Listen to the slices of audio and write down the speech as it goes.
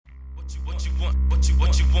What you want?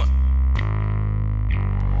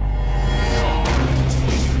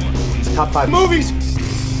 Top 5 movies.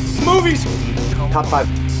 Top 5.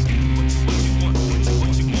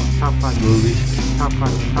 Top 5 movies. Top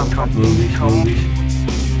 5 movies.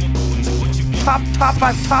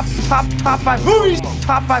 Top 5 movies.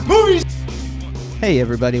 Top 5 movies. Hey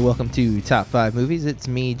everybody, welcome to Top 5 Movies. It's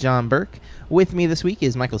me, John Burke. With me this week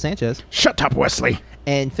is Michael Sanchez. Shut up, Wesley.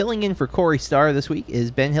 And filling in for Corey Starr this week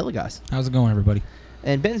is Ben Hilligoss. How's it going, everybody?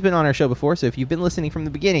 And Ben's been on our show before, so if you've been listening from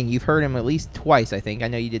the beginning, you've heard him at least twice, I think. I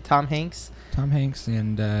know you did Tom Hanks. Tom Hanks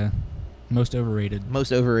and Most Overrated.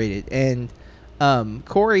 Most Overrated. And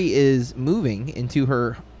Corey is moving into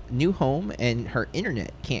her new home, and her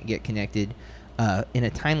internet can't get connected in a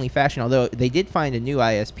timely fashion, although they did find a new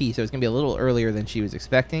ISP, so it's going to be a little earlier than she was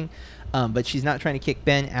expecting. But she's not trying to kick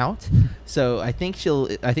Ben out, so I think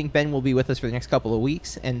Ben will be with us for the next couple of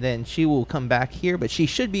weeks, and then she will come back here. But she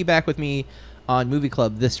should be back with me on Movie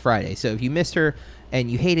Club this Friday. So if you missed her and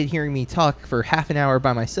you hated hearing me talk for half an hour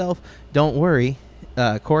by myself, don't worry,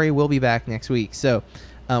 Corey will be back next week. So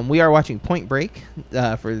we are watching Point Break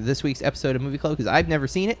for this week's episode of Movie Club because I've never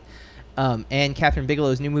seen it. And Catherine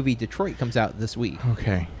Bigelow's new movie Detroit comes out this week.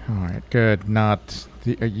 Okay, all right, good. Not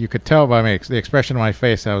you could tell by the expression on my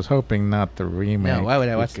face. I was hoping not the remake. No, why would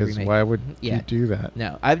I watch the remake? Why would you do that?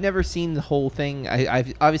 No, I've never seen the whole thing.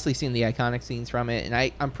 I've obviously seen the iconic scenes from it,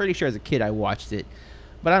 and I'm pretty sure as a kid I watched it,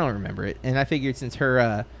 but I don't remember it. And I figured since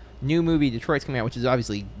her new movie Detroit's coming out, which is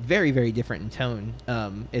obviously very, very different in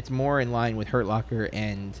tone, it's more in line with Hurt Locker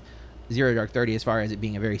and Zero Dark 30 as far as it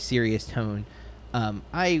being a very serious tone.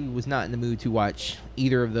 I was not in the mood to watch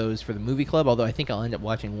either of those for the movie club, although I think I'll end up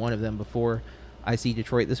watching one of them before I see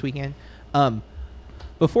Detroit this weekend.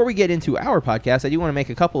 Before we get into our podcast, I do want to make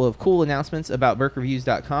a couple of cool announcements about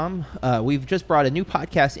BurkeReviews.com. We've just brought a new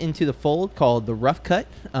podcast into the fold called The Rough Cut,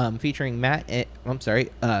 featuring Odie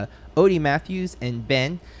Matthews and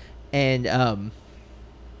Ben. And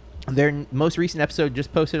their most recent episode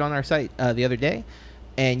just posted on our site the other day.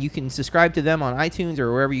 And you can subscribe to them on iTunes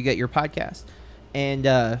or wherever you get your podcast. And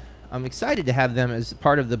I'm excited to have them as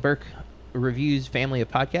part of the Burke Reviews family of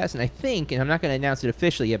podcasts. And I think, and I'm not going to announce it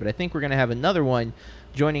officially yet, but I think we're going to have another one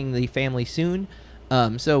joining the family soon.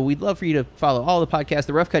 So we'd love for you to follow all the podcasts.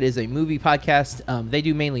 The Rough Cut is a movie podcast. They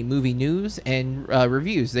do mainly movie news and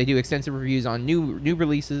reviews. They do extensive reviews on new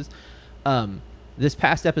releases. This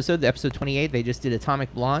past episode, the episode 28, they just did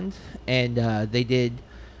Atomic Blonde. And they did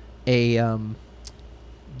a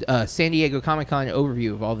San Diego Comic-Con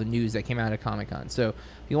overview of all the news that came out of Comic-Con. So if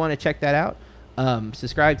you want to check that out,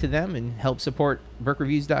 subscribe to them and help support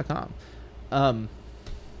BurkeReviews.com.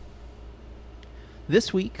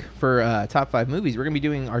 This week for Top 5 Movies, we're going to be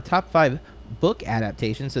doing our Top 5 book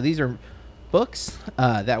adaptations. So these are books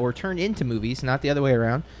that were turned into movies, not the other way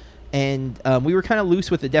around. And we were kind of loose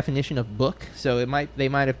with the definition of book. So they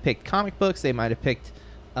might have picked comic books, they might have picked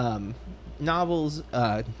novels,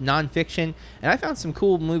 nonfiction, and I found some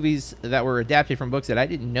cool movies that were adapted from books that I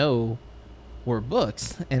didn't know were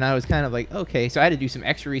books, and I was kind of like, okay, so I had to do some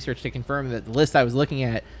extra research to confirm that the list I was looking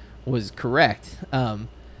at was correct.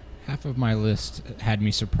 Half of my list had me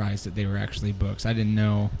surprised that they were actually books. I didn't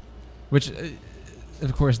know, which,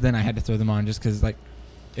 of course, then I had to throw them on just because, like,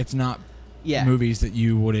 it's not movies that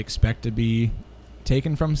you would expect to be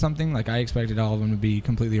taken from something. Like, I expected all of them to be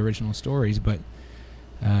completely original stories, but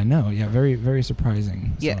very, very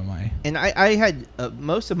surprising. Yeah, some of my. And I had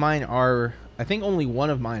most of mine are. I think only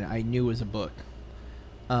one of mine I knew was a book,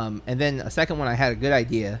 and then a second one I had a good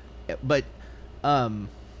idea, but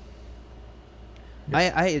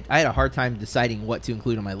I had a hard time deciding what to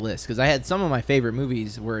include on my list because I had some of my favorite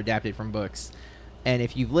movies were adapted from books, and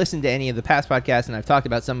if you've listened to any of the past podcasts and I've talked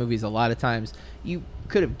about some movies a lot of times, you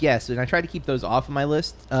could have guessed, and I tried to keep those off of my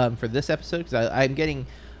list for this episode because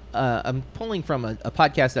I'm pulling from a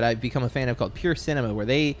podcast that I've become a fan of called Pure Cinema, where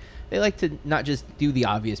they like to not just do the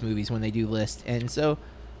obvious movies when they do lists, and so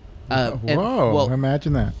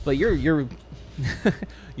imagine that. But your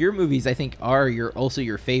your movies, I think, are also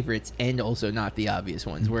your favorites and also not the obvious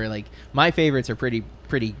ones. Where like my favorites are pretty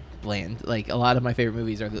bland. Like a lot of my favorite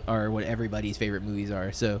movies are what everybody's favorite movies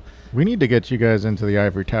are. So we need to get you guys into the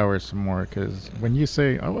Ivory Towers some more because when you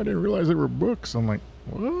say, "Oh, I didn't realize they were books," I'm like,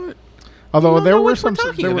 what? Although there were some.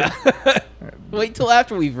 Wait till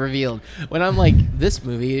after we've revealed. When I'm like, this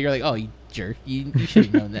movie, you're like, oh, you jerk. You should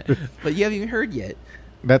have known that. But you haven't even heard yet.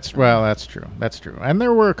 That's true. That's true. And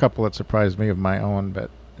there were a couple that surprised me of my own, but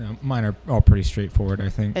mine are all pretty straightforward, I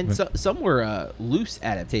think. And some were loose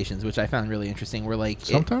adaptations, which I found really interesting. Where like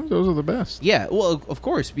sometimes those are the best. Yeah, well, of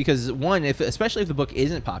course, because one, especially if the book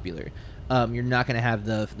isn't popular, you're not going to have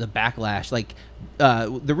the backlash. Like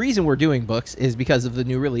the reason we're doing books is because of the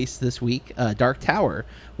new release this week, Dark Tower,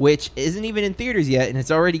 which isn't even in theaters yet, and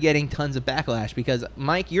it's already getting tons of backlash. Because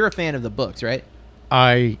Mike, you're a fan of the books, right?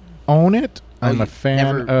 I own it. I'm you a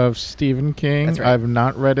fan of Stephen King. That's right. I've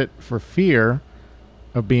not read it for fear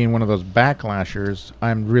of being one of those backlashers.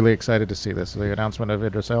 I'm really excited to see this. The announcement of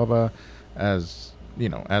Idris Elba as the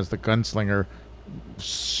gunslinger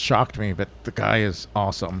shocked me, but the guy is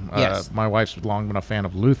awesome. Yes. My wife's long been a fan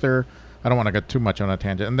of Luther. I don't want to get too much on a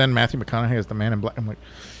tangent. And then Matthew McConaughey as the Man in Black. I'm like,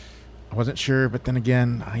 I wasn't sure, but then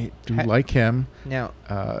again, I do like him. Now,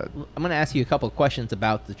 I'm going to ask you a couple of questions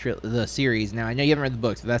about the series. Now, I know you haven't read the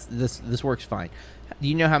books, but this works fine. Do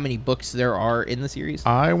you know how many books there are in the series?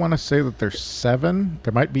 I want to say that there's 7.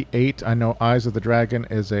 There might be 8. I know Eyes of the Dragon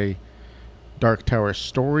is a Dark Tower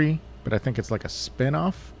story, but I think it's like a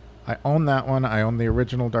spin-off. I own that one. I own the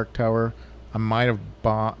original Dark Tower. I might have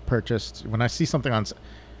purchased when I see something on.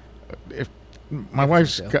 If my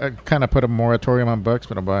wife's kind of put a moratorium on books,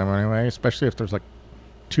 but I'll buy them anyway. Especially if there's like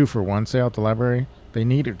 2-for-1 sale at the library. They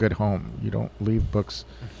need a good home. You don't leave books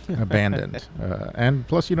abandoned, and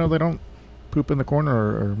plus, they don't poop in the corner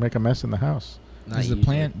or make a mess in the house. Is the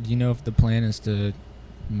plan? Do you know if the plan is to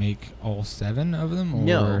make all 7 of them?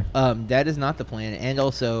 Or? No, that is not the plan. And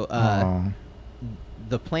also,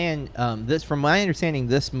 the plan. From my understanding,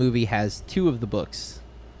 this movie has 2 of the books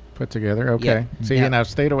put together. Okay. Yeah. See, and I've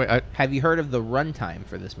stayed away. Have you heard of the runtime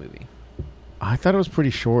for this movie? I thought it was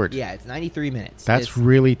pretty short. Yeah, it's 93 minutes. That's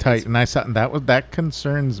really tight, and I saw that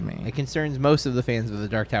concerns me. It concerns most of the fans of the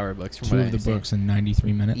Dark Tower books. From 2 what I of the understand. books in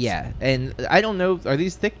 93 minutes. Yeah, and I don't know. Are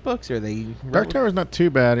these thick books? Or are they? Dark Tower is not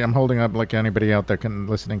too bad. I'm holding up like anybody out there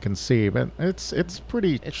listening can see, but it's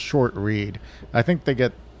pretty short read. I think they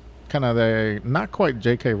get kind of the not quite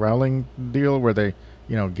J.K. Rowling deal where they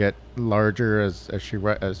get larger as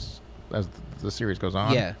the series goes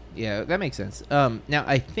on. Yeah, that makes sense. Now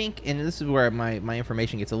I think, and this is where my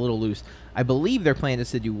information gets a little loose. I believe their plan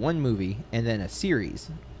is to do one movie and then a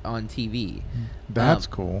series on TV. That's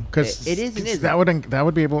cool because it is. It is. That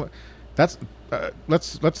would be able. That's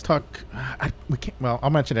let's talk. We can't. Well, I'll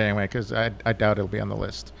mention it anyway because I doubt it'll be on the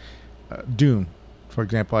list. Dune, for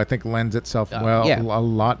example, I think lends itself a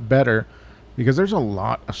lot better because there's a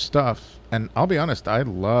lot of stuff. And I'll be honest, I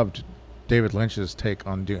loved David Lynch's take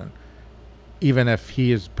on Dune, even if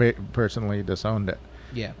he has personally disowned it.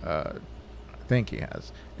 Yeah. I think he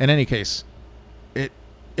has. In any case,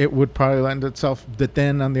 it would probably lend itself. But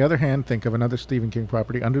then, on the other hand, think of another Stephen King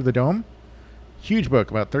property, Under the Dome. Huge book,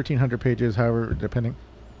 about 1,300 pages, however, depending.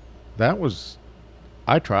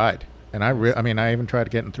 I tried. And I even tried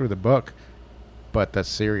getting through the book. But the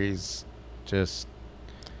series just...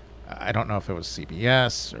 I don't know if it was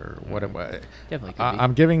CBS or what it was. Definitely could be.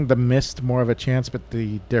 I'm giving The Mist more of a chance, but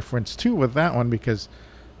the difference, too, with that one, because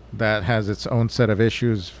that has its own set of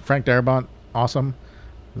issues. Frank Darabont, awesome.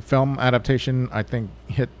 The film adaptation, I think,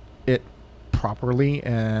 hit it properly,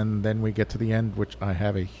 and then we get to the end, which I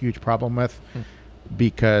have a huge problem with,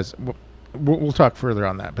 because we'll talk further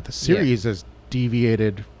on that, but the series is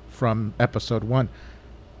deviated from episode 1.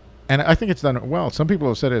 And I think it's done well. Some people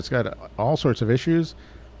have said it's got all sorts of issues.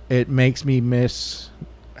 It makes me miss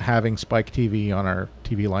having Spike TV on our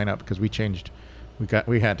TV lineup because we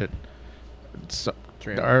had to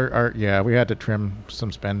trim. We had to trim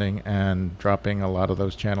some spending and dropping a lot of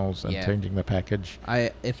those channels and changing the package.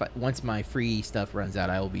 Once my free stuff runs out,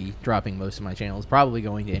 I will be dropping most of my channels, probably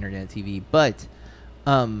going to internet TV. But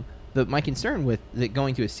my concern with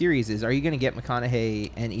going to a series is, are you going to get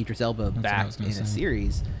McConaughey and Idris Elba back in a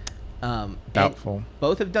series? Doubtful.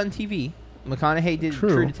 Both have done TV. McConaughey did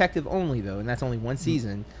True Detective only, though, and that's only one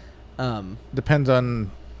season. Depends on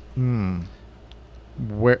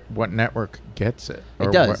what network gets it. Or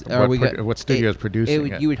it does. What studio is producing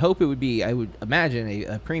it. You would hope it would be, I would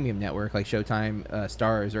imagine, a premium network like Showtime,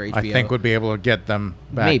 Starz, or HBO. I think would be able to get them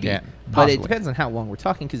back Maybe. in. But it depends on how long we're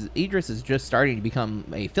talking, because Idris is just starting to become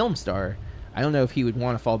a film star. I don't know if he would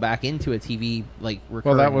want to fall back into a TV recurring role.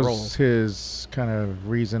 Well, that was his kind of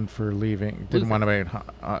reason for leaving. Didn't want to be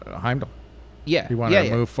Heimdall. Yeah, he wanted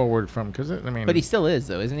to move forward from but he still is,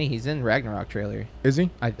 though, isn't he? He's in Ragnarok trailer. Is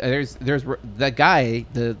he? There's that guy.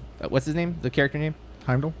 What's his name? The character name?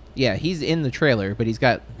 Heimdall. Yeah, he's in the trailer, but he's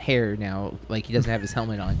got hair now. Like, he doesn't have his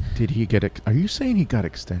helmet on. Did he get it? Are you saying he got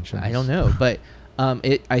extensions? I don't know, but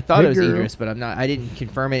I thought it was Idris, but I'm not. I didn't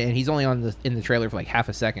confirm it, and he's only in the trailer for like half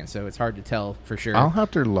a second, so it's hard to tell for sure. I'll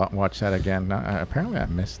have to watch that again. Apparently, I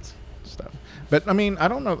missed stuff, but I mean, I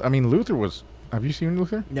don't know. I mean, Luther was. Have you seen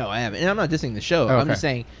Luther? No, I haven't. And I'm not dissing the show. Okay. I'm just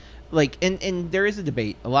saying, and there is a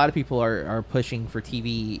debate. A lot of people are pushing for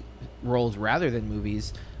TV roles rather than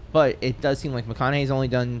movies. But it does seem like McConaughey's only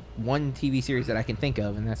done one TV series that I can think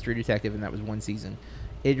of, and that's True Detective, and that was one season.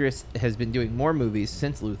 Idris has been doing more movies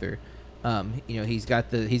since Luther. He's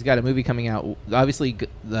got a movie coming out, obviously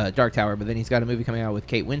the Dark Tower, but then he's got a movie coming out with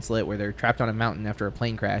Kate Winslet where they're trapped on a mountain after a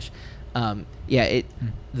plane crash. The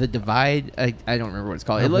Divide, I don't remember what it's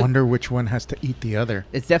called. I wonder which one has to eat the other.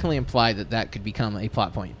 It's definitely implied that could become a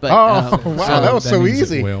plot point. But wow, that was so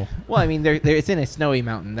easy. Well, I mean, it's in a snowy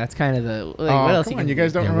mountain. That's kind of the. What else? Come on, you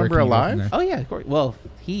guys don't remember Alive? Oh yeah, of course. Well,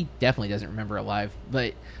 he definitely doesn't remember Alive,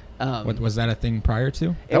 but. What was that a thing prior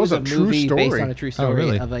to? It was a true movie story based on a true story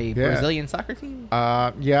really? of a Brazilian soccer team.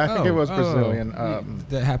 I think it was Brazilian.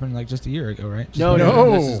 That happened like just a year ago, right? No.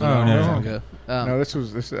 This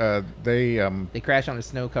was they crashed on a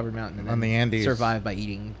snow-covered mountain and on the Andes, survived by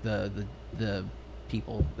eating the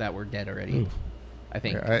people that were dead already. Oof. I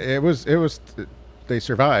think it was. They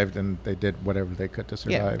survived and they did whatever they could to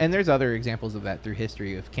survive. Yeah, and there's other examples of that through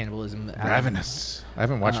history of cannibalism. Ravenous. I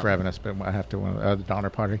haven't watched Ravenous, but I have to. The Donner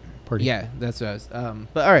Party. Yeah, that's what I was.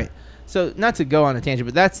 But all right. So not to go on a tangent,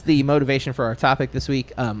 but that's the motivation for our topic this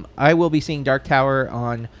week. I will be seeing Dark Tower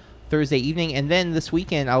on Thursday evening, and then this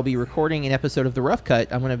weekend I'll be recording an episode of The Rough Cut.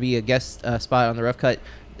 I'm going to be a guest spot on The Rough Cut,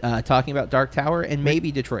 talking about Dark Tower and maybe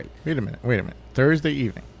Detroit. Wait a minute. Thursday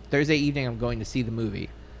evening, I'm going to see the movie.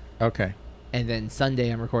 Okay. And then Sunday,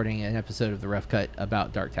 I'm recording an episode of The Rough Cut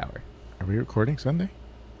about Dark Tower. Are we recording Sunday?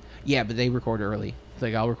 Yeah, but they record early. It's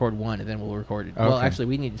like I'll record one, and then we'll record it. Okay. Well, actually,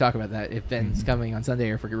 we need to talk about that if Ben's coming on Sunday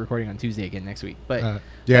or if we're recording on Tuesday again next week. But no.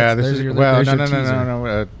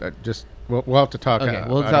 Just we'll have to talk. Okay,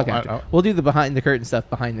 we'll talk after. We'll do the behind the curtain stuff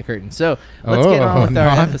behind the curtain. So let's get on with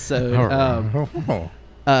our episode.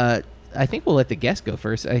 I think we'll let the guest go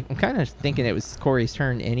first. I'm kind of thinking it was Corey's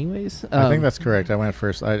turn anyways. I think that's correct. I went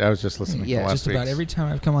first. I was just listening to last just about every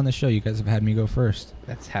time I've come on the show, you guys have had me go first.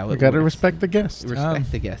 That's how it You got to works. respect the guest.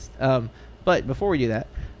 Respect the guest. But before we do that,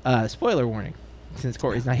 spoiler warning. Since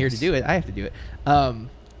Corey's not here to do it, I have to do it.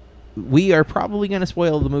 We are probably going to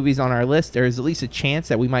spoil the movies on our list. There's at least a chance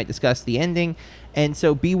that we might discuss the ending. And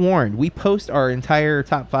so be warned. We post our entire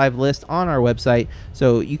top 5 list on our website.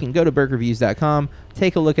 So you can go to burgerviews.com,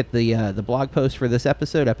 take a look at the blog post for this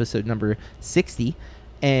episode number 60.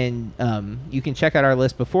 And you can check out our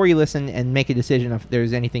list before you listen and make a decision if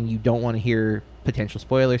there's anything you don't want to hear potential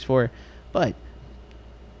spoilers for. But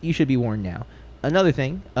you should be warned now. Another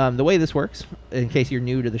thing, the way this works, in case you're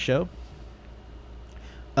new to the show,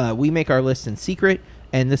 we make our lists in secret,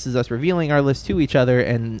 and this is us revealing our list to each other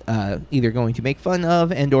and either going to make fun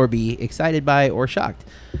of and or be excited by or shocked.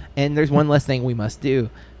 And there's one less thing we must do.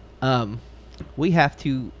 We have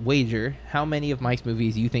to wager how many of Mike's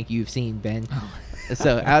movies you think you've seen, Ben. Oh.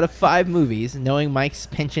 So out of 5 movies, knowing Mike's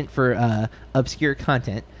penchant for obscure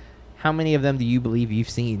content, how many of them do you believe you've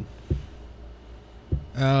seen?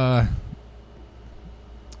 I'm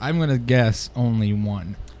going to guess only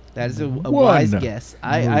one. That is a wise guess.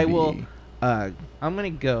 I will. I'm gonna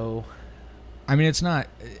go. I mean, it's not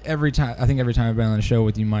every time. I think every time I've been on the show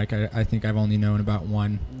with you, Mike, I think I've only known about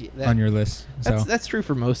one on your list. So that's true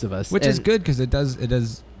for most of us, which is good because it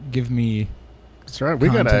does give me. That's right. We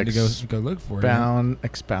gotta go look for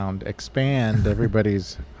it. Expand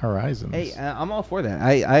everybody's horizons. Hey, I'm all for that.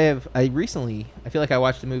 I recently. I feel like I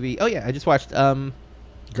watched a movie. Oh yeah, I just watched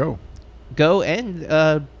Go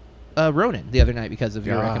and Ronin the other night because of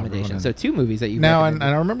your recommendation. Ronin. So 2 movies that you and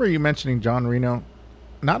I remember you mentioning John Reno.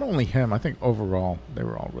 Not only him, I think overall they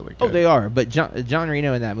were all really good. Oh, they are. But John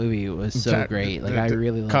Reno in that movie was so great. Like I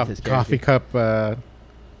really loved his character. Coffee cup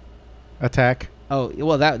attack. Oh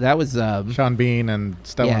well, that was Sean Bean and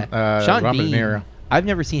Stellan. Sean Robert Bean. De Niro. I've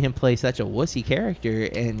never seen him play such a wussy character,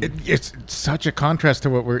 and it's such a contrast to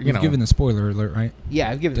what we're You've given the spoiler alert, right?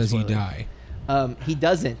 Yeah, I've given. Does he die? He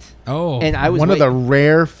doesn't. Oh, and I was one of the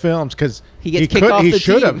rare films because he gets kicked off the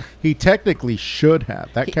team. He technically should have.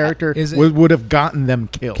 That character would have gotten them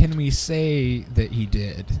killed. Can we say that he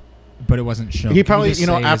did, but it wasn't shown? He probably,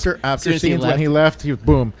 after scenes when he left, he was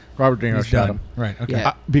boom. Robert De Niro shot him. Right. Okay.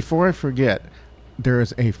 Yeah. Before I forget, there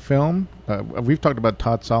is a film. We've talked about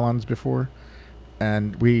Todd Solondz before,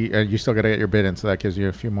 and you still got to get your bid in, so that gives you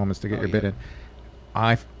a few moments to get your bid in.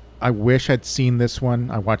 I wish I'd seen this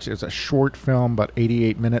one. I watched it. It's a short film, about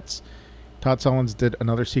 88 minutes. Todd Solondz did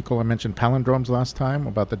another sequel. I mentioned Palindromes last time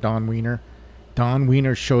about the Don Wiener. Don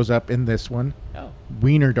Wiener shows up in this one. Oh.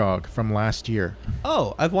 Wiener Dog from last year.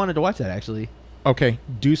 Oh, I've wanted to watch that actually. Okay,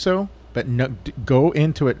 do so, but go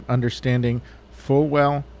into it understanding full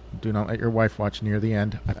well. Do not let your wife watch near the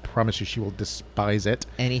end. I promise you she will despise it.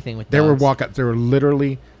 Anything with There dogs. were walkouts. There were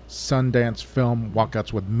literally Sundance Film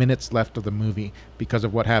walkouts with minutes left of the movie because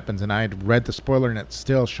of what happens, and I had read the spoiler, and it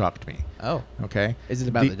still shocked me. Oh, okay. Is it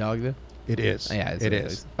about the dog though? It is. Yeah, it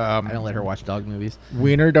is. I don't let her watch dog movies.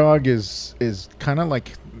 Wiener Dog is kind of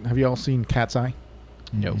like. Have you all seen Cat's Eye?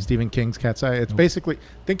 No. Stephen King's Cat's Eye. It's basically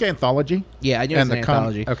think anthology. Yeah, I knew it's an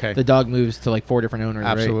anthology. Okay. The dog moves to like 4 different owners.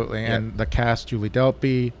 Absolutely, right? and the cast: Julie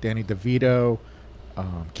Delpy, Danny DeVito,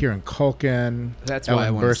 Kieran Culkin. That's why Ellen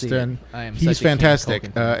I want to see it. Burstyn. I am He's such a Kieran fantastic.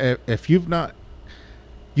 Culkin fan. If you've not,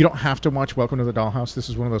 you don't have to watch Welcome to the Dollhouse. This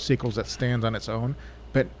is one of those sequels that stands on its own.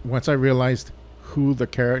 But once I realized who the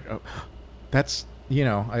character, that's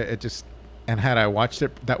it just. And had I watched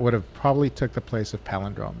it, that would have probably took the place of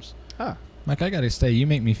Palindromes. Huh. Mike, I gotta say, you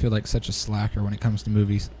make me feel like such a slacker when it comes to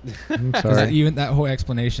movies. I'm 'Cause sorry. even that whole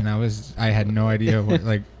explanation, I had no idea what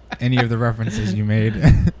like any of the references you made.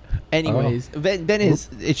 Anyways, Ben is.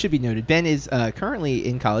 It should be noted. Ben is currently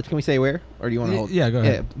in college. Can we say where, or do you want to hold? Yeah, go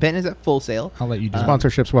ahead. Ben is at Full Sail, I'll let you do it.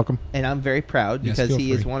 Sponsorships welcome. and I'm very proud Yes, because feel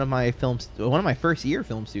he is free. one of my first year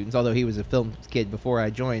film students. Although he was a film kid before I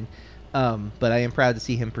joined, but I am proud to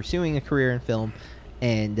see him pursuing a career in film.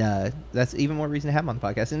 And that's even more reason to have him on the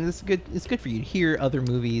podcast. And it's good. It's good for you to hear other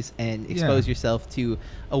movies and expose yourself to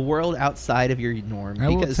a world outside of your norm. I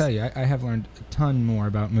will tell you, I have learned a ton more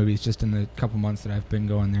about movies just in the couple months that I've been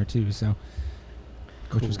going there too. So,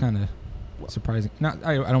 which was kind of surprising.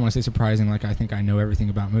 I don't want to say surprising, like I think I know everything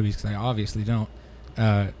about movies because I obviously don't.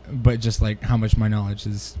 But just like how much my knowledge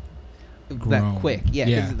is grown. that quick. Yeah,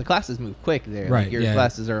 because the classes move quick there. Right. Like your yeah.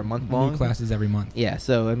 classes are a month long. New classes every month. Yeah,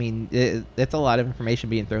 so I mean, that's a lot of information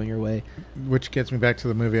being thrown your way. Which gets me back to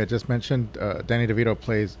the movie I just mentioned. Danny DeVito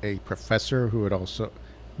plays a professor who would also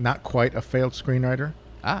not quite a failed screenwriter.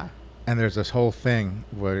 Ah. And there's this whole thing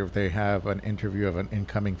where they have an interview of an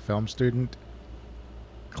incoming film student.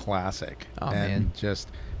 Classic. Oh, and man.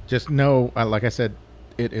 just know, like I said,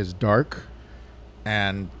 it is dark,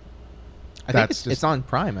 and I think it's on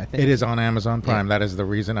Prime. I think it is on Amazon Prime. Yeah. That is the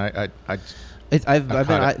reason I've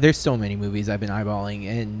there's so many movies I've been eyeballing,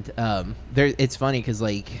 and it's funny because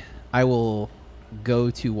like I will go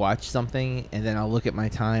to watch something and then I'll look at my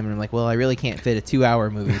time and I'm like, well, I really can't fit a 2-hour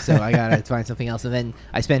movie, so I gotta find something else, and then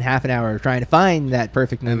I spend half an hour trying to find that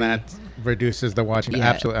perfect movie, and that reduces the watching. Yeah.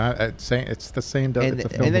 Absolutely, it's the same. and It's a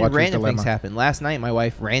film then watcher's random dilemma. things happen. Last night, my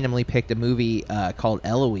wife randomly picked a movie called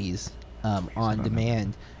Eloise on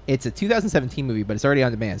demand. It's a 2017 movie, but it's already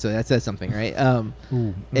on demand, so that says something, right?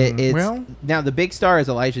 It's well, now the big star is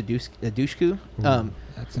Elijah Dushku.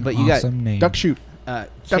 That's an But you got awesome name. Duck Shoot.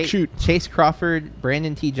 Chase, Shoot. Chase Crawford,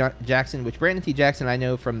 Brandon T. Jackson, which Brandon T. Jackson I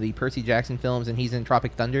know from the Percy Jackson films, and he's in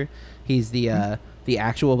Tropic Thunder. He's the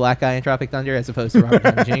actual black guy in Tropic Thunder, as opposed to Robert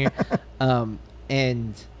Downey Jr.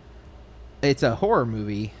 And it's a horror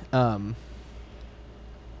movie.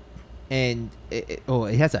 And it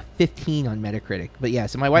has a 15 on Metacritic. But yeah,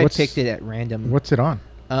 so my wife picked it at random. What's it on?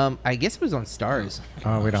 I guess it was on Stars.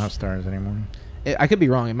 Oh, we don't have stars anymore. I could be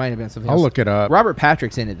wrong. It might have been something I'll else. look it up. Robert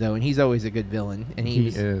Patrick's in it though, and he's always a good villain. And He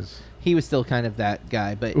is. He was still kind of that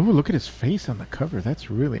guy, but Ooh, look at his face on the cover. That's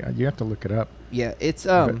really. You have to look it up. yeah, it's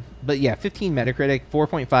but yeah, 15 Metacritic,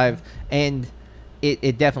 4.5, and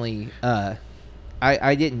it definitely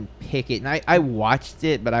I didn't pick it, and I watched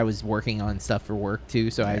it, but I was working on stuff for work too,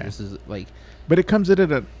 so I Yeah. just was like, But it comes in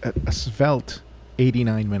at a svelte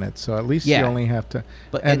 89 minutes, so at least you Yeah. only have to.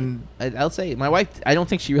 but and I'll say my wife, I don't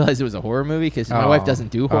think she realized it was a horror movie because my wife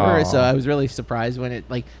doesn't do horror, so I was really surprised when it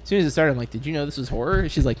as soon as it started, I'm like, did you know this was horror?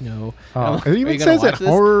 She's like, no. I'm like, it "Are even you gonna says it watch this?"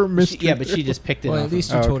 horror She- mystery. yeah, but she just picked it. Well, off at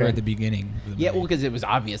least of- you told her Okay. at the beginning. Of the yeah, movie. well, because it was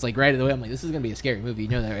obvious, like right away. I'm like, this is gonna be a scary movie. You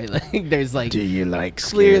know that, right? Like, there's like Do you like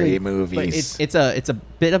clearly scary movies? But it's a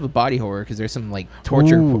bit of a body horror because there's some like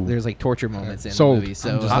torture. Ooh. There's like torture moments in Sold. the movie.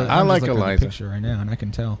 So I like looking at the Eliza. picture right now, and I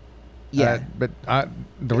can tell. yeah, but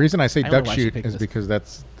the reason I say I don't know Duck why she Shoot picked is this. because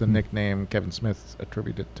that's the nickname Kevin Smith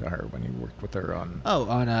attributed to her when he worked with her on.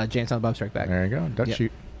 on Jane Silent Bob Strike Back. There you go, Duck Yep.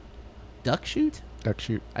 Shoot, Duck shoot? Duck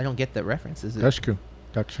Shoot, I don't get that reference. Is it? Dushku,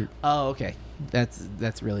 Duck Shoot. Oh, okay.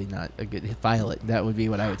 That's really not a good pilot. That would be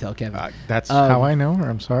what I would tell Kevin. That's Um, how I know her.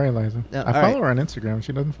 I'm sorry, Eliza. No, I all follow right. her on Instagram.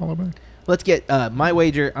 She doesn't follow back. Let's get my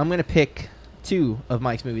wager. I'm gonna pick 2 of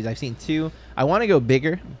Mike's movies. I've seen 2. I want to go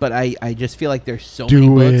bigger, but I just feel like there's so many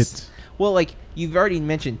Do books. it. Well, like you've already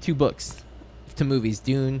mentioned 2 books to movies,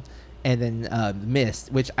 Dune and then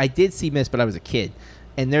Mist, which I did see Mist, but I was a kid.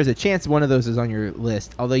 And there's a chance one of those is on your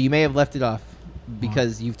list, although you may have left it off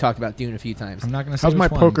because you've talked about Dune a few times. I'm not going to say How's my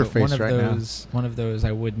which one, poker but face one of right now? those, One of those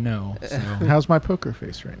I would know. So How's my poker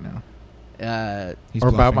face right now? he's or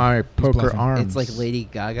about bluffing. my He's poker bluffing. arms? It's like Lady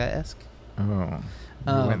Gaga-esque. Oh,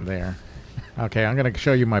 you Um, went there. Okay, I'm gonna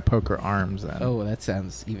show you my poker arms then. Oh, that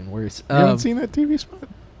sounds even worse. You haven't seen that TV spot?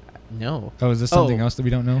 No. Oh, is this something else that we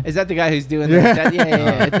don't know? Is that the guy who's doing that?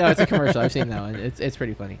 Yeah. No, it's a commercial. I've seen that one. It's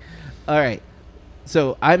pretty funny. All right.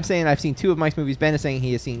 So I'm saying I've seen 2 of Mike's movies. Ben is saying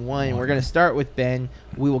he has seen 1. And we're going to start with Ben.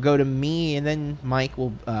 We will go to me, and then Mike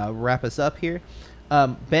will wrap us up here.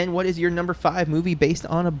 Ben, what is your number 5 movie based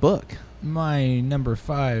on a book? My number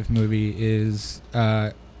 5 movie is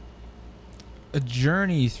a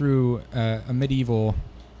journey through a medieval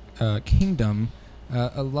kingdom,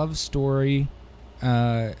 a love story,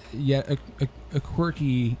 yet a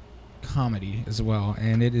quirky comedy as well,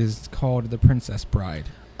 and it is called The Princess Bride.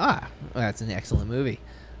 Ah, that's an excellent movie.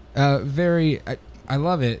 I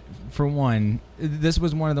love it. For one, this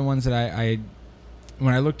was one of the ones that I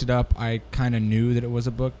when I looked it up, I kind of knew that it was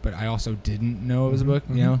a book, but I also didn't know it was a book.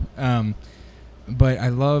 You know, but I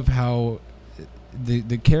love how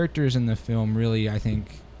the characters in the film really, I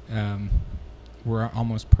think, were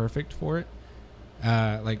almost perfect for it.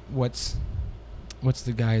 Like what's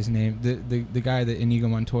the guy's name? The guy that Inigo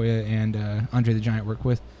Montoya and Andre the Giant work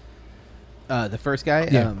with. The first guy,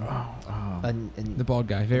 yeah. The bald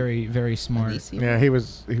guy, very very smart. Anicio? Yeah, he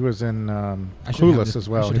was in Clueless as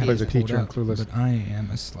well. He plays a teacher in Clueless. But I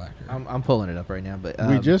am a slacker. I'm pulling it up right now. But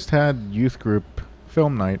we just had youth group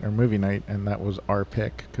film night or movie night, and that was our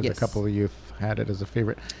pick because Yes. a couple of youth had it as a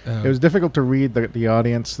favorite. It was difficult to read the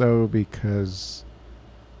audience though because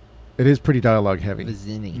it is pretty dialogue heavy.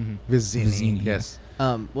 Vizzini. Vizzini, yes.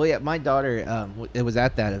 Well, yeah, my daughter it was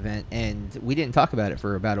at that event, and we didn't talk about it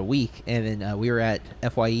for about a week. And then we were at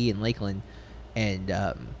FYE in Lakeland, and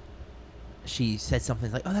she said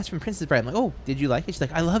something like, "Oh, that's from Princess Bride." I'm like, "Oh, did you like it?" She's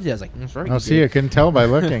like, "I loved it." I was like, "Sorry." Oh, see, I couldn't tell by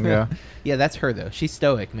looking. Yeah. Yeah, that's her though. She's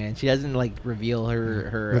stoic, man. She doesn't like reveal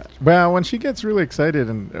her. Well, when she gets really excited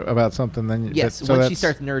about something, then Yes, when she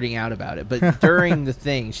starts nerding out about it, but during the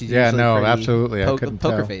thing, she's yeah, usually no, pretty absolutely, I couldn't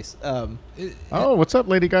poker tell. face. Oh, what's up,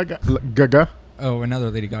 Lady Gaga? Gaga. Oh, another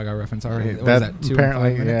Lady Gaga reference already. What That was that 2 apparently,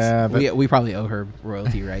 and 5 minutes? yeah. we probably owe her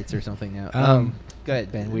royalty rights or something now. Go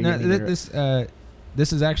ahead, Ben. We No, didn't mean to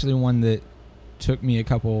this is actually one that took me a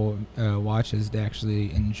couple watches to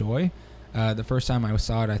actually enjoy. The first time I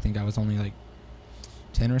saw it, I think I was only like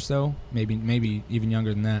 10 or so, maybe even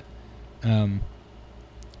younger than that.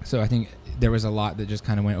 So I think there was a lot that just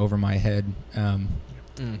kind of went over my head. In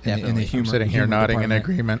the definitely. humor, I'm sitting here humor nodding in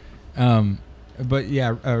department. agreement. But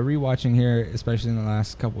yeah, rewatching here, especially in the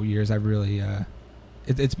last couple of years, I've really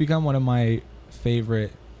it's become one of my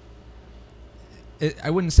favorite. I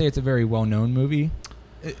wouldn't say it's a very well-known movie.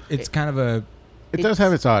 It's kind of a. It does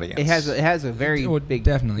have its audience. It has a very big,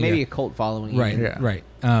 definitely, maybe yeah. a cult following. Right, even. Yeah. right.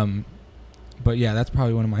 But yeah, that's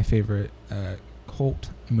probably one of my favorite cult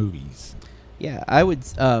movies. Yeah, I would.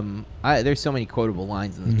 There's so many quotable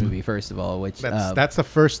lines in this movie. First of all, which That's the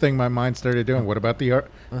first thing my mind started doing. What about the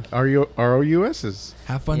ROUSs?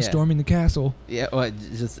 Have fun Yeah. storming the castle. Yeah, well,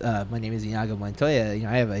 just my name is Inigo Montoya. You know,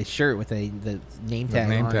 I have a shirt with the name tag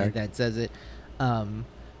name on tag. it that says it. You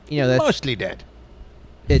know, that's Mostly dead.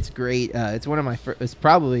 it's great. It's one of my. It's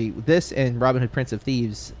probably this and Robin Hood, Prince of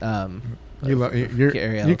Thieves. You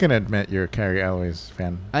can admit you're a Carrie Elwes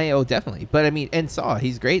fan. Definitely, but I mean, and Saw.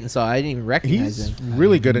 He's great in Saw. I didn't even recognize He's him.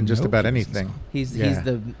 really good in just know about he was in anything. Saw. He's Yeah.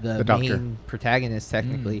 the doctor. main protagonist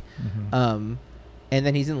technically. Mm-hmm. And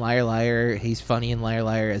then he's in Liar Liar. He's funny in Liar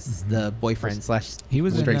Liar as the boyfriend slash. He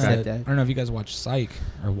was in. Straight I Dad. don't know if you guys watched Psych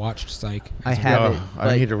or watched Psych. I have it. I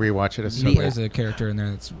but need to rewatch it. It's so The- He good. plays a character in there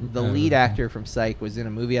that's the lead actor from Psych was in a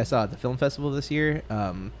movie I saw at the film festival this year.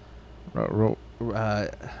 I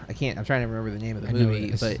can't. I'm trying to remember the name of the I know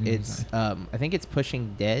movie, it. but it's. I think it's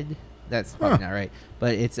Pushing Dead. That's probably not right,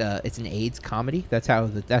 but it's an AIDS comedy. That's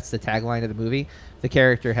that's the tagline of the movie. The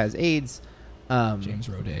character has AIDS. James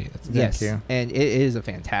Roday. That's Yes, you. and it is a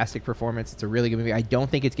fantastic performance. It's a really good movie. I don't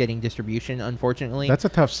think it's getting distribution, unfortunately. That's a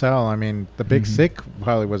tough sell. I mean, The Big Mhm. Sick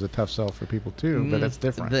probably was a tough sell for people too, but it's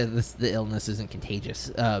different. The illness isn't contagious,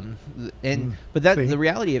 but See. the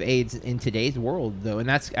reality of AIDS in today's world, though, and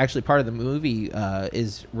that's actually part of the movie,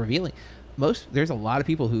 is revealing. There's a lot of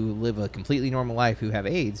people who live a completely normal life who have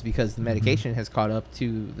AIDS because the medication has caught up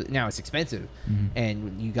to now it's expensive,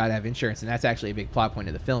 and you got to have insurance, and that's actually a big plot point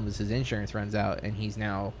of the film is his insurance runs out, and he's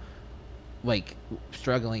now like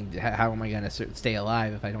struggling. How am I going to stay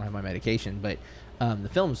alive if I don't have my medication? But the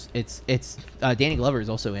film's it's Danny Glover is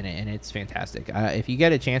also in it, and it's fantastic. If you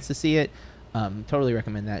get a chance to see it, totally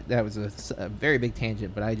recommend that. That was a very big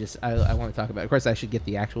tangent, but I want to talk about it. Of course, I should get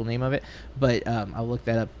the actual name of it, but I'll look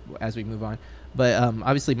that up as we move on. But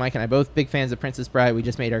obviously, Mike and I both big fans of Princess Bride. We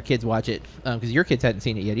just made our kids watch it because your kids hadn't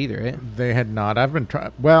seen it yet either, right? They had not. I've been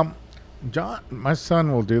trying. Well, John, my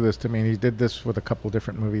son will do this to me, and he did this with a couple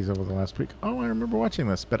different movies over the last week. Oh, I remember watching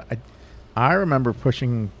this, but I remember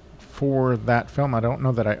pushing for that film. I don't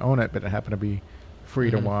know that I own it, but it happened to be free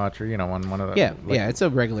to watch, or on one of the it's a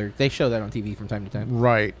regular. They show that on TV from time to time.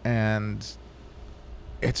 Right, and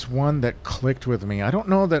it's one that clicked with me. I don't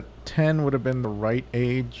know that 10 would have been the right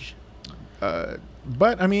age, but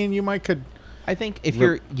I mean, you could. I think if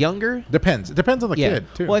you're younger... Depends. It depends on the kid,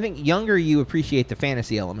 too. Well, I think younger, you appreciate the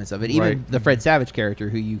fantasy elements of it. Even the Fred Savage character,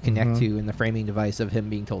 who you connect to in the framing device of him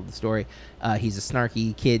being told the story. He's a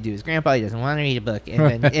snarky kid to his grandpa. He doesn't want to read a book.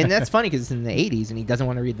 And that's funny because it's in the 80s, and he doesn't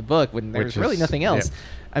want to read the book when there's really nothing else. Yeah.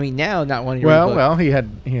 I mean, now, not wanting to read a book. Well, he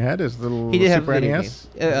had his little Super NES.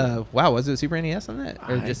 Wow, was it a Super NES on that?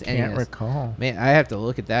 Or just I can't recall. Man, I have to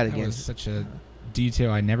look at that again. That was such a...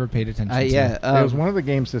 detail I never paid attention to. It was one of the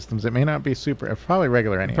game systems. It may not be Super. It's probably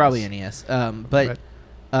regular NES. Probably NES. But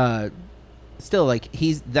still, like,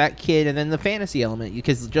 he's that kid, and then the fantasy element,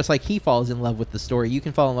 because just like he falls in love with the story, you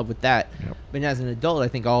can fall in love with that. Yep. But as an adult, I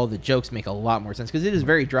think all the jokes make a lot more sense because it is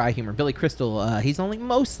very dry humor. Billy Crystal, he's only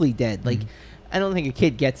mostly dead. Like, I don't think a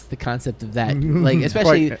kid gets the concept of that. Like,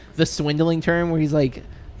 especially the swindling term where he's like,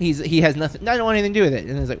 he has nothing. I don't want anything to do with it,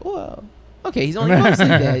 and it's like, whoa. Okay, he's only mostly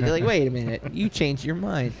dead. You're like, wait a minute, you changed your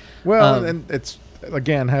mind. Well, and it's,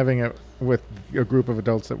 again, having it with a group of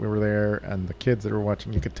adults that we were there and the kids that were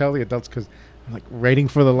watching, you could tell the adults because I'm like waiting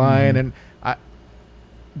for the line. And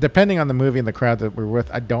depending on the movie and the crowd that we're with,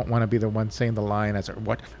 I don't want to be the one saying the line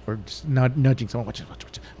or just nudging someone,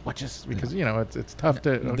 watch this, because, it's tough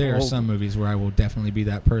to... There are some movies where I will definitely be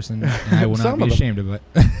that person, and I will not be ashamed of it.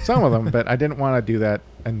 Some of them, but I didn't want to do that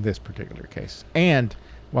in this particular case. And...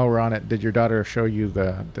 while we're on it, did your daughter show you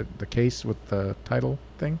the case with the title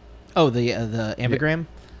thing? Oh, the ambigram?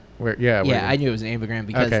 Yeah. I knew it was an ambigram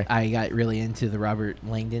because I got really into the Robert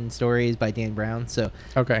Langdon stories by Dan Brown. So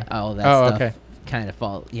all that stuff kind of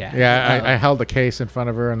fall. Yeah. Yeah, I held the case in front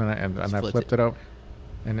of her and I flipped it over,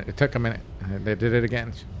 and it took a minute. And they did it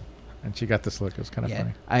again, and she got this look. It was kind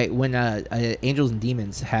of funny. When Angels and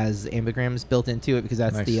Demons has ambigrams built into it because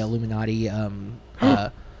that's the Illuminati.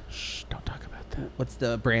 Shh! Don't talk about that. What's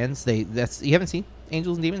the brands? You haven't seen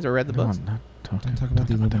Angels and Demons or read the books? Don't talk about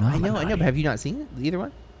the Illuminati. I know, but have you not seen it? Either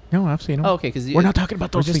one? No, I've seen them. Oh, okay, because we're not talking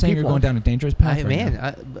about those. We're just saying you're going down a dangerous path.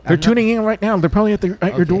 They're tuning in right now. They're probably at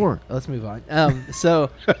your door. Let's move on.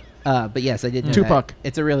 But yes, I did know Tupac. That.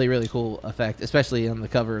 It's a really, really cool effect, especially on the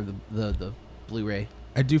cover of the Blu-ray.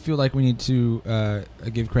 I do feel like we need to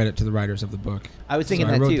give credit to the writers of the book. I was thinking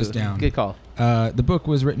that too. I wrote too. This down. Good call. The book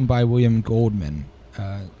was written by William Goldman.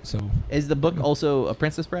 Is the book also A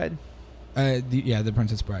Princess Bride? The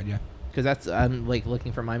Princess Bride. Yeah. Because I'm like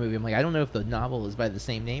looking for my movie. I'm like, I don't know if the novel is by the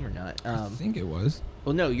same name or not. I think it was.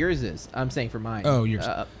 Well, no, yours is. I'm saying for mine. Oh, yours.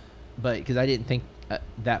 But because I didn't think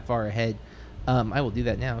that far ahead, I will do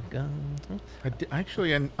that now.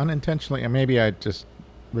 Actually, and unintentionally, and maybe I just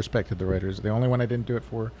respected the writers. The only one I didn't do it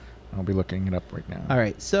for. I'll be looking it up right now. All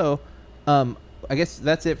right, so I guess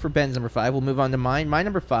that's it for Ben's number 5. We'll move on to mine. My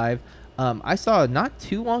number 5, I saw not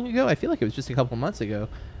too long ago. I feel like it was just a couple months ago.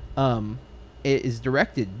 It is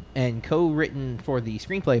directed and co-written for the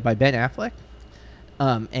screenplay by Ben Affleck,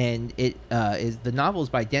 and it is the novel is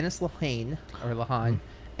by Dennis Lehane,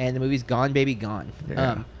 and the movie's Gone Baby Gone.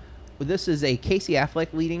 Yeah. This is a Casey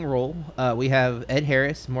Affleck leading role. We have Ed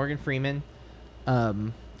Harris, Morgan Freeman,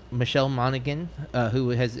 Michelle Monaghan, who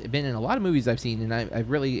has been in a lot of movies I've seen, and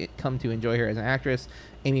I've really come to enjoy her as an actress.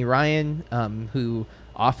 Amy Ryan, who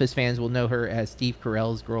Office fans will know her as Steve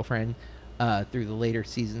Carell's girlfriend through the later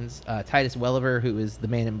seasons. Titus Welliver, who is the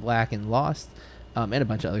Man in Black and Lost, and a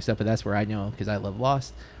bunch of other stuff, but that's where I know him because I love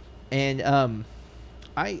Lost. And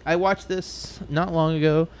I watched this not long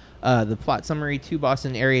ago. The plot summary: 2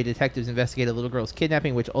 Boston area detectives investigate a little girl's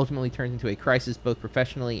kidnapping, which ultimately turns into a crisis both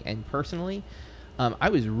professionally and personally. I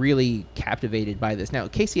was really captivated by this. Now,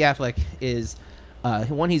 Casey Affleck is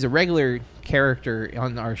he's a regular character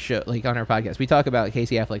on our show, like on our podcast. We talk about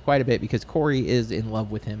Casey Affleck quite a bit because Corey is in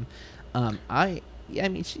love with him. I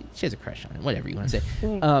mean, she has a crush on him, whatever you want to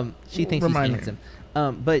say. She thinks he's handsome.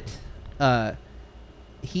 But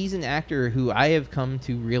he's an actor who I have come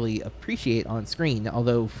to really appreciate on screen,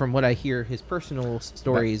 although from what I hear, his personal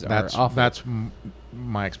stories are awful. That's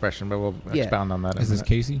my expression, but we'll expound on that. Is this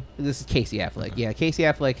Casey? This is Casey Affleck. Okay. Yeah, Casey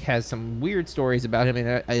Affleck has some weird stories about him,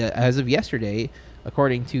 and as of yesterday,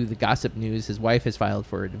 according to the Gossip News, his wife has filed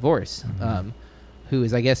for a divorce, who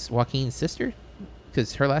is, I guess, Joaquin's sister,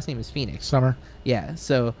 because her last name is Phoenix. Summer. Yeah,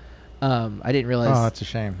 so I didn't realize. Oh, that's a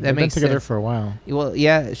shame. They've been together for a while. Well,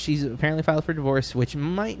 yeah, she's apparently filed for divorce, which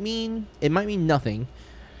might mean nothing.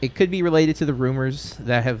 It could be related to the rumors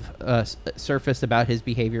that have surfaced about his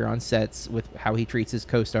behavior on sets with how he treats his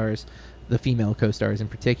co-stars, the female co-stars in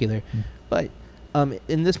particular. But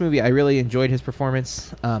In this movie, I really enjoyed his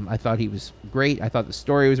performance. I thought he was great. I thought the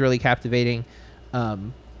story was really captivating.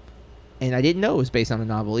 And I didn't know it was based on a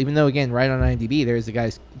novel, even though, again, right on IMDb, there's the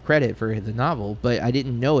guy's credit for the novel, but I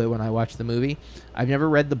didn't know it when I watched the movie. I've never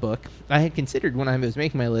read the book. I had considered when I was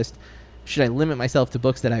making my list, should I limit myself to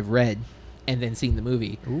books that I've read and then seen the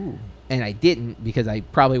movie? Ooh. And I didn't, because I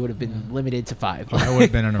probably would have been limited to 5. I would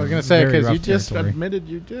have been on a I was going to say, very because rough you just territory. admitted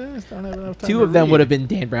you just don't have enough time. 2 to of them read. would have been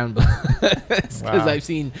Dan Brown books, because Wow. I've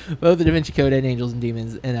seen both the Da Vinci Code and Angels and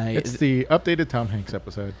Demons, and It's the updated Tom Hanks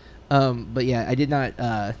episode. but yeah, I did not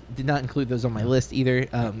include those on my list either.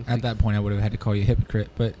 At that point, I would have had to call you a hypocrite,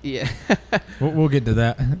 but Yeah. we'll get to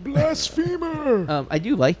that. Blasphemer! I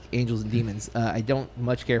do like Angels and Demons. I don't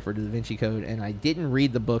much care for the Da Vinci Code, and I didn't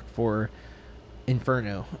read the book for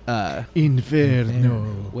Inferno, Inferno.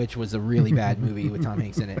 which was a really bad movie with Tom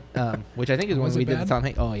Hanks in it. Which I think is when Was we it did the bad? Tom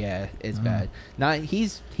Hanks. Oh yeah, it's bad. Not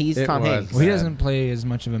he's It Tom was. Hanks. Well, he Sad. doesn't play as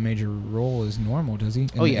much of a major role as normal, does he?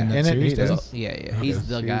 Oh, yeah. that In it, series, he does does. Yeah, Okay. he's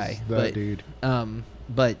the guy. The But dude.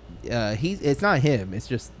 but it's not him. It's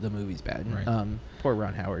just the movie's bad. Right. Poor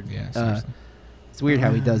Ron Howard. Yeah, seriously. It's weird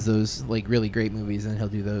how he does those like really great movies and he'll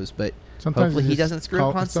do those, but Sometimes hopefully you he just doesn't screw call-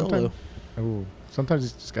 up Han Solo. Sometimes you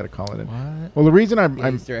just got to call it in. What? Well, the reason Yeah,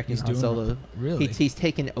 I'm he's directing he's Han doing Solo. really? He's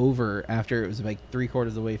taken over after it was like 3/4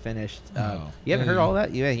 of the way finished. Oh. You haven't Yeah, heard yeah. all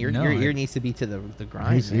that? Yeah, your No, ear I- needs to be to the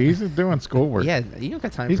grind. he's, man. he's doing schoolwork. Yeah, you don't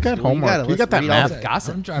got time. He's for got school. homework. You gotta You got that read all math. the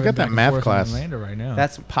gossip. I'm driving got that back and math forth from class. Orlando right now.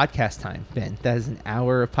 That's podcast time, Ben. That is an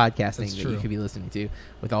hour of podcasting That's that you true. could be listening to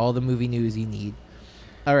with all the movie news you need.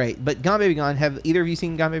 All right, but Gone Baby Gone. Have either of you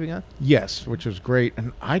seen Gone Baby Gone? Yes, which was great.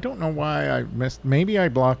 And I don't know why I missed. Maybe I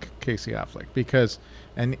block Casey Affleck because,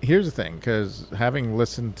 and here's the thing, because having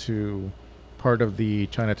listened to part of the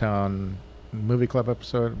Chinatown Movie Club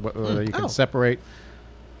episode, where you can Oh. separate,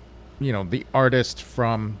 the artist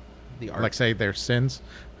from, The art. like, say, their sins.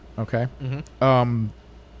 Okay. Mm-hmm.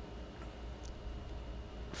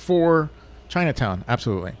 For Chinatown,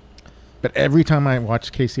 absolutely. But every time I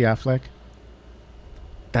watch Casey Affleck,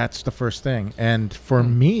 that's the first thing. And for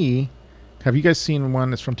me, have you guys seen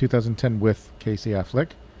one that's from 2010 with Casey Affleck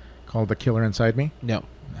called The Killer Inside Me? No.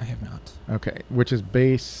 I have not. Okay, which is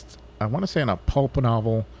based, I want to say, on a pulp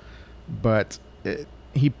novel, but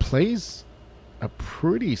he plays a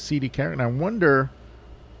pretty seedy character. And I wonder,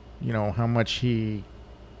 how much he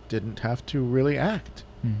didn't have to really act.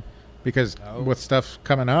 Because with stuff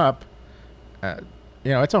coming up,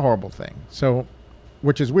 it's a horrible thing. So,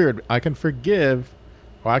 which is weird. I can forgive,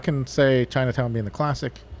 or I can say Chinatown being the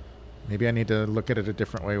classic. Maybe I need to look at it a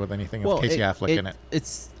different way with anything with Casey Affleck in it.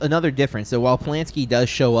 It's another difference. So while Polanski does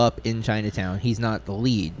show up in Chinatown, he's not the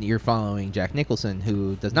lead. You're following Jack Nicholson,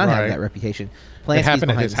 who does not have Right. that reputation. It Polanski's happened at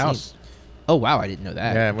behind his the house. scenes. Oh wow, I didn't know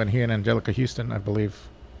that. Yeah, when he and Angelica Houston, I believe,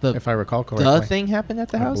 The- if I recall correctly. The thing happened at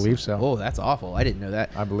the I house? believe so. Oh, that's awful. I didn't know that.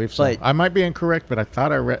 I believe so. But- I might be incorrect, but I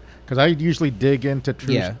thought I read, because I usually dig into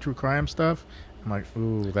Yeah. true crime stuff. I'm like,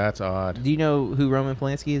 ooh, that's odd. Do you know who Roman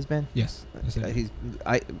Polanski has been? Yes. Yes, I do. He's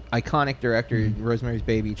iconic director, Rosemary's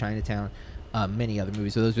Baby, Chinatown, many other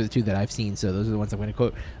movies. So those are the 2 that I've seen. So those are the ones I'm going to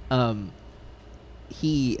quote.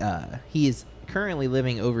 He is currently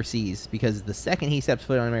living overseas because the second he steps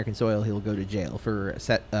foot on American soil, he'll go to jail for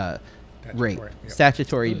rape, Yep.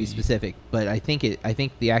 statutory to be Really? specific. But I think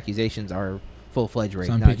the accusations are full-fledged rape.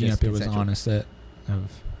 So I'm not picking just up it was consensual. on a set of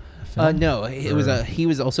a film? No, it was Or- he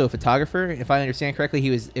was also a photographer. If I understand correctly,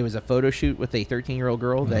 it was a photo shoot with a 13-year-old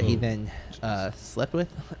girl that he Oh. then slept with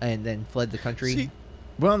and then fled the country. See,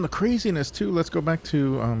 well, and the craziness, too, let's go back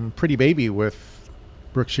to Pretty Baby with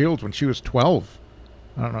Brooke Shields when she was 12.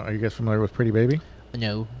 I don't know. Are you guys familiar with Pretty Baby?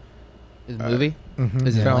 No, the movie. Mm-hmm.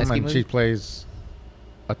 Is it a Film, Polanski and movie? she plays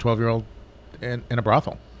a 12-year-old in a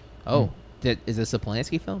brothel. Oh, is this a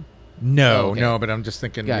Polanski film? No, Oh, okay. no, but I'm just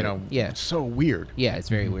thinking, Got it. Yeah. it's so weird. Yeah, it's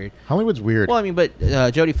very weird. Hollywood's weird. Well, I mean, but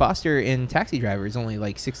Jodie Foster in Taxi Driver is only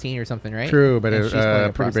like 16 or something, right? True, but And she's playing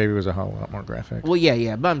a Pretty prosti- Baby was a whole lot more graphic. Well,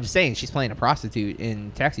 yeah, but I'm just saying she's playing a prostitute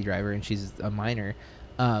in Taxi Driver, and she's a minor.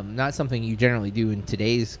 Not something you generally do in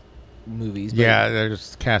today's movies. But, Yeah, they're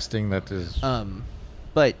just casting that is.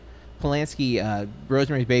 But Polanski,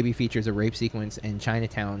 Rosemary's Baby features a rape sequence, and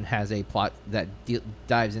Chinatown has a plot that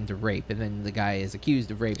dives into rape, and then the guy is accused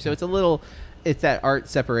of rape. So it's that art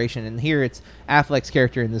separation. And here it's Affleck's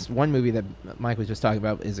character in this one movie that Mike was just talking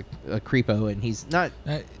about is a creepo, and he's not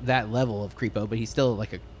that level of creepo, but he's still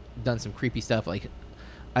like done some creepy stuff. Like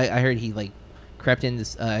I heard he like crept in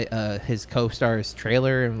this his co-star's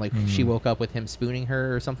trailer, and like she woke up with him spooning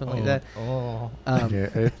her or something like that. Oh,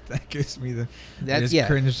 yeah, that gives me the. That's- I just yeah.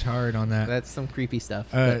 cringed hard on that. That's some creepy stuff.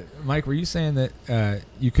 But- Mike, were you saying that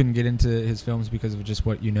you couldn't get into his films because of just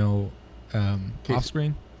what you know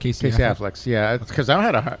Offspring? Casey Affleck's. Yeah, because I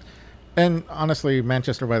had a. And honestly,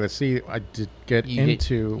 Manchester by the Sea, I did get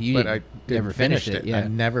into, but I never finished it. Yeah. I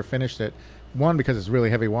never finished it. One, because it's really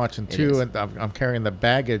heavy watch, and two, and I'm carrying the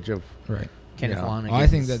baggage of Kenneth Lonergan. I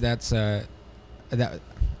think that's that.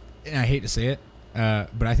 And I hate to say it,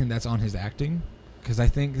 but I think that's on his acting, because I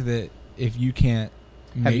think that if you can't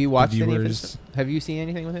have you watched viewers, any of his, have you seen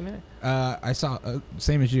anything with him in it? I saw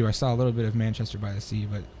same as you. I saw a little bit of Manchester by the Sea,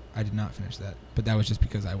 but I did not finish that. But that was just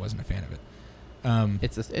because I wasn't a fan of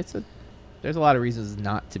it. There's a lot of reasons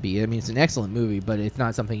not to be. I mean, it's an excellent movie, but it's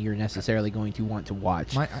not something you're necessarily going to want to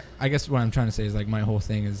watch. I guess what I'm trying to say is, like, my whole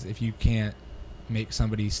thing is, if you can't make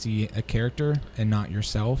somebody see a character and not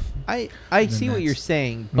yourself. I see what you're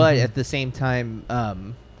saying, but at the same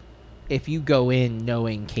time, if you go in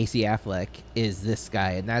knowing Casey Affleck is this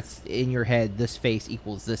guy, and that's in your head, this face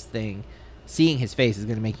equals this thing, seeing his face is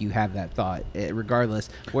going to make you have that thought, regardless.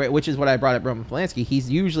 Which is what I brought up Roman Polanski. He's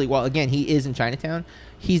usually, well, again, he is in Chinatown.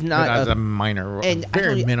 He's not as a minor role, and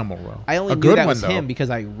very minimal role. I only knew that was him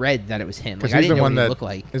because I read that it was him. Like, I didn't know what he looked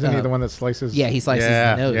like. Isn't he the one that slices? Yeah, he slices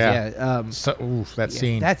the nose. Yeah. That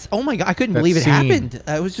scene. That's, oh my God, I couldn't believe it happened.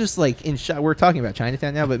 I was just like in shock. We're talking about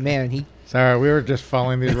Chinatown now, but man, he. Sorry, we were just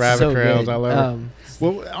following these rabbit trails all over. Good.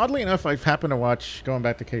 Well, oddly enough, I've happened to watch, going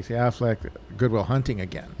back to Casey Affleck, Good Will Hunting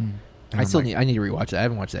again. I need to rewatch it. I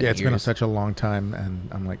haven't watched that. Yeah, in it's years. been such a long time, and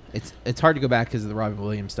I'm like, it's hard to go back because of the Robin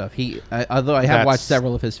Williams stuff. Although I have watched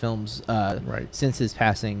several of his films since his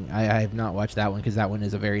passing, I have not watched that one because that one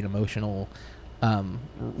is a very emotional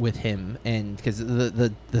with him, and because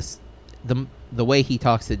the way he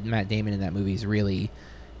talks to Matt Damon in that movie is really,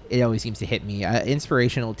 it always seems to hit me.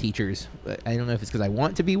 Inspirational teachers. I don't know if it's because I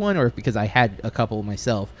want to be one or if because I had a couple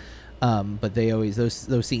myself, but they always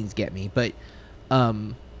those scenes get me. But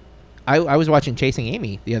I was watching Chasing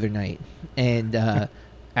Amy the other night, and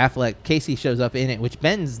Casey shows up in it, which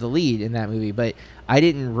Ben's the lead in that movie, but I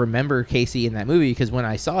didn't remember Casey in that movie because when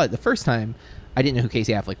I saw it the first time, I didn't know who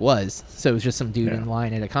Casey Affleck was, so it was just some dude in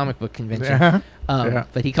line at a comic book convention.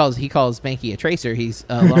 But he calls Spanky a tracer. He's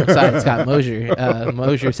alongside Scott Mosier.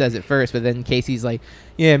 Mosier says it first, but then Casey's like,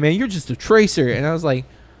 "Yeah, man, you're just a tracer," and I was like,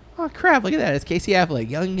 "Oh crap! Look at that! It's Casey Affleck,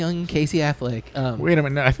 young Casey Affleck." Wait a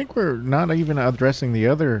minute! I think we're not even addressing the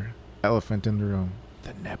other elephant in the room,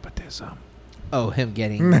 the nepotism. Oh, him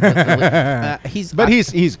getting he's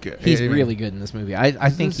good. He's really good in this movie. I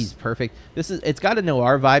think he's perfect. It's got a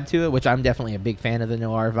noir vibe to it, which I'm definitely a big fan of the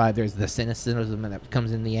noir vibe. There's the cynicism that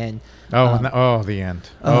comes in the end. The end. The end.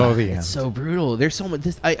 It's so brutal. There's so much.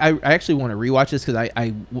 I actually want to rewatch this because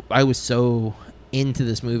I was so into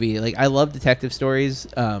this movie. Like, I love detective stories.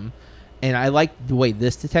 And I like the way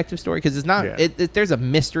this detective story, because it's not there's a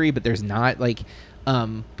mystery, but there's not, like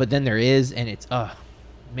but then there is, and it's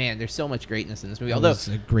man, there's so much greatness in this movie. Although it's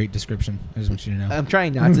a great description, I just want you to know. I'm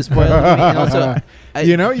trying not to spoil the movie,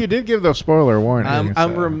 and also you did give the spoiler warning.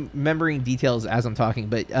 I'm remembering details as I'm talking,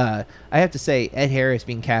 but I have to say, Ed Harris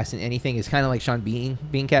being cast in anything is kind of like Sean Bean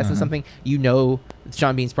being cast in something. You know,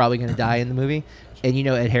 Sean Bean's probably going to die in the movie, and you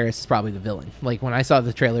know Ed Harris is probably the villain. Like, when I saw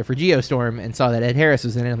the trailer for Geostorm and saw that Ed Harris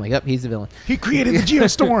was in it, I'm like, he's the villain. He created the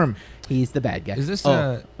Geostorm. He's the bad guy. Is this?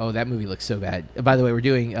 That movie looks so bad. By the way, we're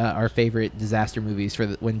doing our favorite disaster movies for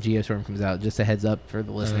when Geostorm comes out. Just a heads up for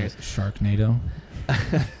the listeners. Sharknado. I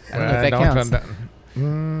don't know if that counts.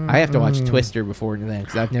 I have to watch Twister before then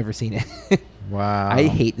because I've never seen it. Wow. I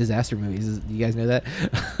hate disaster movies. Do you guys know that?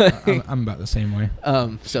 I'm about the same way.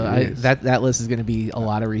 So that list is going to be a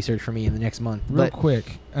lot of research for me in the next month. Real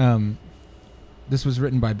quick, this was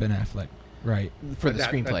written by Ben Affleck, right? For the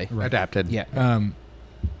screenplay. Right. Adapted. Yeah.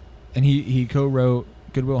 And he co-wrote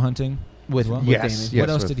Good Will Hunting with well? Damon. What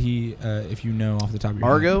else did he, if you know off the top of your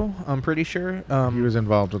head? Argo, I'm pretty sure. He was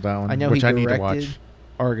involved with that one. I know which he I need to directed watch.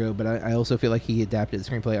 Argo, but I also feel like he adapted the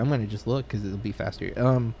screenplay. I'm going to just look because it'll be faster.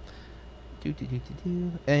 And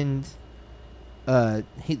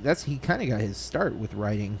he kind of got his start with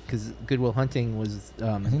writing because Good Will Hunting was.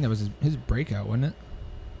 I think that was his breakout, wasn't it?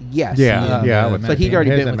 Yes. But he'd already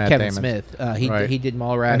been with Kevin Smith. He did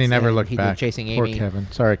Mallrats. And he never looked he back. Did Chasing Poor Amy. Kevin.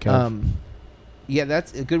 Sorry, Kevin. Yeah,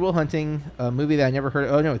 that's Good Will Hunting, a movie that I never heard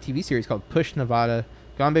of. Oh, no, a TV series called Push Nevada.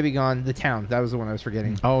 Gone Baby Gone. The Town. That was the one I was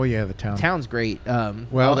forgetting. Oh, yeah, The Town. Town's great. Then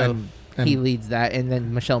he leads that. And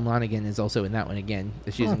then Michelle Monaghan is also in that one again.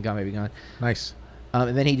 She's in Gone Baby Gone. Nice.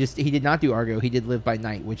 And then he did not do Argo. He did Live by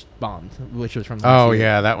Night, which bombed, which was from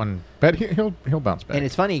that one. But he'll bounce back. And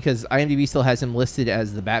it's funny because IMDb still has him listed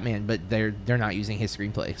as the Batman, but they're not using his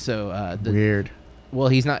screenplay. So weird. Well,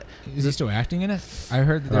 he's not. Is he still acting in it? I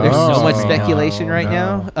heard that There's so much Oh, speculation right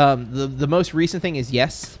no. now. The most recent thing is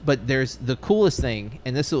yes, but there's the coolest thing,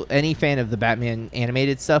 and this will any fan of the Batman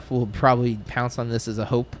animated stuff will probably pounce on this as a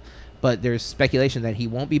hope. But there's speculation that he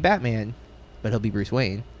won't be Batman, but he'll be Bruce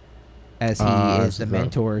Wayne, as he is the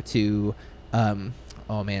mentor to.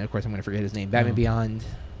 Oh man, of course I'm going to forget his name. Batman Beyond.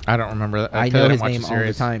 I don't remember that. I know his name all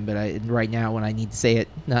the time, but right now when I need to say it,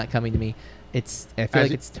 not coming to me. I feel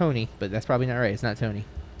like it's Tony, but that's probably not right. It's not Tony.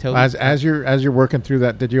 As you're working through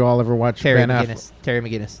that, did you all ever watch Terry Ben McGinnis? Terry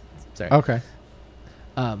McGinnis. Sorry. Okay.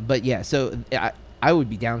 But yeah, so I would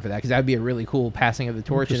be down for that because that would be a really cool passing of the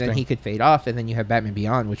torch, and then he could fade off, and then you have Batman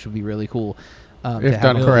Beyond, which would be really cool. If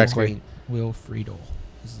done correctly. Will Friedle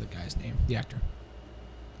is the guy's name, the actor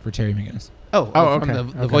for Terry McGinnis. From okay.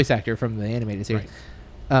 the voice actor from the animated series. Right.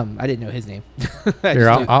 I didn't know his name. Here,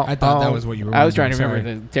 I thought that was what you were. I was trying to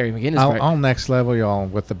remember the Terry McGinnis part. I'll next level y'all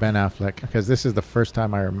with the Ben Affleck because this is the first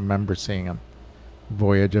time I remember seeing him.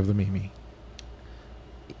 Voyage of the Mimi.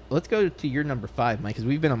 Let's go to your number 5, Mike, because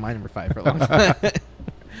we've been on my number 5 for a long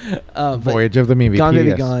time. Voyage of the Mimi. Gone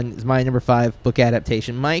Baby PBS. Gone is my number 5 book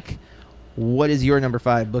adaptation. Mike, what is your number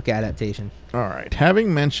 5 book adaptation? All right.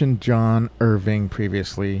 Having mentioned John Irving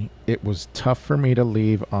previously, it was tough for me to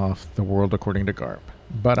leave off The World According to Garp.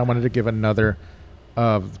 But I wanted to give another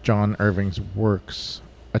of John Irving's works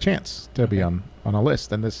a chance to be on a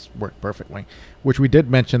list, and this worked perfectly, which we did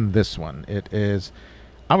mention this one. It is,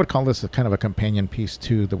 I would call this a kind of a companion piece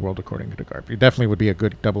to The World According to Garp. It definitely would be a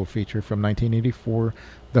good double feature from 1984,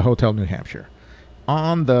 The Hotel New Hampshire.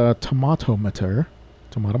 On the Tomatometer,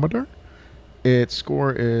 its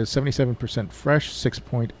score is 77% fresh,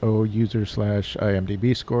 6.0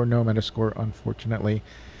 user/IMDb score, no Metascore, unfortunately.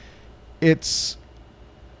 It's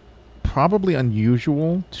probably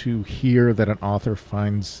unusual to hear that an author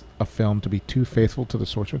finds a film to be too faithful to the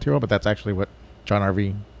source material, but that's actually what John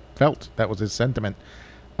Irving felt. That was his sentiment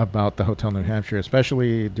about the Hotel New Hampshire,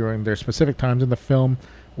 especially during their specific times in the film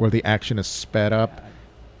where the action is sped up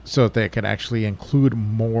so that they could actually include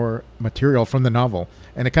more material from the novel.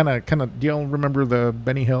 And it kind of, do y'all remember the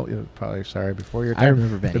Benny Hill? Probably, sorry, before your time. I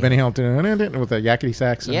remember Benny. The Benny Hill with the yakety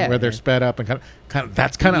sax, where they're sped up and kind of.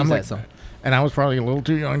 That's kind of. I'm like, and I was probably a little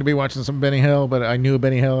too young to be watching some Benny Hill, but I knew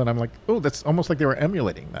Benny Hill, and I'm like, oh, that's almost like they were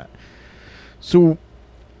emulating that. So,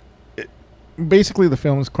 basically, the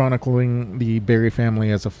film is chronicling the Barry family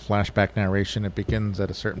as a flashback narration. It begins at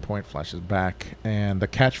a certain point, flashes back, and the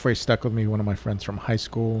catchphrase stuck with me. One of my friends from high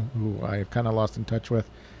school, who I kind of lost in touch with,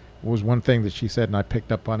 was one thing that she said, and I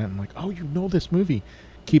picked up on it. I'm like, oh, you know this movie.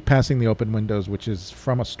 Keep passing the open windows, which is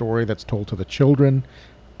from a story that's told to the children.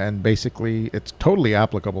 And basically, it's totally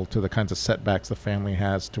applicable to the kinds of setbacks the family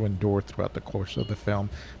has to endure throughout the course of the film.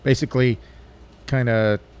 Basically, kind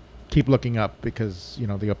of keep looking up because,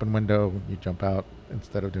 the open window, you jump out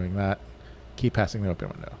instead of doing that. Keep passing the open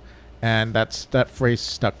window. And that phrase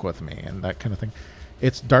stuck with me and that kind of thing.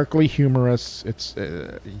 It's darkly humorous. It's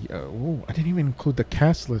I didn't even include the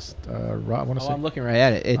cast list. I'm looking right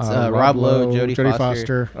at it. It's Rob Lowe, Jodie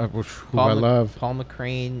Foster, who I love. Paul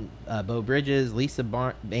McCrane, Beau Bridges, Lisa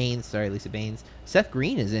Baines. Seth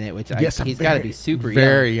Green is in it, which he's got to be super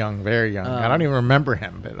young. Very young. I don't even remember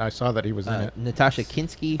him, but I saw that he was in it. Natasha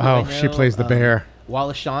Kinski. She plays the bear.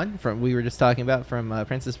 Wallace Shawn we were just talking about from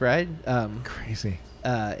Princess Bride. Crazy.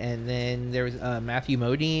 And then there was Matthew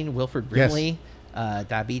Modine, Wilford Brimley.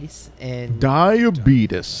 Diabetes. And that's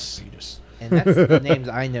the names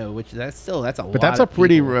I know, which that's a lot. But that's a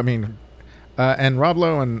pretty. And Rob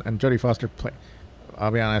Lowe and Jodie Foster play.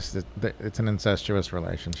 I'll be honest, it's an incestuous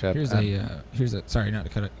relationship. Here's a sorry not to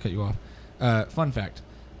cut you off. Fun fact: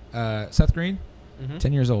 Seth Green,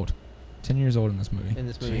 10 years old. 10 years old in this movie.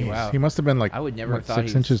 Jeez. Wow. He must have been I would never have thought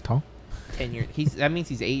 6 inches tall. 10 years. That means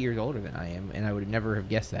he's 8 years older than I am, and I would never have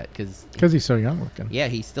guessed that because he's so young looking. Yeah,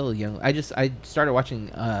 he's still young. I started watching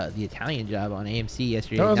The Italian Job on AMC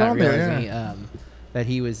yesterday, not realizing that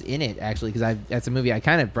he was in it actually, because that's a movie I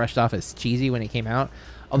kind of brushed off as cheesy when it came out.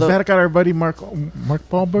 Although that got our buddy Mark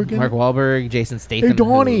Wahlberg in? Mark Wahlberg, Jason Statham. Hey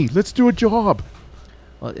Donnie, let's do a job.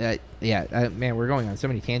 Well, man, we're going on so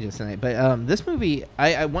many tangents tonight. But this movie,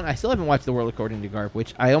 I still haven't watched The World According to Garp,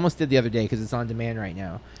 which I almost did the other day because it's on demand right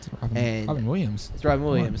now. It's Robin Williams. It's Robin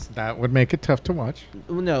Williams. That would make it tough to watch.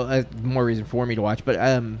 Well, no, more reason for me to watch. But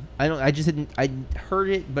I heard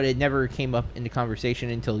it, but it never came up into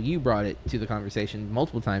conversation until you brought it to the conversation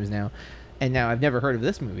multiple times now, and now I've never heard of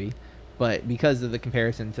this movie. But because of the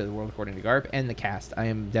comparison to The World According to Garp and the cast, I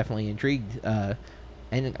am definitely intrigued.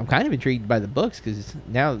 And I'm kind of intrigued by the books because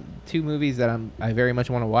now 2 movies that I very much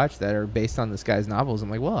want to watch that are based on this guy's novels. I'm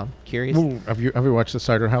like, well, I'm curious. Ooh, have you watched the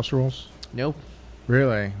Cider House Rules? Nope.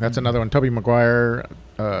 Really? That's another one. Tobey Maguire.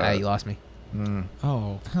 You lost me.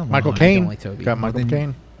 Oh, come Michael on. Caine. I don't like Tobey. Got Michael Then-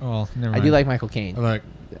 Caine. Oh, never I mind. do like Michael Caine. Like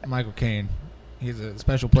Michael Caine. He's a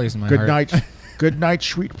special place in my Good heart. night. Good night,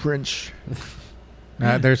 sweet prince.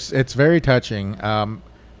 It's very touching.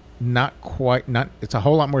 Not quite. It's a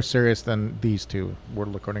whole lot more serious than these two. We're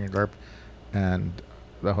recording in Garp and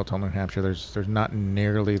the Hotel New Hampshire. There's not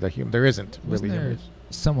nearly the humor. There isn't Wasn't really. there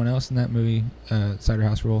someone else in that movie, Cider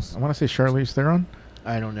House Rules? I want to say Charlize Theron.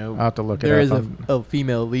 I don't know. I'll have to look There it is up. a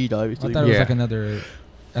female lead, I obviously. thought it was Yeah. like another,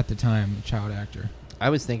 at the time, child actor. I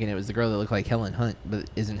was thinking it was the girl that looked like Helen Hunt, but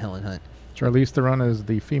isn't Helen Hunt. Charlize Theron is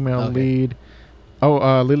the female Okay. lead.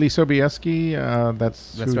 Oh, Lily Sobieski.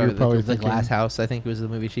 That's who you're probably the thinking. Glass House, I think, was the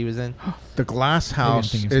movie she was in. The Glass Maybe I'm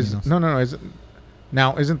House thinking of is something no.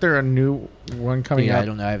 Now, isn't there a new one coming Yeah, out? I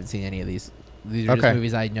don't know. I haven't seen any of these. These are Okay. just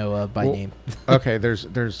movies I know of by Well, name. Okay,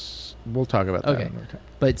 there's. We'll talk about that. Okay. another time.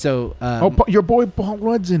 But so, Your boy Paul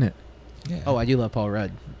Rudd's in it. Yeah. oh, I do love Paul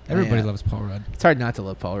Rudd. Everybody Yeah. loves Paul Rudd. It's hard not to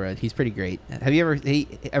love Paul Rudd. He's pretty great. Have you ever?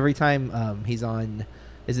 Every time he's on,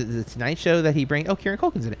 is it the Tonight Show that he brings? Oh, Kieran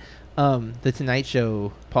Culkin's in it. The Tonight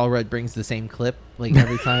Show, Paul Rudd brings the same clip like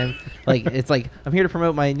every time. Like it's like I'm here to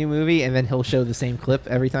promote my new movie, and then he'll show the same clip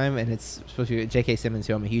every time, and it's supposed to be J.K. Simmons,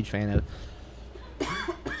 who I'm a huge fan of.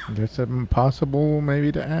 That's impossible,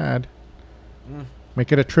 maybe to add.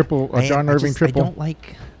 Make it a triple, a John Irving I triple. don't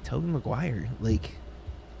like Tobey Maguire. Like,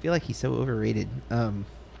 I feel like he's so overrated. Now,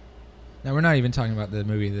 we're not even talking about the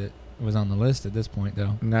movie that was on the list at this point,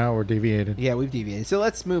 though. Now we're deviated. Yeah, we've deviated. So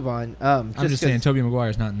let's move on. I'm just saying, Tobey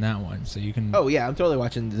Maguire's not in that one, so you can... Oh yeah, I'm totally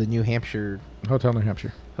watching the New Hampshire Hotel New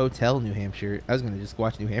Hampshire. Hotel New Hampshire. I was gonna just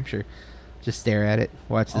watch New Hampshire, just stare at it,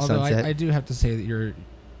 watch the Although sunset. I do have to say that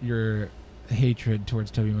your hatred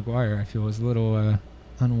towards Tobey Maguire, I feel, is a little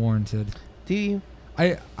unwarranted. Do you?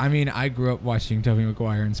 I mean, I grew up watching Tobey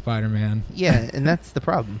Maguire and Spider-Man. Yeah, and that's the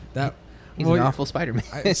problem. That He's well, an awful Spider-Man.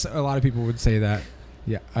 A lot of people would say that.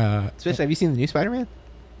 Yeah. Especially, have you seen the new Spider-Man?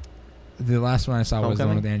 The last one I saw was the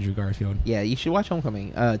one Homecoming? with Andrew Garfield. Yeah, you should watch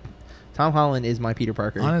Homecoming. Tom Holland is my Peter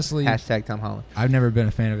Parker. Honestly, hashtag Tom Holland. I've never been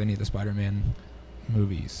a fan of any of the Spider-Man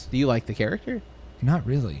movies. Do you like the character? Not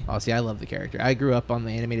really. Oh, see, I love the character. I grew up on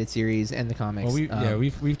the animated series and the comics. Well,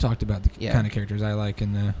 we've talked about the Yeah. kind of characters I like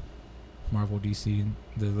in the Marvel, DC,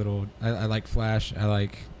 the little. I like Flash. I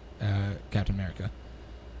like Captain America.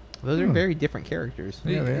 Those are very different characters.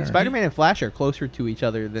 Yeah, they are. Spider-Man and Flash are closer to each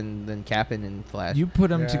other than Captain and Flash. You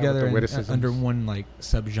put them Yeah, together with the in, witticisms. under one like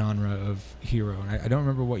subgenre of hero, and I don't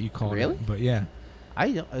remember what you called Really? it, but yeah,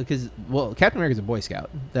 I don't, because Captain America's a Boy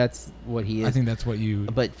Scout. That's what he is. I think that's what you.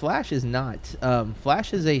 But Flash is not.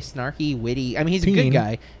 Flash is a snarky, witty. I mean, he's a good Teen.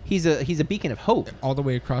 guy. He's a beacon of hope. all the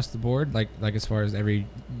way across the board, like as far as every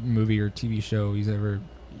movie or TV show he's ever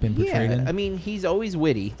been portrayed Yeah, in. I mean, he's always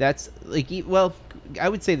witty. That's like, I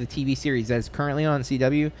would say the TV series that's currently on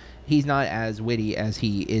CW, he's not as witty as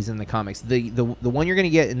he is in the comics. The one you're going to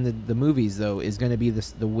get in the movies though is going to be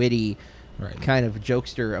the witty right. kind of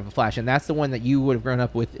jokester of a Flash, and that's the one that you would have grown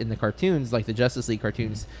up with in the cartoons, like the Justice League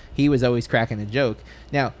cartoons. He was always cracking a joke.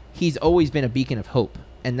 Now he's always been a beacon of hope,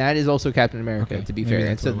 and that is also Captain America, Okay, to be maybe fair. And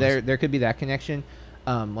that's so what it was. there could be that connection.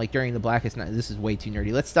 Like during the Blackest Night. This is way too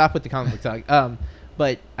nerdy. Let's stop with the comic book talk.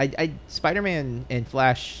 But Spider-Man and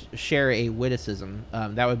Flash share a witticism.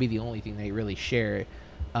 That would be the only thing they really share.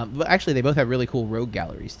 But actually, they both have really cool rogue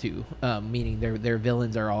galleries too. Meaning their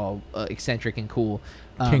villains are all eccentric and cool.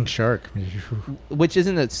 King Shark. Which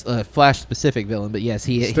isn't a Flash specific villain, but yes,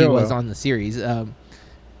 he Still, was though. on the series.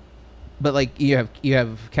 But like you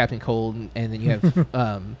have Captain Cold, and then you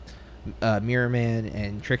have Mirror Man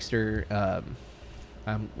and Trickster,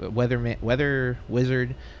 Weather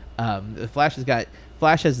Wizard. The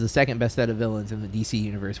Flash has the second best set of villains in the DC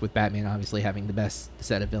universe, with Batman obviously having the best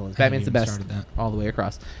set of villains. I hadn't Batman's the even best started that. all the way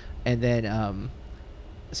across, and then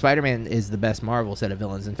Spider-Man is the best Marvel set of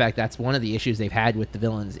villains. In fact, that's one of the issues they've had with the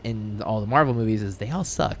villains in all the Marvel movies is they all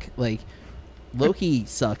suck. Like Loki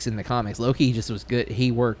sucks in the comics. Loki just was good. He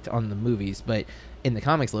worked on the movies, but in the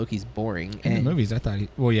comics, Loki's boring. In the movies, I thought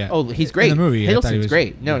yeah. Oh, he's great. In the movie, I thought he Hiddleston's was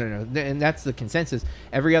great. No, yeah. no. And that's the consensus.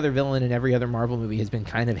 Every other villain in every other Marvel movie has been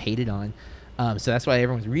kind of hated on. So that's why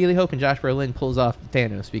everyone's really hoping Josh Brolin pulls off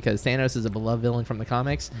Thanos, because Thanos is a beloved villain from the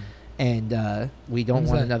comics, and we don't When's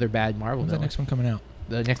want that- another bad Marvel When's that villain. next one coming out?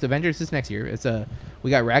 The next Avengers is next year. It's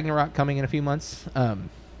we got Ragnarok coming in a few months,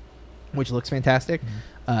 which looks fantastic.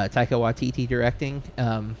 Taika Waititi directing.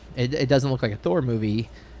 It doesn't look like a Thor movie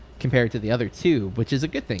compared to the other two, which is a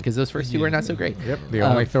good thing because those first two Yeah. are not so great. Yep, the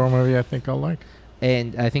only Thor movie I think I'll like.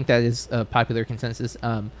 And I think that is a popular consensus.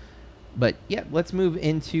 But yeah, let's move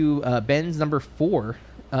into Ben's number 4.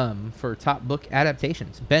 for top book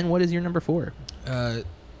adaptations. Ben, what is your number 4?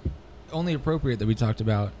 Only appropriate that we talked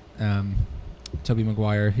about Tobey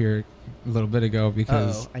Maguire here a little bit ago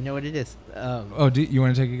because... I know what it is. Do you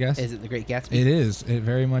want to take a guess? Is it The Great Gatsby? It is. It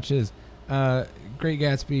very much is. Great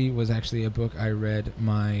Gatsby was actually a book I read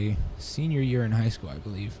my senior year in high school, I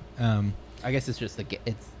believe. I guess it's just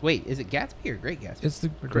wait, is it Gatsby or Great Gatsby? It's the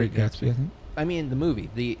Great Gatsby, I think. I mean, the movie.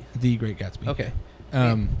 The Great Gatsby. Okay.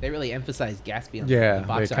 They really emphasize Gatsby on the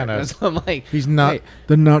box they art. kinda- So I'm like, He's not wait,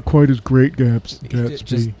 the not quite as great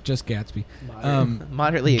Gatsby. Just Gatsby.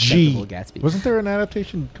 moderately G. acceptable Gatsby. Wasn't there an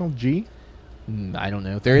adaptation called G? I don't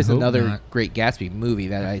know. There is hope another not. Great Gatsby movie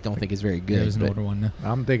that I don't think is very good. There's an but- older one now.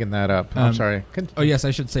 I'm digging that up. I'm sorry. Oh yes,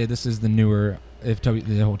 I should say this is the newer. The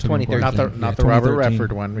whole Tobey 2013. Maguire thing. not the Robert 2013.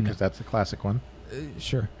 Redford one because that's the classic one.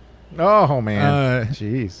 Sure. Oh man,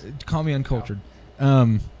 jeez. Call me uncultured.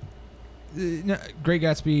 Great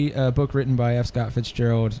Gatsby, book written by F. Scott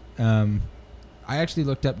Fitzgerald. I actually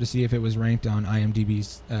looked up to see if it was ranked on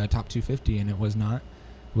IMDb's top 250, and it was not,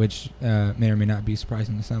 which may or may not be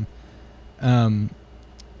surprising to some.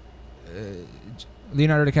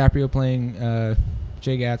 Leonardo DiCaprio playing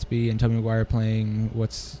Jay Gatsby, and Tobey Maguire playing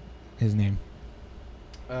what's his name?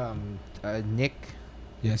 Nick.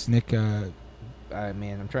 Yes, Nick. Man,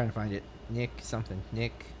 I'm trying to find it. Nick something.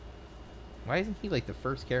 Nick. Why isn't he like the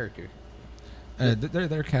first character?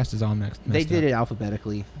 Their cast is all mixed. They did it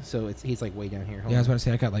alphabetically, so he's like way down here. Hold Yeah, I was on. about to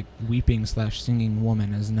say I got like weeping/singing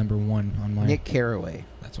woman as number 1 on my. Nick Carraway.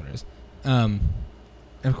 That's what it is. And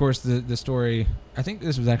of course, the story. I think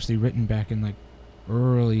this was actually written back in like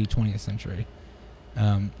early 20th century.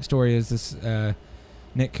 The story is this: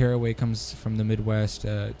 Nick Carraway comes from the Midwest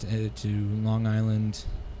to Long Island,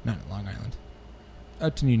 not Long Island,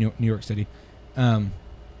 up to New York City, and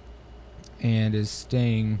is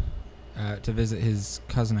staying to visit his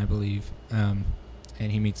cousin, I believe. And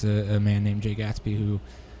he meets a man named Jay Gatsby who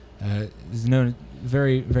is known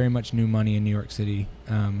very, very much new money in New York City.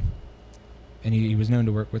 And he was known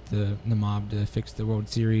to work with the mob to fix the World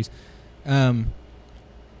Series.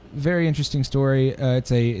 Very interesting story.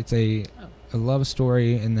 It's a love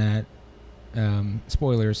story in that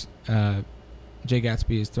spoilers. Jay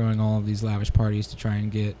Gatsby is throwing all of these lavish parties to try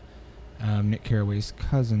and get Nick Carraway's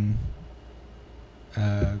cousin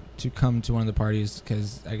to come to one of the parties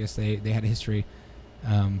because I guess they had a history,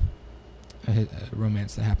 a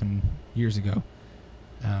romance that happened years ago.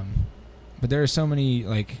 But there are so many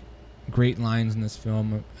like great lines in this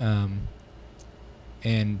film,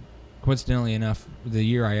 and coincidentally enough, the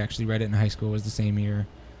year I actually read it in high school was the same year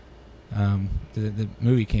the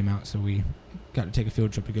movie came out, so we got to take a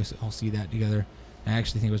field trip to go all see that together. I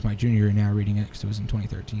actually think it was my junior year now reading it because it was in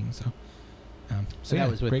 2013. So that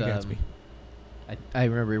was with Great Gatsby. I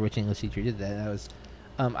remember which English teacher did that. That was,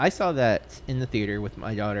 I saw that in the theater with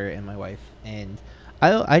my daughter and my wife, and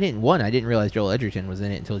I didn't realize Joel Edgerton was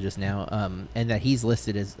in it until just now, and that he's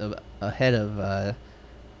listed as ahead of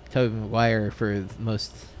Tobey Maguire for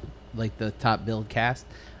most, like the top billed cast.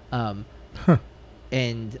 And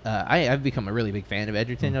I've become a really big fan of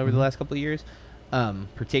Edgerton over the last couple of years,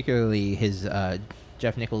 particularly his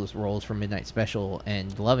Jeff Nichols roles from Midnight Special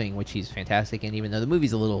and Loving, which he's fantastic in, even though the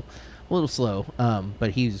movie's a little slow, but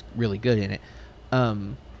he's really good in it. I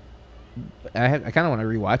kind of want to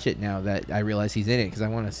rewatch it now that I realize he's in it because I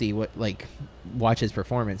want to see watch his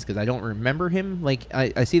performance because I don't remember him. Like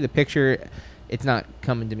I see the picture, it's not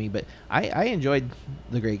coming to me, but I enjoyed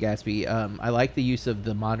The Great Gatsby. I like the use of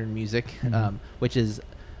the modern music, which is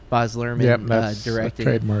Baz Luhrmann that's directed. a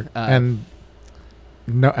trademark. And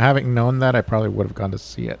having known that, I probably would have gone to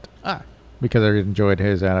see it because I enjoyed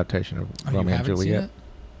his adaptation of Romeo and Juliet.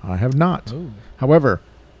 I have not. Oh. However,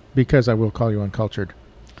 because I will call you uncultured,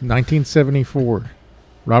 1974,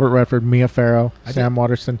 Robert Redford, Mia Farrow, Sam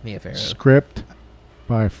Waterston, Mia Farrow. script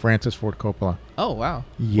by Francis Ford Coppola. Oh wow!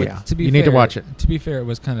 Yeah, To be you fair, need to watch it. To be fair, it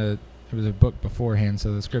was a book beforehand,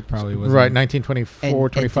 so the script probably wasn't. Right, 1924,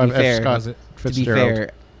 And to be 25. fair, F. Scott was it? To be Fitzgerald.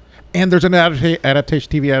 fair, And there's an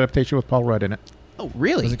TV adaptation with Paul Rudd in it. oh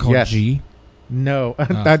really? Was it called Yes. G? No,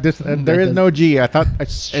 Oh. there is no G. I thought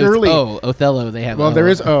surely. Othello. They have. Well, there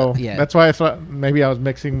is O. Yeah. That's why I thought maybe I was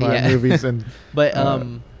mixing my movies and. But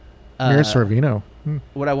Mira Sorvino.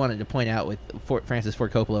 what I wanted to point out with Francis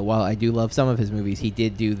Ford Coppola, while I do love some of his movies, he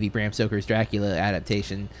did do the Bram Stoker's Dracula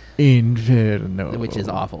adaptation, Inferno, which is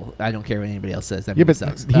awful. I don't care what anybody else says. That Yeah, movie but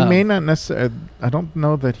sucks. he may not necessarily. I don't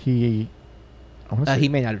know that he. I wanna say- He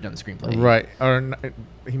may not have done the screenplay. right,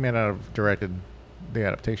 he may not have directed the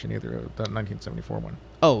adaptation either, of the 1974 one.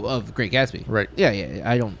 Oh, of Great Gatsby. Right. Yeah.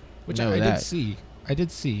 I don't Which know I that.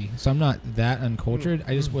 did see. So I'm not that uncultured.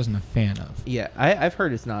 I just wasn't a fan of. Yeah, I've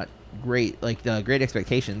heard it's not great, like the Great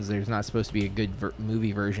Expectations. There's not supposed to be a good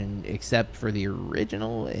movie version except for the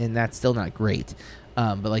original, and that's still not great.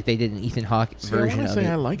 But like they did an Ethan Hawke version of it.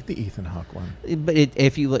 I like the Ethan Hawke one. But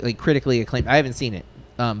if you look like critically acclaimed, I haven't seen it.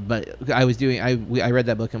 But I read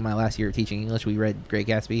that book in my last year of teaching English. We read Great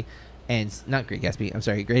Gatsby, and not Great Gatsby. I'm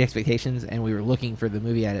sorry, Great Expectations, and we were looking for the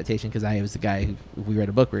movie adaptation because I was the guy who, if we read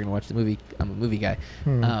a book, we are gonna watch the movie. I'm a movie guy,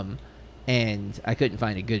 and I couldn't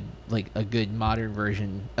find a good modern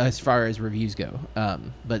version as far as reviews go.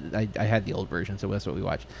 But I had the old version, so that's what we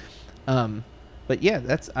watched. But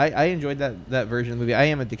yeah, I enjoyed that version of the movie. I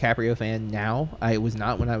am a DiCaprio fan now. I was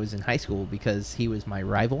not when I was in high school because he was my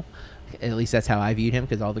rival. At least that's how I viewed him,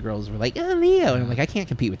 because all the girls were like, "Oh, Leo," and I'm like, "I can't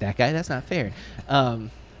compete with that guy. That's not fair."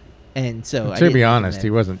 And so, to be honest, he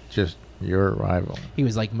wasn't just your rival. He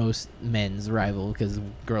was like most men's rival because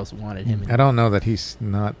girls wanted him. I don't know that he's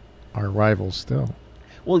not our rival still.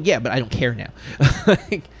 Well, yeah, but I don't care now.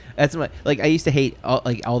 That's I used to hate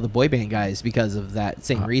all the boy band guys because of that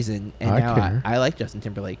same reason, and now I like Justin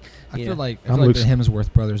Timberlake. I feel like the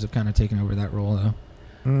Hemsworth brothers have kind of taken over that role, though.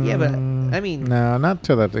 Yeah, but I mean, no, not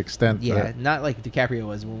to that extent. Yeah, not like DiCaprio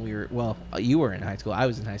was when we were. Well, you were in high school. I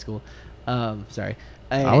was in high school. Sorry,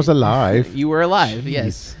 I was alive. You were alive. Jeez.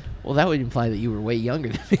 Yes. Well, that would imply that you were way younger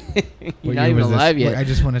than me. You're What not year even was this? alive yet. Wait, I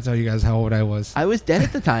just want to tell you guys how old I was. I was dead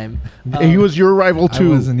at the time. He was your rival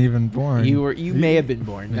too. I wasn't even born. You may have been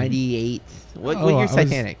born 98. What year's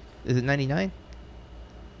Titanic? Is it 99?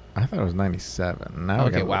 I thought it was 97. Now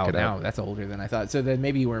okay, wow, now that's older than I thought. So then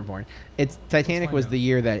maybe you weren't born. Titanic was the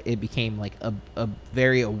year that it became like a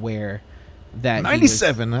very aware that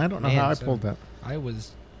 97. I don't know how I pulled that. I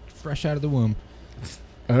was fresh out of the womb.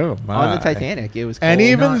 Oh my! On the Titanic, it was cold. And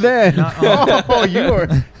even then,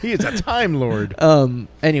 he is a time lord.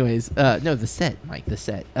 Anyways, no, the set, Mike, the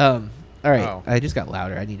set. All right, oh. I just got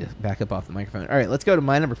louder. I need to back up off the microphone. All right, let's go to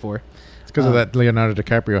my number 4. It's because of that Leonardo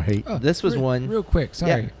DiCaprio hate. Oh, this was one real quick.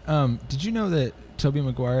 Sorry. Yeah. Did you know that Tobey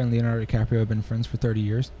Maguire and Leonardo DiCaprio have been friends for 30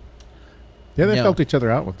 years? Yeah, they've helped each other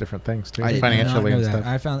out with different things too, financially and stuff.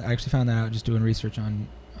 I actually found that out just doing research on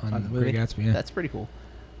the movie. Great Gatsby. Yeah. That's pretty cool.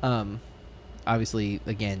 Obviously,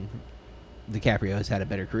 again, DiCaprio has had a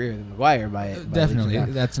better career than Maguire by definitely.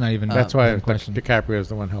 That's not even. That's why DiCaprio is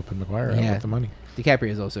the one helping Maguire out with the money. DiCaprio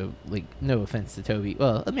is also, like, no offense to Toby,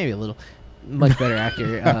 well, maybe a little, much better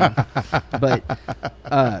actor.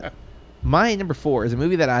 But my number 4 is a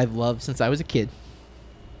movie that I've loved since I was a kid,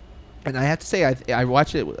 and I have to say I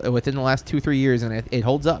watched it within the last 2-3 years, and it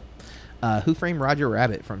holds up. Who Framed Roger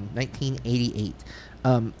Rabbit from 1988.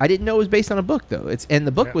 I didn't know it was based on a book, though.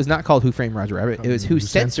 The book was not called Who Framed Roger Rabbit. It was Who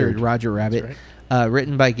Censored Roger Rabbit,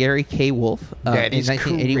 written by Gary K. Wolfe in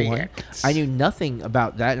 1981. Correct. I knew nothing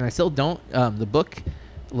about that, and I still don't. The book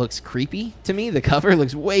looks creepy to me. The cover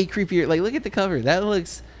looks way creepier. Like, look at the cover. That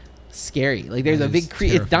looks scary. Like, there's a big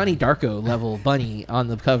it's Donnie Darko level bunny on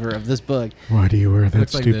the cover of this book. Why do you wear that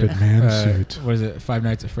stupid man suit? What is it? Five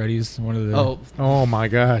Nights at Freddy's. One of the. Oh my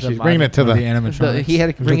gosh! He's bringing it to the animatronics. He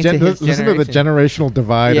had to bring it to his listen to the generational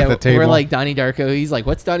divide at the table. We're like Donnie Darko. He's like,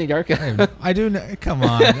 "What's Donnie Darko?" I do know. Come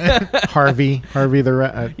on, Harvey the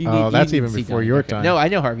rat. That's even before your time. No, I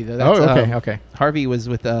know Harvey though. That's, okay. Harvey was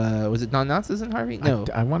with was it Don Knotts? Isn't Harvey? No,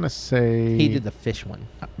 I want to say he did the fish one.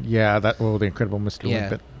 Yeah, the Incredible Mr.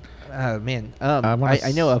 Limpet. Man,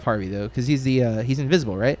 I know of Harvey though, because he's he's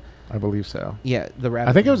invisible, right? I believe so. Yeah, the rabbit.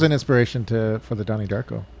 I think it was an inspiration for the Donnie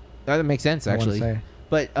Darko. That makes sense, actually.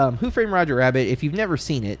 But Who Framed Roger Rabbit? If you've never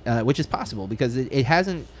seen it, which is possible because it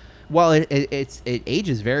hasn't. While it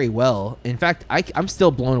ages very well. In fact, I'm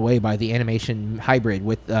still blown away by the animation hybrid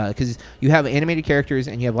with because you have animated characters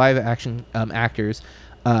and you have live action actors.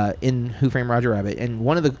 In Who Framed Roger Rabbit, and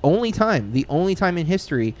the only time in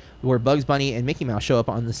history where Bugs Bunny and Mickey Mouse show up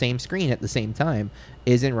on the same screen at the same time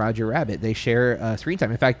is in Roger Rabbit. They share screen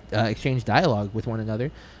time. In fact, exchange dialogue with one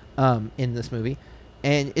another in this movie.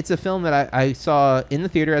 And it's a film that I saw in the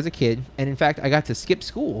theater as a kid, and in fact, I got to skip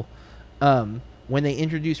school when they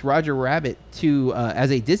introduced Roger Rabbit to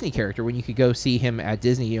as a Disney character. When you could go see him at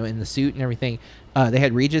Disney, in the suit and everything. They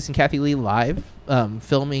had Regis and Kathy Lee live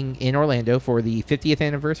filming in Orlando for the 50th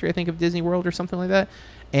anniversary, I think, of Disney World or something like that.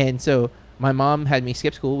 And so my mom had me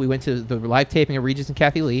skip school. We went to the live taping of Regis and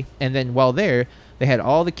Kathy Lee. And then while there, they had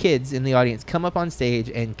all the kids in the audience come up on stage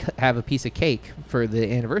and have a piece of cake for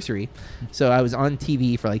the anniversary. So I was on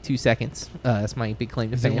TV for like 2 seconds. That's my big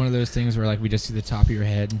claim to fame. Is it one of those things where like we just see the top of your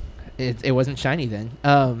head? It wasn't shiny then.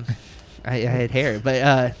 I had hair,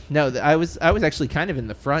 but no, I was actually kind of in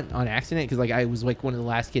the front on accident because like I was like one of the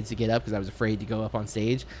last kids to get up because I was afraid to go up on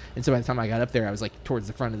stage, and so by the time I got up there, I was like towards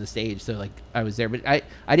the front of the stage, so like I was there, but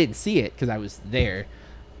I didn't see it because I was there.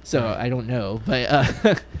 So I don't know,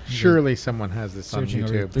 but Surely someone has this on Searching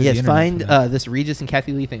over YouTube. through the yes, internet find for that. this Regis and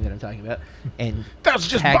Kathy Lee thing that I'm talking about, and That's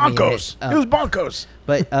just tag me in bonkers. it. It was bonkers.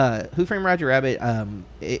 But Who Framed Roger Rabbit,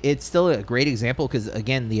 it's still a great example because,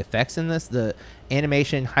 again, the effects in this, the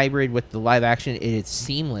animation hybrid with the live action, it's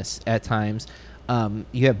seamless at times.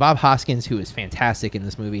 You have Bob Hoskins, who is fantastic in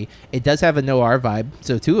this movie. It does have a noir vibe,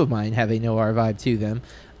 so two of mine have a noir vibe to them.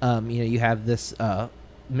 You have this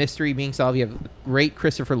mystery being solved. You have a great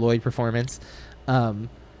Christopher Lloyd performance. Robert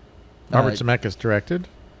Zemeckis directed.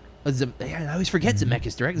 I always forget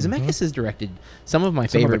Zemeckis directed. Zemeckis has directed some of my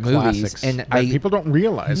Some of the favorite movies, classics and that people don't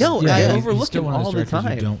realize. No, Yeah, I he's overlook still him one of all those the directors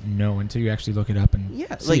time. You don't know until you actually look it up and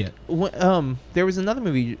see it. There was another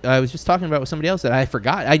movie I was just talking about with somebody else that I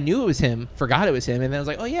forgot. I knew it was him, forgot it was him, and then I was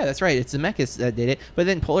like, oh yeah, that's right, it's Zemeckis that did it. But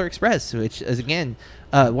then Polar Express, which is again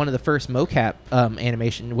one of the first mocap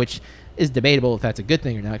animation, which is debatable if that's a good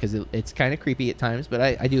thing or not because it's kind of creepy at times. But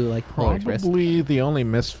I do like Polar Express. Probably the only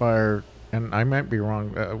misfire, and I might be wrong.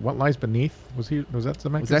 What Lies Beneath was that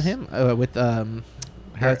Zemeckis? Was that him with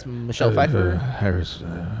that's Michelle Pfeiffer,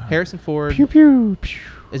 Harrison Ford? Pew pew pew.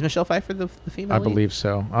 Is Michelle Pfeiffer the female? I lead? believe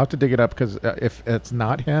so. I'll have to dig it up because if it's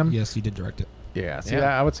not him, Yes, he did direct it. yeah. See,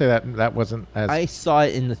 Yeah. I would say that wasn't as. I saw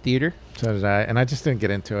it in the theater. So did I, and I just didn't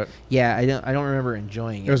get into it. Yeah, I don't remember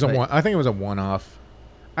enjoying it. It was but I think it was a one-off.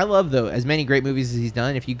 I love, though, as many great movies as he's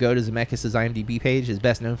done. If you go to Zemeckis' IMDb page, his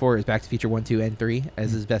best known for is Back to the Future 1, 2, and 3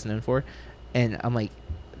 as his best known for. And I'm like,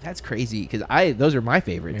 that's crazy because those are my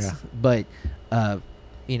favorites. Yeah. But,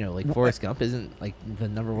 like Forrest Gump isn't like the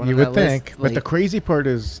number one You on would that think, list. but Like, the crazy part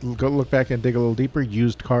is go look back and dig a little deeper.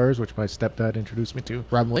 Used Cars, which my stepdad introduced me to.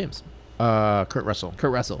 Robin Williams, Kurt Russell,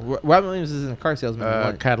 Kurt Russell. Robin Williams isn't a car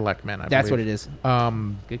salesman. Cadillac Man. That's what it is. is.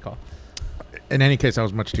 Good call. In any case, I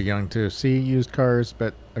was much too young to see Used Cars,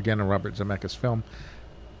 but again, a Robert Zemeckis film.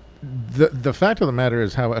 The fact of the matter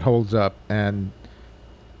is how it holds up, and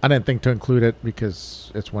I didn't think to include it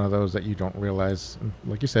because it's one of those that you don't realize.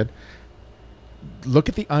 Like you said, look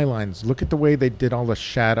at the eye lines, look at the way they did all the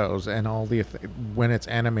shadows and all the when it's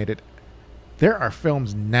animated. There are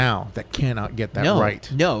films now that cannot get that right.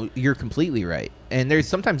 No, you're completely right. And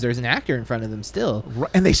sometimes there's an actor in front of them still.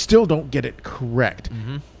 And they still don't get it correct.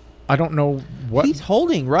 Mm-hmm. I don't know what. He's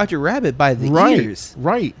holding Roger Rabbit by the ears.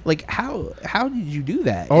 Right. Like how did you do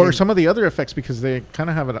that? Or And some of the other effects because they kind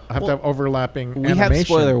of have to have overlapping we animation. have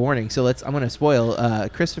spoiler warning, so I'm going to spoil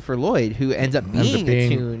Christopher Lloyd, who ends up being a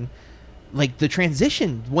Toon. Like the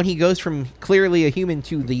transition when he goes from clearly a human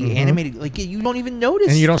to the animated, like you don't even notice,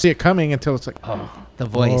 and you don't see it coming until it's like, the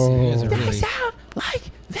voice. Oh. You guys are They really, sound like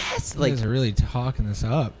this. you Like, guys are really talking this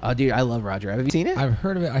up. oh, dude, I love Roger Rabbit. Have you seen it? I've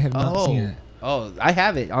heard of it. I have not seen it. Oh, I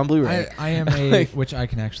have it on Blu-ray. I am which I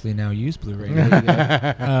can actually now use Blu-ray.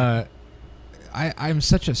 I'm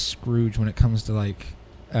such a Scrooge when it comes to like,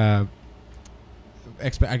 I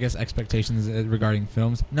guess expectations regarding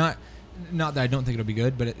films. Not that I don't think it'll be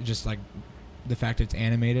good, but it just like the fact it's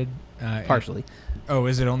animated. Partially. Oh,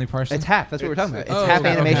 is it only partially? It's half. That's what we're talking about. It's Oh, half okay,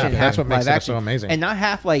 animation, okay. half That's what live makes it action. so amazing. And not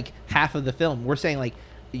half of the film. We're saying like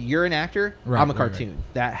you're an actor, Right, I'm a right, right. cartoon.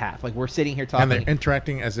 That half. Like we're sitting here talking. and they're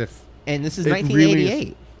interacting as if. And this is It 1988.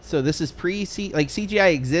 really So this is like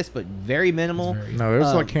CGI exists, but very minimal. It's very- No, there's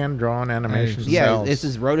Um, like hand drawn animations. Yeah, cells. this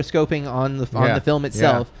is rotoscoping on the Yeah, film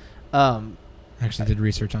itself. I actually did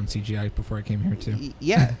research on CGI before I came here too.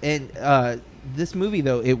 Yeah, and this movie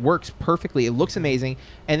though it works perfectly. It looks amazing,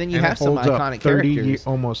 and then you And have it some holds up iconic 30 characters.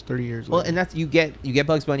 almost 30 years Well, later. and that's you get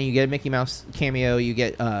Bugs Bunny, you get a Mickey Mouse cameo, you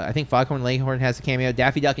get I think Foghorn Leghorn has a cameo.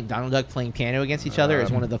 Daffy Duck and Donald Duck playing piano against each other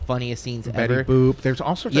is one of the funniest scenes Betty ever. Boop. There's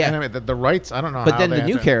all sorts Yeah. of anime. The rights, I don't know. But how then they the had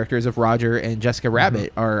new to- characters of Roger and Jessica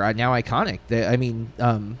Rabbit are now iconic.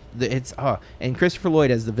 And Christopher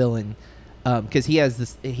Lloyd as the villain, because he has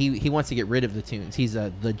this. He wants to get rid of the Toons. He's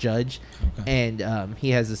the judge, Okay. and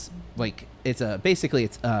he has this like it's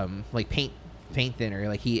like paint thinner.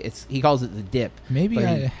 Like he calls it the dip. Maybe but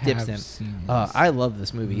I he have dips them. seen this. I love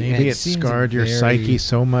this movie. Maybe And it seems scarred your very- psyche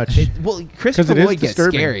so much. Christopher it is Lloyd gets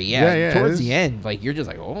disturbing. scary. Yeah, yeah, it Towards is. the end, like you're just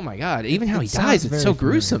like, oh my god. Even how It he sounds dies, it's very so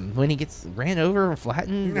familiar. gruesome when he gets ran over and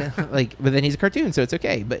flattened. Like, but then he's a cartoon, so it's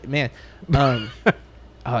okay. But man,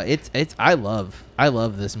 I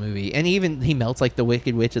love this movie, and even he melts like the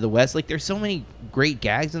Wicked Witch of the West. Like, there's so many great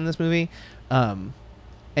gags in this movie.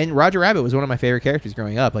 And Roger Rabbit was one of my favorite characters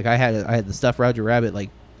growing up. Like I had the stuffed Roger Rabbit like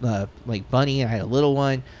bunny. I had a little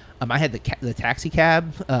one. I had the taxi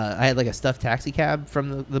cab. I had like a stuffed taxi cab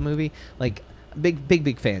from the movie. Like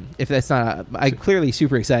big fan. If that's not, I'm clearly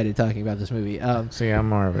super excited talking about this movie. See, I'm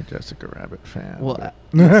more of a Jessica Rabbit fan. Well,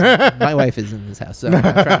 but- my wife is in this house, so I'm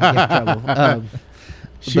not trying to get in trouble.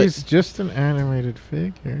 She's just an animated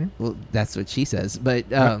figure. Well, that's what she says. But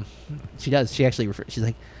she does. She actually she's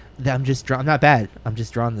like, I'm just drawn. I'm not bad. I'm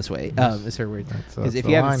just drawn this way. Is her word. Because if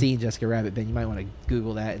you haven't seen Jessica Rabbit, then you might want to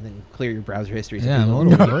Google that and then clear your browser history. Yeah, I'm a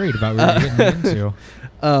little worried about what you're getting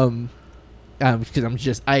into.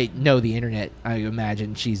 Because I know the internet. I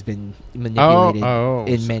imagine she's been manipulated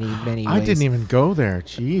in many ways. I didn't even go there.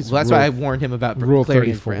 Jeez. Well, that's why I warned him about Rule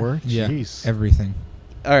Clarion 34. Yeah, Jeez. everything.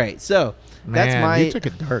 All right, so that's my. You took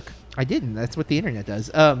it dark. I didn't. That's what the internet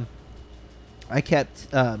does. I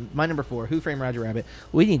kept my number 4, Who Framed Roger Rabbit.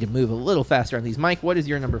 We need to move a little faster on these. Mike, what is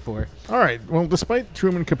your number 4? All right. Well, despite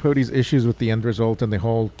Truman Capote's issues with the end result and the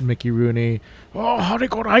whole Mickey Rooney, how'd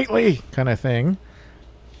it go rightly kind of thing,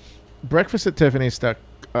 Breakfast at Tiffany's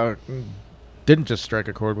didn't just strike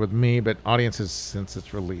a chord with me, but audiences since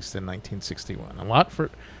its release in 1961. A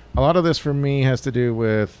lot of this for me has to do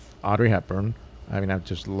with Audrey Hepburn. I mean, I've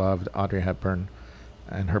just loved Audrey Hepburn,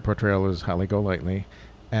 and her portrayal is Holly Golightly,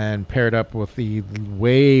 and paired up with the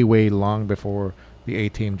way long before the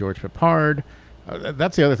A-Team George Peppard.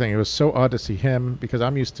 That's the other thing. It was so odd to see him because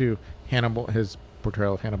I'm used to Hannibal, his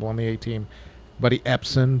portrayal of Hannibal on the A-Team. Buddy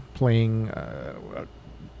Epson playing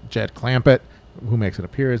Jed Clampett, who makes an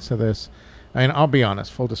appearance to this. And I'll be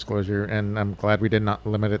honest, full disclosure, and I'm glad we did not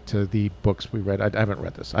limit it to the books we read. I haven't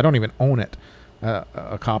read this. I don't even own it,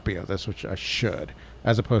 a copy of this, which I should,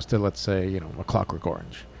 as opposed to, let's say, A Clockwork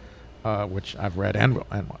Orange, which I've read and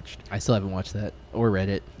watched. I still haven't watched that or read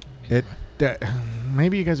it.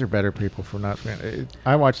 Maybe you guys are better people for not.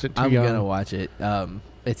 I watched it too young. I'm gonna watch it.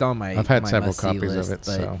 It's on my. I've had my several must-see copies list, of it.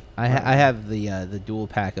 but So I have the dual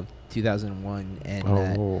pack of 2001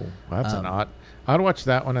 and. That's an odd. I'd watch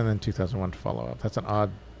that one and then 2001 to follow up. That's an odd.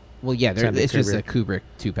 Well, yeah, Stanley it's just a Kubrick.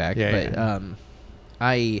 Kubrick 2-pack. Yeah,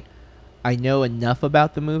 but I know enough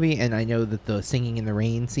about the movie, and I know that the singing in the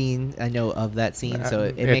rain scene. I know of that scene, so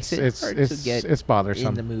it makes it hard to get it's bothersome.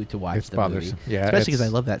 in the mood to watch the bothersome. movie. Yeah, especially because I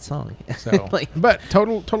love that song. So, but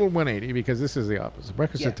total 180 because this is the opposite.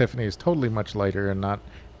 Breakfast at Tiffany is totally much lighter and not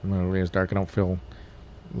really as dark. I don't feel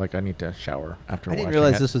like I need to shower after. I didn't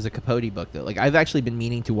realize this was a Capote book though. Like I've actually been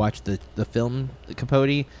meaning to watch the film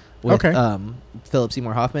Capote with Philip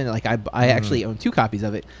Seymour Hoffman. Like I actually own 2 copies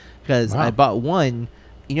of it because I bought one.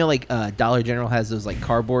 Like Dollar General has those like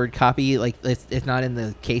cardboard copy. Like it's not in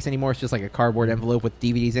the case anymore. It's just like a cardboard envelope with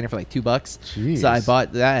DVDs in it for like $2. Jeez. So I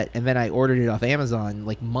bought that, and then I ordered it off Amazon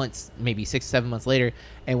like months, maybe 6-7 months later.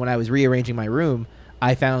 And when I was rearranging my room,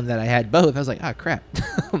 I found that I had both. I was like, crap.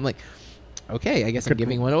 I'm like, okay, I guess I'm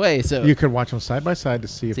giving one away. So you could watch them side by side to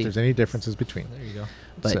see if there's any differences between. There you go.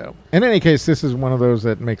 But so, in any case, this is one of those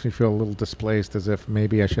that makes me feel a little displaced, as if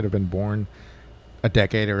maybe I should have been born a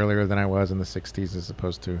decade earlier than I was in the 60s, as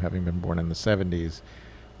opposed to having been born in the 70s.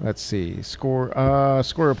 Let's see. Score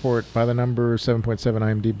report by the number 7.7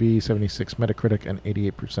 IMDb, 76 Metacritic, and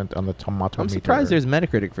 88% on the Tomato I'm meter. surprised there's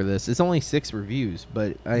Metacritic for this. It's only 6 reviews,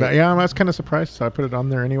 but yeah, I was kind of surprised, so I put it on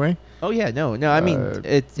there anyway. Oh yeah, no. I mean,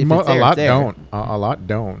 a lot don't. A lot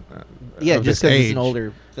don't. Yeah, just because it's an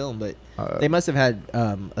older film, but they must have had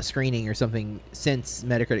a screening or something since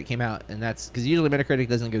Metacritic came out, and that's because usually Metacritic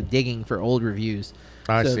doesn't go digging for old reviews.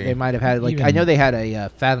 I see. They might have had I know they had a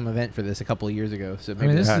Fathom event for this a couple of years ago. So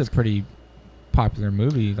maybe this is a pretty popular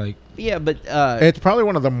movie. Yeah, but it's probably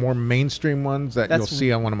one of the more mainstream ones that you'll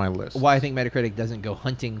see on one of my lists. Why I think Metacritic doesn't go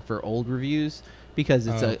hunting for old reviews. Because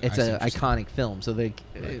it's an iconic film, so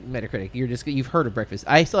Metacritic. You've heard of Breakfast.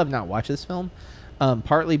 I still have not watched this film,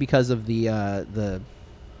 partly because of the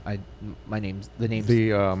name's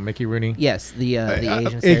Mickey Rooney. Yes, the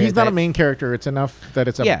Asian. He's not a main character. It's enough that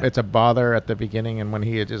it's a bother at the beginning, and when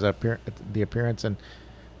he is the appearance, and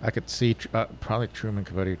I could see probably Truman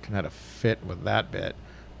Capote had a fit with that bit,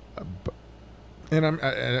 and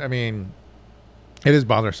I mean, it is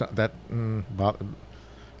bothersome that.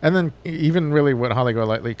 And then even really what Holly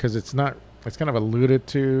Golightly, because it's kind of alluded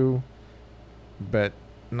to, but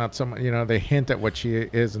not so much. They hint at what she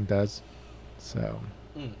is and does. So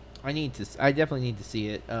I definitely need to see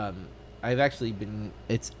it. I've actually been.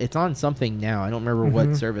 It's on something now. I don't remember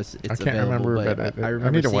what service it's available. I can't remember, but I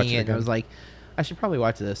remember seeing it. And I was like, I should probably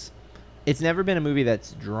watch this. It's never been a movie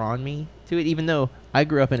that's drawn me to it, even though I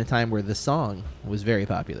grew up in a time where the song was very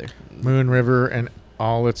popular. Moon River and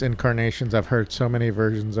all its incarnations. I've heard so many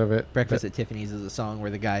versions of it. Breakfast at Tiffany's is a song where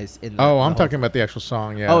the guy's in the... I'm talking about the actual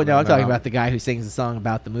song, yeah. Oh, no, I'm talking about the guy who sings the song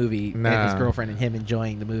about the movie and his girlfriend and him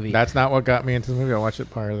enjoying the movie. That's not what got me into the movie. I watched it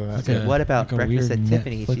part of that. Okay, what about Breakfast at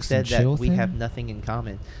Tiffany's? She said that we have nothing in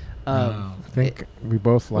common. I think we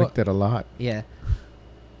both liked it a lot. Yeah.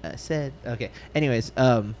 Okay. Anyways,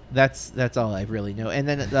 that's all I really know. And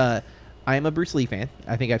then I am a Bruce Lee fan.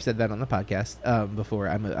 I think I've said that on the podcast before.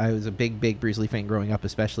 I was a big Bruce Lee fan growing up,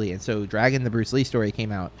 especially, and so Dragon: The Bruce Lee Story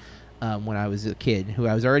came out when I was a kid. Who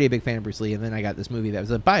I was already a big fan of Bruce Lee, and then I got this movie that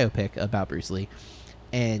was a biopic about Bruce Lee,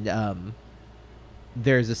 and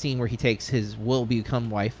there's a scene where he takes his will-become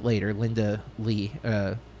wife later, Linda Lee.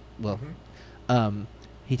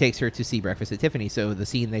 He takes her to see Breakfast at Tiffany. So the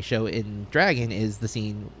scene they show in Dragon is the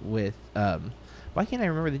scene with why can't I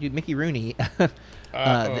remember the dude, Mickey Rooney,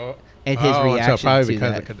 and his reaction so probably to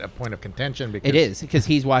because that. a point of contention. Because It is because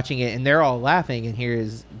he's watching it and they're all laughing, and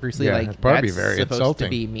here's Bruce Lee Yeah, like, it'd probably be "That's very supposed insulting." to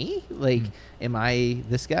be me? Like, am I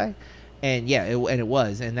this guy?" And yeah, it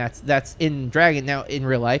was, and that's in Dragon. Now, in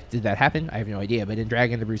real life, did that happen? I have no idea. But in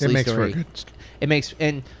Dragon, the Bruce it Lee makes for story, a good. it makes,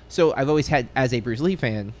 and so I've always had, as a Bruce Lee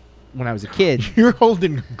fan, when I was a kid, You're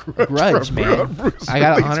holding a grudge, from man. Bruce I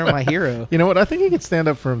gotta Lee's honor fan. my hero. You know what? I think he can stand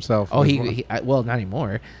up for himself. Oh, well, not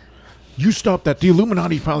anymore. You stop that. The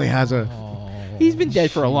Illuminati probably has a. He's been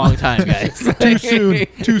dead for a long time, guys. Too soon.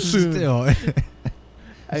 Too soon. Still,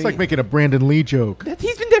 It's like making a Brandon Lee joke.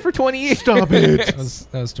 He's been dead for 20 years. Stop it. that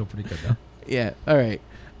was still pretty good though. Yeah. All right.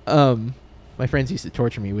 My friends used to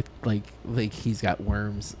torture me with like he's got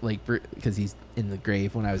worms, like because he's in the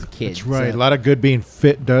grave when I was a kid. That's right. So- A lot of good being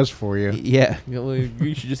fit does for you. Yeah.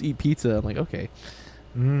 You should just eat pizza. I'm like, okay.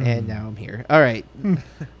 Mm. And now I'm here. All right.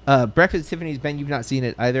 Breakfast at Tiffany's. Ben, you've not seen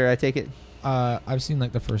it either, I take it? I've seen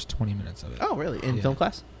like the first 20 minutes of it. Oh, really? In Yeah. film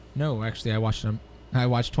class? No, actually, I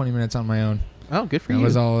watched 20 minutes on my own. Oh, good for That you.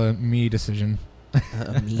 was all a me decision.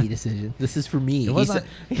 A me decision. This is for me. It was on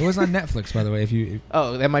Netflix, by the way.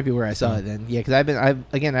 Oh, that might be where I saw it then. Yeah, because I've been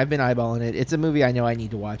eyeballing it. It's a movie I know I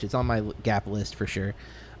need to watch. It's on my gap list for sure.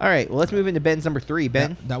 All right, well, let's move into Ben's number 3.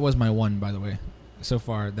 Ben? That was my one, by the way. So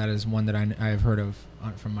far, that is one that I have heard of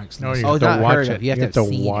from Mike's No, list. you Oh, have to not watch heard it. of. You have to have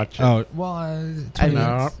seen watch it. Oh, well, 20 mean,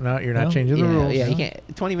 minutes. No, you're not No? changing the rules. Yeah, you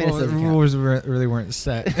can't. 20 minutes Well, the doesn't count. rules really weren't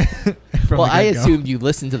set. from Well, the I get-go. assumed you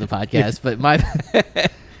listened to the podcast, but my...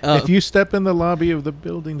 If you step in the lobby of the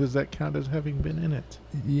building, does that count as having been in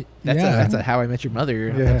it? That's a How I Met Your Mother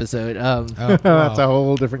Yeah. episode. Oh, That's wow. a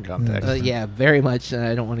whole different context. Yeah, very much.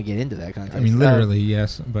 I don't want to get into that context. I mean, literally,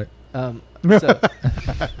 yes, but So,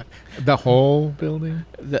 The whole building?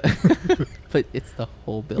 but it's the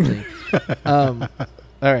whole building. All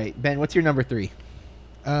right, Ben, what's your number 3?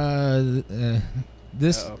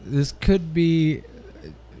 This Uh-oh. this could be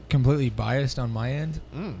completely biased on my end,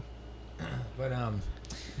 but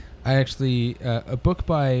I actually a book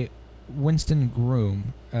by Winston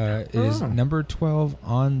Groom is number 12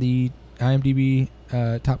 on the IMDb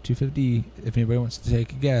top 250. If anybody wants to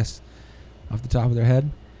take a guess off the top of their head.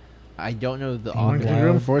 I don't know the Winston author.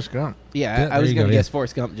 Groom, Forrest Gump. Yeah, Yeah, I there was you going go, to yeah. guess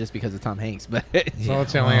Forrest Gump just because of Tom Hanks, but So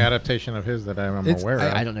it's the only adaptation of his that I'm aware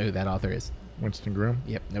of. I don't know who that author is. Winston Groom.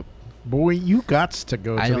 Yep, nope. Boy, you gots to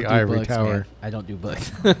go I to don't the do Ivory books, Tower. man. I don't do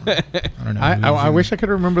books. I don't know. I wish I could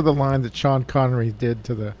remember the line that Sean Connery did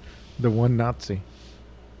to the one Nazi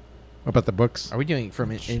about the books. Are we doing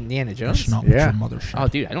from Indiana Jones? That's not Yeah. what your mother said. Oh,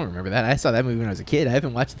 dude, I don't remember that. I saw that movie when I was a kid. I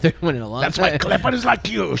haven't watched the third one in a long time. Clippers like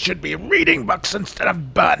you should be reading books instead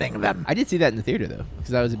of burning them. I did see that in the theater though,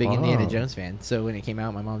 because I was a big Indiana Oh. Jones fan. So when it came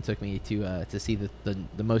out, my mom took me to see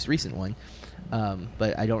the most recent one.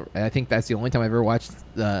 But I think that's the only time I ever watched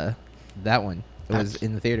that one. It was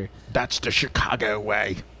in the theater. That's the Chicago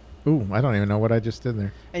way. Ooh, I don't even know what I just did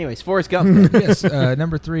there. Anyways, Forrest Gump. Yes,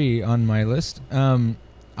 number 3 on my list.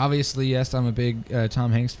 Obviously, yes, I'm a big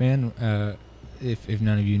Tom Hanks fan. If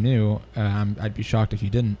none of you knew, I'd be shocked if you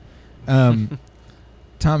didn't. Tom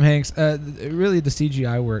Hanks, really the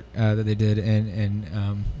CGI work that they did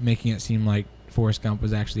and making it seem like Forrest Gump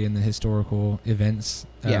was actually in the historical events,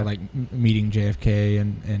 Yeah. like meeting JFK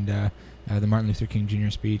and the Martin Luther King Jr.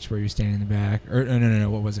 speech where he was standing in the back. Or no,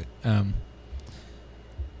 what was it?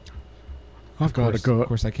 I've got to go. Of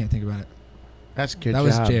course, I can't think about it. That's good. That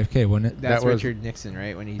was JFK, wasn't it? That's That was- Richard Nixon,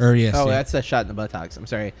 right? When he's Yes, oh, yeah. that's a shot in the buttocks. I'm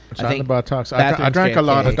sorry. Shot in the buttocks. I Bathroom's drank a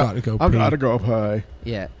lot of. JFK. Gotta go I've pee. got to go pie.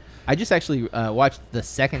 Yeah, I just actually watched the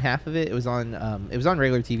second half of it. It was on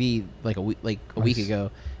regular TV like a week Nice.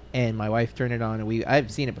 ago, and my wife turned it on, and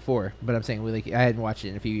I've seen it before, but I'm saying I hadn't watched it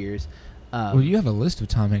in a few years. Well, you have a list of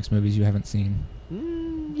Tom Hanks movies you haven't seen.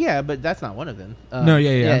 Yeah, but that's not one of them. No,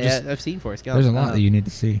 yeah, I'm just- I've seen Forrest Gump. There's a lot that you need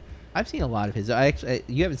to see. I've seen a lot of his.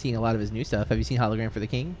 You haven't seen a lot of his new stuff. Have you seen Hologram for the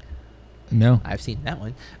King? No. I've seen that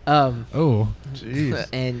one. Oh. Jeez.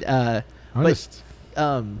 And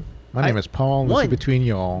My name is Paul. And this one- is between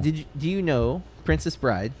y'all. do you know Princess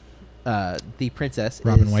Bride the princess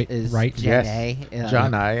Robin is, White, is right? Jenna.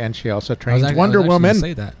 Jannai, and she also I was trains actually- Wonder I was actually Woman. gonna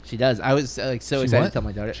say that. She does. I was so She excited what? to tell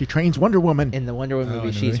my daughter. She trains Wonder Woman. In the Wonder Woman Oh, movie,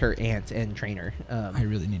 no, she's really? her aunt and trainer. I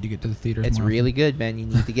really need to get to the theaters. It's more really good, man. You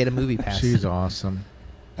need to get a movie pass. She's awesome.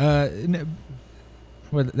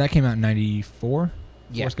 Well, that came out in '94.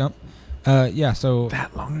 Yeah. Forrest Gump. Yeah. So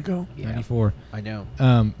That long ago? Yeah. '94. I know.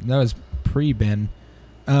 That was pre-Ben.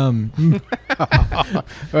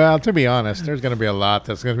 Well, to be honest, there's going to be a lot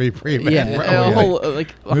that's going to be pre-made. Yeah, yeah. a whole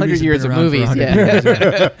like 100 Movies have years been of around for movies.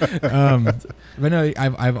 100 Yeah. years. But no,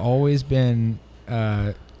 I've always been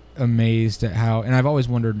amazed at how, and I've always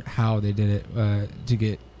wondered how they did it to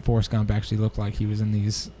get Forrest Gump actually look like he was in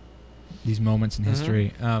these moments in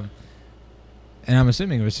history. And I'm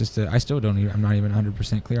assuming it was just I still don't even, I'm not even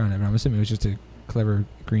 100% clear on it, but I'm assuming it was just a clever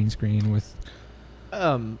green screen with.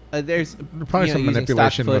 There's Probably some using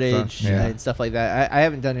manipulation stock with the- footage yeah. and stuff like that. I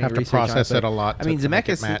haven't done any Have to research on process it, it but a lot. I mean, to make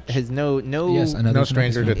it Zemeckis match. has no Yes, another No Zemeckis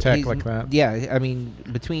stranger to film. tech he's- like that. Yeah, I mean,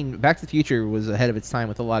 between Back to the Future was ahead of its time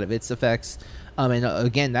with a lot of its effects. And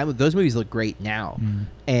again, those movies look great now,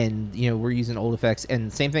 and we're using old effects.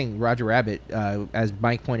 And same thing, Roger Rabbit, as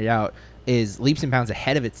Mike pointed out, is leaps and bounds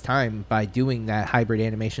ahead of its time by doing that hybrid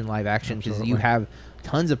animation live action, because you Absolutely. have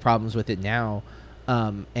tons of problems with it now.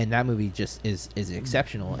 And that movie just is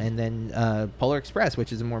exceptional. And then Polar Express,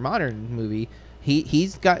 which is a more modern movie, he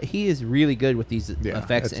is really good with these Yeah,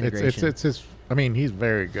 effects integration. It's his. I mean, he's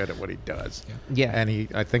very good at what he does. Yeah. And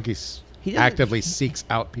I think he doesn't- actively seeks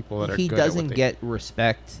out people that are he good doesn't at what get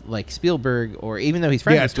respect like Spielberg, or even though he's they,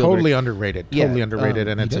 friends yeah, with Spielberg. totally underrated. Yeah, Totally underrated,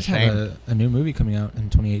 and He it's a does shame. have a new movie coming out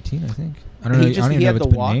in 2018, I think. I don't know. I don't even know had if it's The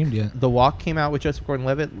been Walk. named yet. The Walk came out with Joseph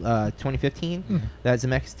Gordon-Levitt, 2015. That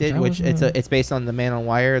Zemeckis did, I which wasn't a- it's based on The Man on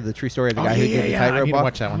Wire, the true story of the Oh, guy who did the I tightrope need to walk.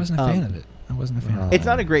 watch that I one. wasn't a fan of it. I wasn't a fan of it. It's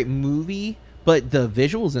not a great movie, but the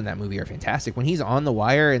visuals in that movie are fantastic. When he's on the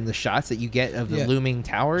wire and the shots that you get of the Yeah. looming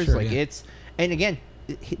towers, Sure, like yeah. it's, and again,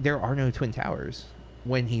 there are no twin towers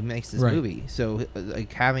when he makes this Right. movie. So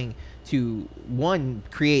like having to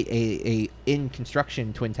create a in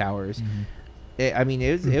construction twin towers. I mean,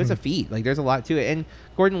 it was a feat. Like, there's a lot to it. And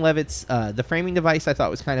Gordon Levitt's the framing device, I thought,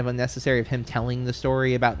 was kind of unnecessary, of him telling the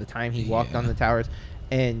story about the time he walked on the towers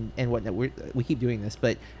and whatnot. We keep doing this,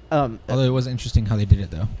 but Although it was interesting how they did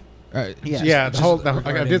it, though. Yeah. Yeah, Just I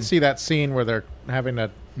regarding- did see that scene where they're having to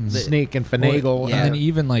sneak and finagle. Yeah. And then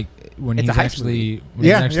even like when It's a he's heist actually movie. when he's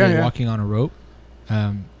Yeah, actually yeah. walking on a rope,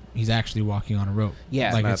 he's actually walking on a rope.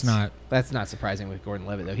 Yeah. like it's not. that's not surprising with Gordon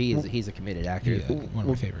Levitt, though. He's a committed actor. Yeah, one of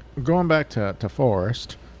my favorite. Going back to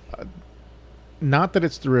Forrest, not that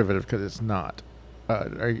it's derivative, because it's not.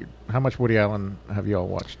 How much Woody Allen have you all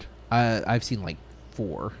watched? I've seen like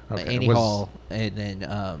 4. Okay. Annie Was- Hall, and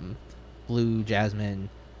then Blue Jasmine.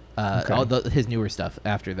 Okay. All his newer stuff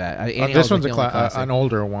after that. Annie This Hall's one's like the only classic. an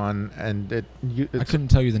older one, and I it's couldn't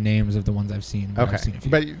tell you the names of the ones I've seen. But okay. I've seen a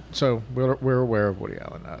few. But so we're aware of Woody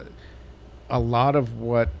Allen. A lot of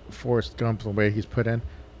what Forrest Gump, the way he's put in,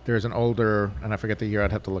 there's an older, and I forget the year.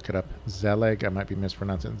 I'd have to look it up. Zelig, I might be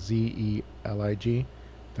mispronouncing. Zelig.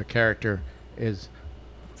 The character is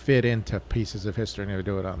fit into pieces of history, and they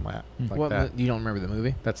do it on that like What, that. you don't remember the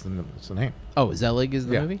movie? That's the name. Oh, Zelig is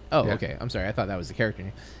the Yeah. movie? Oh, Yeah. okay. I'm sorry. I thought that was the character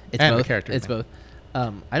name. It's And the both. character It's name.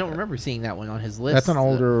 both. I don't remember seeing that one on his list. That's an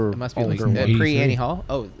older- It must be older like one. pre Annie Hall.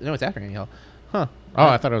 Oh no, it's after Annie Hall. Huh. Oh,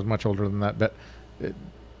 I thought it was much older than that, but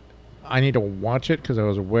I need to watch it because I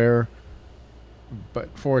was aware. But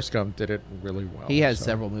Forrest Gump did it really well. He has so.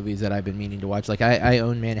 several movies that I've been meaning to watch. Like I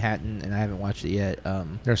own Manhattan and I haven't watched it yet.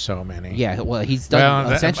 There's so many. Yeah, well, he's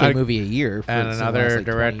done essentially a movie a year. For And the another last, like,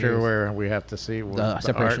 20 director years, where we have to see The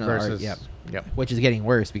separation of the art, versus. yep. Yep. which is getting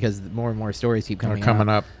worse because more and more stories keep Are coming coming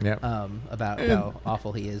up. Yep. about how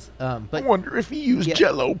awful he is. I But wonder if he used yeah.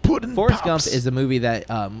 Jello pudding. Forrest pops. Gump is a movie that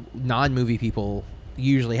non-movie people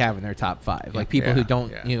usually have in their top 5. Like people Yeah, who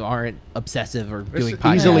don't, yeah. Aren't obsessive or It's doing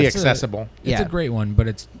podcasts. easily Yeah, it's accessible. It's Yeah. a great one,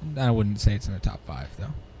 but I wouldn't say it's in the top 5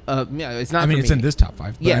 though. Yeah, it's not. I mean, for it's me. in this top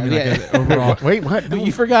 5. But Yeah, I mean, yeah. like, overall, Wait, what? No.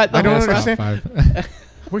 You forgot. The I don't whole understand. top 5.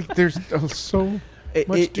 Wait, there's so It,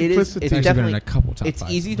 much it is. duplicity. It's It's actually been in definitely. a couple top It's 5s.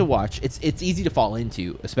 easy to watch. It's easy to fall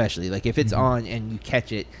into, especially like if it's on and you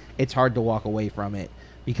catch it. It's hard to walk away from it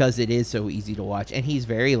because it is so easy to watch. And he's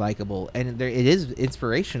very likable, and it is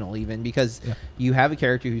inspirational even because Yeah. you have a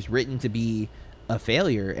character who's written to be a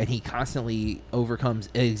failure, and he constantly overcomes.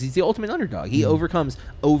 He's the ultimate underdog. He overcomes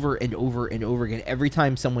over and over and over again. Every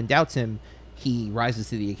time someone doubts him, he rises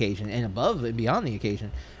to the occasion and above and beyond the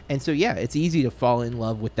occasion. And so, yeah, it's easy to fall in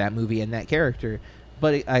love with that movie and that character.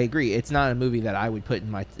 But I agree, it's not a movie that I would put in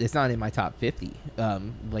my. It's not in my top 50.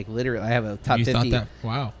 Like literally, I have a top You 50. thought that?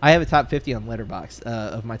 Wow. I have a top 50 on Letterboxd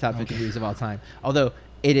of my top 50 movies of all time. Although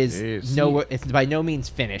It is Jeez. it's by no means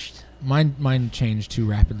finished. Mine changed too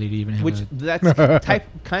rapidly to even have Which a, that's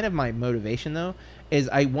kind of my motivation though. Is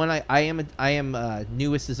I am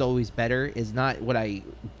newest is always better is not what I.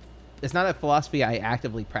 It's not a philosophy I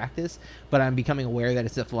actively practice, but I'm becoming aware that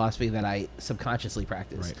it's a philosophy that I subconsciously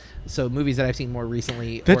practice. Right. So movies that I've seen more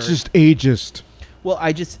recently. That's just ageist. Well,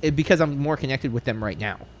 because I'm more connected with them right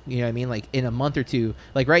now. You know what I mean? Like in a month or two.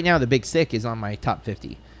 Like right now, The Big Sick is on my top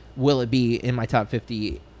 50. Will it be in my top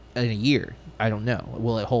 50 in a year? I don't know.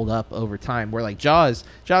 Will it hold up over time? Where like Jaws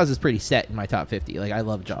is pretty set in my top 50. Like I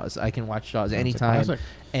love Jaws. I can watch Jaws anytime.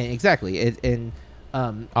 And exactly.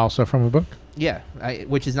 Also from a book. Yeah,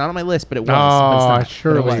 which is not on my list, but it was. Oh, but I it's not,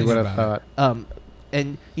 surely but it was. would have thought.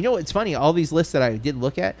 And you know what's funny? All these lists that I did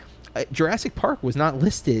look at, Jurassic Park was not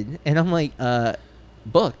listed, and I'm like,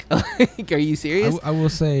 book. Like, are you serious? I will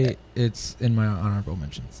say it's in my honorable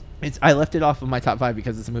mentions. I left it off of my top 5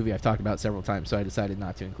 because it's a movie I've talked about several times, so I decided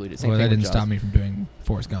not to include it. Same Well, thing that with didn't Jaws. stop me from doing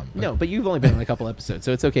Forrest Gump. No, but you've only been on a couple episodes,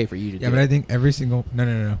 so it's okay for you to do yeah, but it. I think every single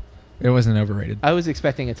no. It wasn't overrated. I was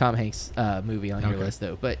expecting a Tom Hanks movie on your list,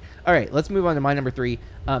 though. But all right, let's move on to my number 3.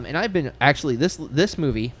 And I've been actually this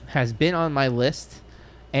movie has been on my list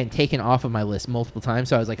and taken off of my list multiple times.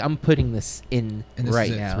 So I was like, I'm putting this in And this right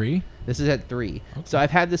is at now. 3? This is at 3. Okay. So I've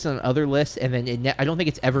had this on other lists, and then I don't think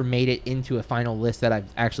it's ever made it into a final list that I've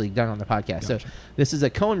actually done on the podcast. Gotcha. So this is a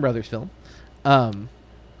Coen Brothers film. And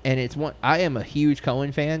it's one I am a huge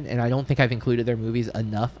Coen fan, and I don't think I've included their movies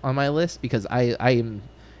enough on my list because I am.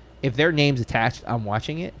 If their name's attached, I'm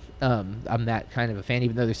watching it. I'm that kind of a fan,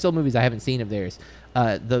 even though there's still movies I haven't seen of theirs.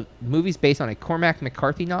 The movie's based on a Cormac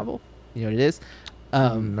McCarthy novel. You know what it is?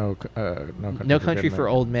 No Country for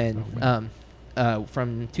Old Men.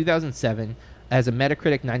 From 2007. Has a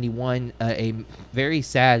Metacritic 91, a very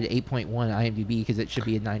sad 8.1 IMDb because it should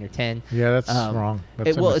be a 9 or 10. Yeah, that's wrong.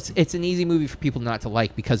 It's an easy movie for people not to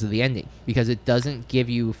like because of the ending, because it doesn't give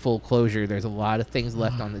you full closure. There's a lot of things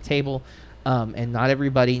left on the table. And not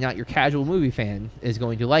everybody, not your casual movie fan, is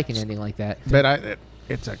going to like an ending like that. But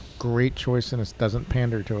it's a great choice, and it doesn't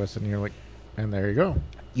pander to us, and you're like, and there you go.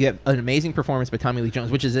 You have an amazing performance by Tommy Lee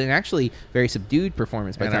Jones, which is an actually very subdued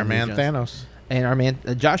performance by And Tommy our Lee man Jones. Thanos. And our man,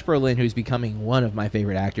 Josh Brolin, who's becoming one of my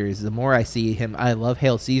favorite actors. The more I see him, I love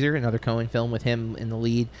Hail Caesar, another Coen film with him in the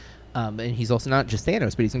lead. And he's also not just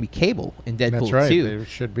Thanos, but he's going to be Cable in Deadpool That's right. 2. There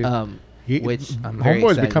should be. Which I'm very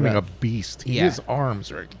Homeboy's excited becoming about. a beast. Yeah. His arms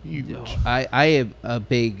are huge. I am a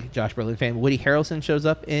big Josh Brolin fan. Woody Harrelson shows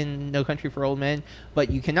up in No Country for Old Men, but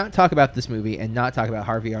you cannot talk about this movie and not talk about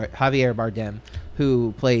Javier Bardem,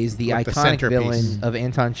 who plays the With the iconic centerpiece. villain of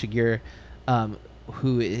Anton Chigurh,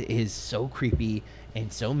 who is so creepy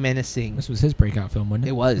and so menacing. This was his breakout film, wasn't it?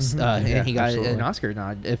 It was, Yeah, and he got absolutely. an Oscar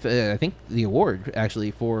nod. I think the award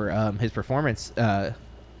actually for his performance.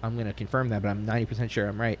 I'm going to confirm that, but I'm 90% sure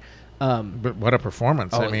I'm right. But what a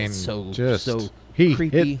performance! I mean, it's so he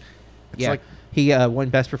creepy. hit- it's Yeah, like he won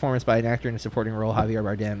Best Performance by an Actor in a Supporting Role, Javier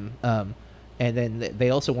Bardem. And then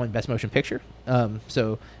they also won Best Motion Picture.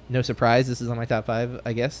 So no surprise, this is on my top 5,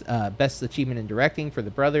 I guess. Best Achievement in Directing for the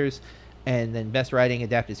brothers, and then Best Writing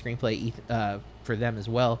Adapted Screenplay for them as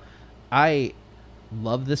well. I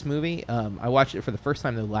love this movie. I watched it for the first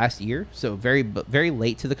time last year, so very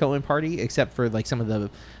late to the Coen party, except for like some of the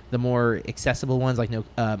more accessible ones, like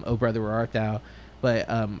Oh Brother Where Art Thou. But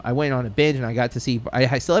I went on a binge and I got to see.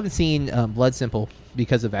 I still haven't seen Blood Simple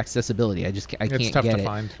because of accessibility. I can't tough get to it.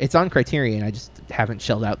 find. It's on Criterion. I just haven't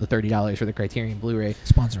shelled out the $30 for the Criterion Blu-ray.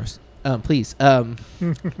 Sponsor us. Please.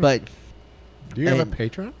 But do you have a and,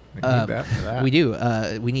 Patreon? We need that for that. we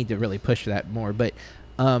do. We need to really push that more. But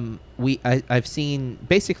I've seen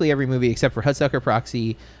basically every movie except for Hudsucker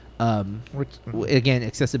Proxy. Again,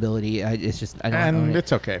 accessibility. It's just I don't own and it.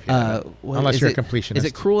 it's okay if you have it. Unless you're a completionist. Is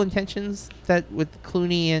it Cruel Intentions that with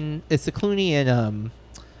Clooney and it's the Clooney and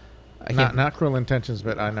Not Cruel Intentions,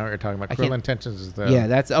 but I know what you're talking about. I Cruel can't- Intentions is the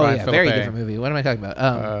that's Brian very Philippe. different movie. What am I talking about?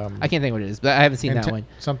 I can't think what it is, but I haven't seen that one.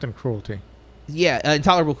 Something Cruelty. Yeah,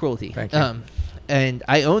 Intolerable Cruelty. Thank you. And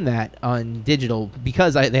I own that on digital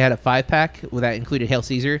because they had a 5-pack that included Hail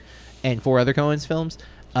Caesar and 4 other Coen's films.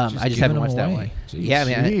 I just haven't giving watched them that away. one. Jeez. Yeah, I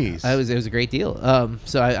mean, Jeez. it was a great deal.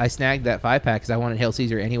 So I snagged that 5-pack because I wanted Hail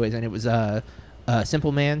Caesar anyways, and it was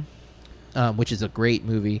Simple Man, which is a great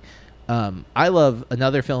movie. I love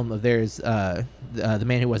another film of theirs, The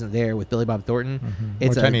Man Who Wasn't There with Billy Bob Thornton.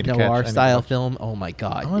 It's Which I a need to catch. I noir need to style watch. film. Oh my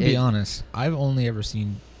god! I'm gonna be honest. I've only ever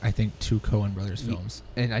seen, I think, 2 Coen Brothers films.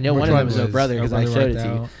 And I know Which one of them one was Oh Brother because I showed it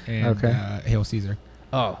to you. And, Okay. Hail Caesar.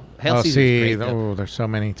 Oh, Hail Oh, Caesar see, is great. though. there's so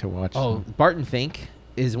many to watch. Oh, Barton Fink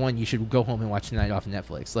is one you should go home and watch tonight off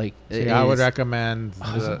Netflix. Like, See, it I would is- recommend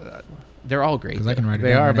They're all great. Because I can write it They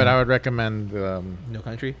down are, right but now. I would recommend. No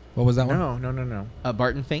Country. What was that one? No.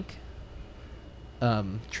 Barton Fink.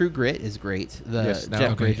 True Grit is great. The Yes, no,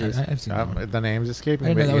 Jeff Okay, Bridges. I've seen that one. The name's escaping I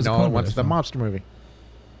me. didn't know that You was a know, Coen what's Brothers the film. mobster movie?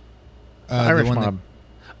 The Irish one that- Mob.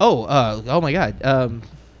 Oh my God.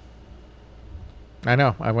 I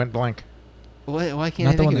know. I went blank. Why can't Not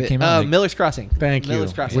I the think one of that it? came out, like- Miller's Crossing. Thank you.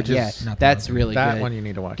 Miller's Crossing. Which is yeah, not the that's one. really That good. one you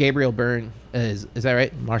need to watch. Gabriel Byrne is that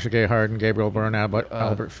right? Marsha Gay Harden, Gabriel Byrne,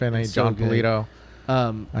 Albert Finney, it's so John good. Polito.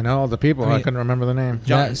 I I know all the people. I I mean- couldn't remember the name.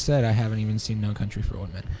 John- That said, I haven't even seen No Country for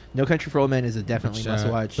Old Men. No Country for Old Men is a definitely must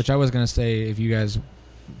watch. Which I was gonna say, if you guys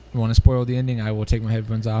want to spoil the ending, I will take my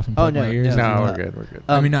headphones off and Oh, plug no, my ears. no. if you No, want. we're good. We're good.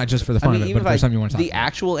 I mean, not just for the fun of it, even but if there's something you want to talk the about.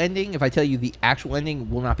 actual ending, if I tell you the actual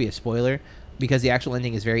ending will not be a spoiler because the actual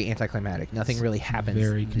ending is very anticlimactic. Nothing really happens.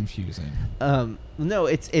 Very confusing. No,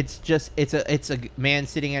 it's a man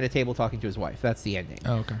sitting at a table talking to his wife. That's the ending.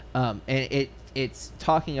 Oh, okay. And it's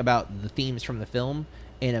talking about the themes from the film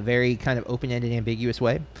in a very kind of open-ended, ambiguous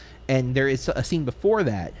way. And there is a scene before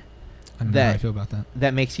that I don't know how I feel about that.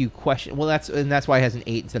 that makes you question. Well, that's why it has an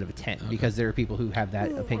 8 instead of a 10 Okay. because there are people who have that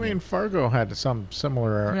I opinion. mean, Fargo had some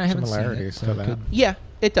similar I mean, I haven't seen it, similarities so to it that. could- Yeah,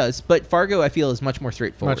 it does. But Fargo, I feel, is much more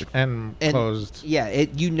straightforward. And And- closed. Yeah,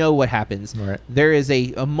 you know what happens. Right. There is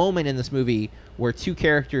a moment in this movie where two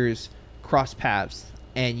characters cross paths,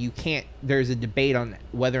 and there's a debate on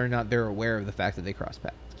whether or not they're aware of the fact that they cross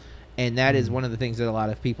paths. And that is one of the things that a lot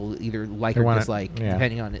of people either like They or wanna- dislike, yeah.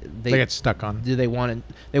 depending on it. They get stuck on. Do they want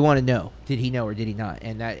to know? Did he know or did he not?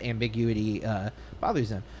 And that ambiguity bothers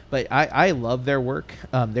them. But I love their work.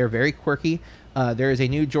 They're very quirky. There is a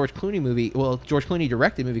new George Clooney movie. Well, George Clooney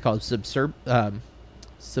directed a movie called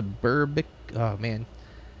Suburbic. Oh man,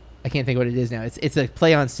 I can't think what it is now. It's a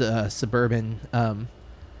play on Suburbicon,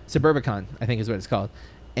 I think is what it's called.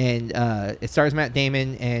 And it stars Matt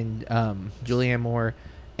Damon and Julianne Moore.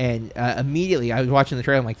 And immediately I was watching the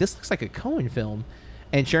trailer. I'm like, this looks like a Coen film.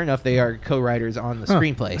 And sure enough, they are co-writers on the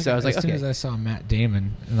screenplay. So I was like, as soon okay. as I saw Matt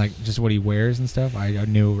Damon and like just what he wears and stuff, I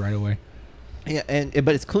knew right away. Yeah,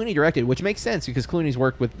 but it's Clooney directed, which makes sense because Clooney's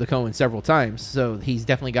worked with the Coen several times, so he's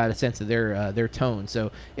definitely got a sense of their tone.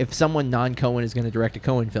 So if someone non-Coen is going to direct a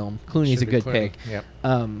Coen film, Clooney's Should a be good Clooney. pick, Yep.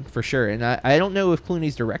 for sure. And I don't know if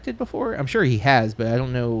Clooney's directed before. I'm sure he has, but I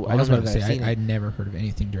don't know. I I was don't know about to that I've say seen I'd it. never heard of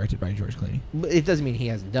anything directed by George Clooney. But it doesn't mean he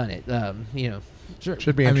hasn't done it. Sure,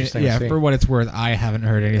 Should be interesting to yeah, see. for what it's worth, I haven't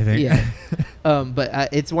heard anything. Yeah. But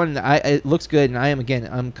it's one that it looks good, and I'm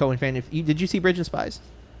Coen fan. Did you see Bridge of Spies?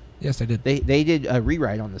 Yes, I did. They did a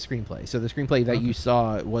rewrite on the screenplay. So the screenplay that you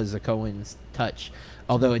saw was a Coen's touch,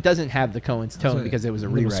 although it doesn't have the Coen's tone So because it was a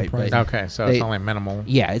little rewrite. surprising. But Okay, so They- it's only minimal.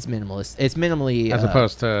 yeah, it's minimalist. It's minimally As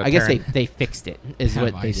opposed to I guess tearing- they fixed it. Is Have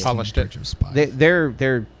what I they did. seen Polished it. Bridge of Spies?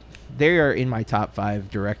 They are in my top 5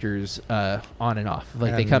 directors on and off.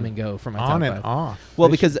 Like they And come and go from my top On 5. and off. Well,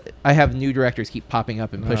 They because I have new directors keep popping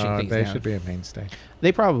up and pushing things they down. should be a mainstay.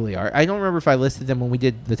 They probably are. I don't remember if I listed them when we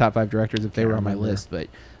did the top 5 directors, if they Can't were on my remember. list, but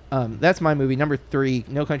that's my movie. Number 3,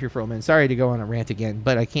 No Country for Old Men. Sorry to go on a rant again,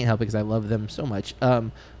 but I can't help it because I love them so much.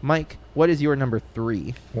 Mike, what is your number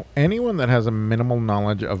 3? Well, anyone that has a minimal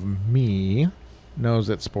knowledge of me knows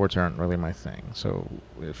that sports aren't really my thing. So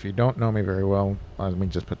if you don't know me very well, let me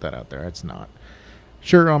just put that out there. It's not.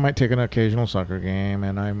 Sure, I might take an occasional soccer game,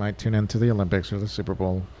 and I might tune into the Olympics or the Super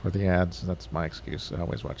Bowl for the ads. That's my excuse. I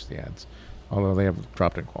always watch the ads, although they have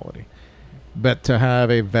dropped in quality. But to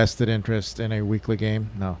have a vested interest in a weekly game,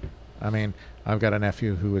 no. I mean, I've got a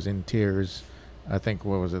nephew who was in tears. I think,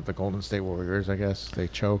 what was it, the Golden State Warriors, I guess? They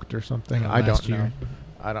choked or something. I don't last know. year.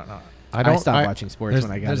 I don't know. I stopped watching sports There's,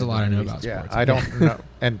 when I got there's a into lot I know movies. about Yeah, sports. I don't know.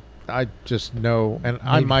 And I just know, and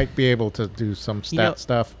I Maybe. might be able to do some stat You know,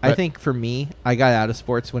 stuff. I but think for me, I got out of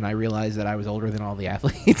sports when I realized that I was older than all the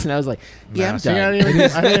athletes, and I was like, "Yeah, nah, I'm see, done."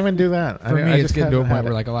 I didn't even do that. For me, I it's just getting to a haven't point had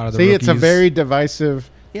where it. like a lot of the See, it's a rookies- very divisive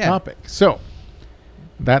Yeah. topic. So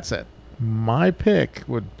that's it. My pick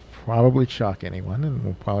would probably shock anyone and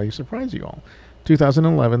will probably surprise you all.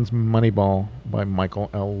 2011's Moneyball by Michael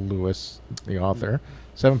L. Lewis, the author.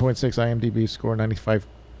 7.6 IMDb score,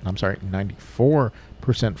 94%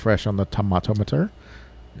 fresh on the Tomatometer.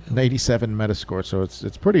 An 87 Metascore, so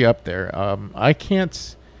it's pretty up there. I can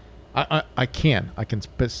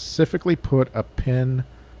specifically put a pin.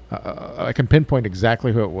 I can pinpoint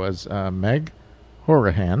exactly who it was. Meg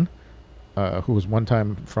Horahan, who was one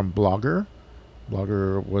time from Blogger.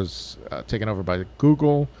 Blogger was taken over by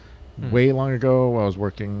Google way long ago. I was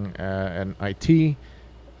working in IT.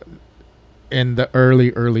 In the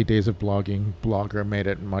early days of blogging, Blogger made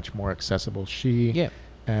it much more accessible. Yeah.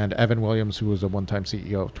 And Evan Williams, who was a one-time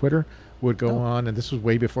CEO of Twitter, would go on, and this was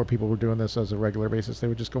way before people were doing this as a regular basis. They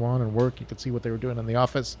would just go on and work. You could see what they were doing in the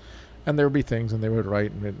office, and there would be things, and they would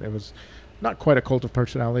write, and it was not quite a cult of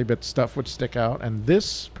personality, but stuff would stick out. And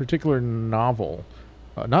this particular novel,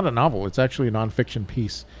 not a novel, it's actually a nonfiction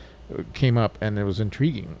piece, came up, and it was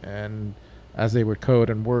intriguing. And as they would code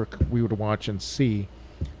and work, we would watch and see.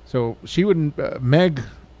 So she would, Meg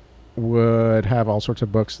would have all sorts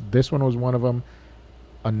of books. This one was one of them.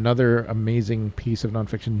 Another amazing piece of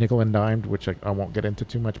nonfiction, Nickel and Dimed, which I won't get into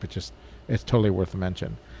too much, but just it's totally worth a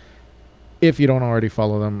mention. If you don't already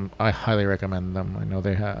follow them, I highly recommend them. I know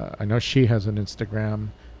they have. I know she has an Instagram.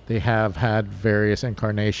 They have had various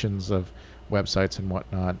incarnations of websites and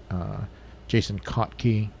whatnot. Jason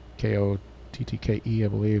Kottke, Kottke, I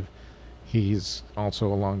believe. He's also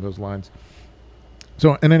along those lines.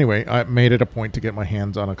 So, and anyway, I made it a point to get my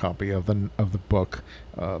hands on a copy of the book,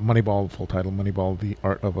 Moneyball, full title, Moneyball: The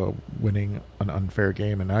Art of Winning an Unfair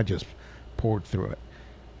Game, and I just poured through it.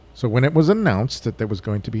 So when it was announced that it was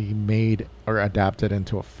going to be made or adapted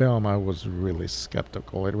into a film, I was really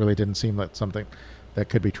skeptical. It really didn't seem like something that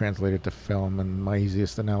could be translated to film. And my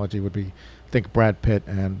easiest analogy would be, think Brad Pitt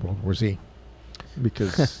and World War Z.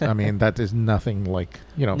 Because, I mean, that is nothing like,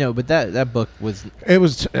 No, but that book was... It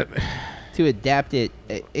was... to adapt it,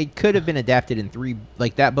 it could have been adapted in three...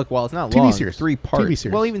 Like, that book, while it's not TV long, series. 3 parts. TV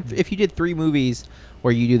series. Well, even if you did 3 movies...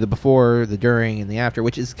 where you do the before, the during, and the after,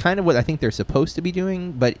 which is kind of what I think they're supposed to be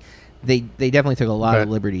doing, but they definitely took a lot of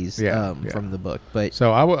liberties from the book. But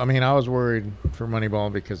so I was worried for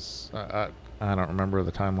Moneyball because I don't remember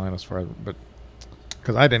the timeline as far as, but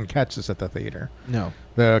because I didn't catch this at the theater. No,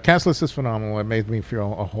 the cast list is phenomenal. It made me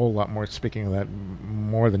feel a whole lot more. Speaking of that,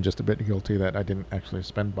 more than just a bit guilty that I didn't actually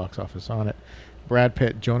spend box office on it. Brad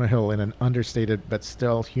Pitt, Jonah Hill in an understated but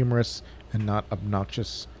still humorous and not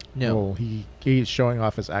obnoxious. No, he's showing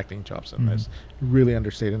off his acting chops in this. Really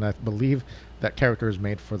understated, and I believe that character is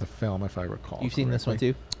made for the film, if I recall. You've seen this one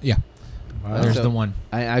too? Yeah. Wow. There's So the one.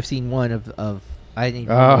 I've seen one of I need.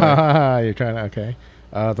 You're trying to okay.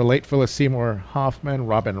 The late Phyllis Seymour Hoffman,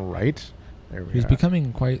 Robin Wright. There we He's are.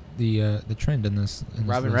 becoming quite the trend in this.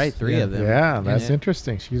 Robin list. Wright, 3 of them. Yeah, that's Yeah.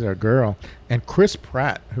 interesting. She's our girl. And Chris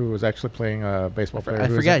Pratt, who was actually playing a baseball player. I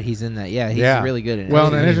who was forgot he's in that. Yeah, he's really good in it. Well,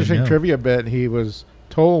 didn't an even interesting know. trivia bit, he was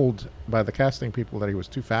told by the casting people that he was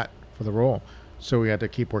too fat for the role. So he had to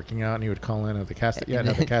keep working out, and he would call in, the cast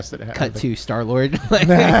it. Cut to Star-Lord.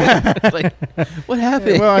 like, what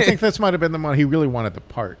happened? Well, I think this might have been the one he really wanted the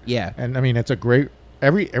part. Yeah. And I mean, it's a great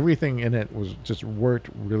everything in it was just worked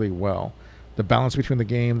really well. The balance between the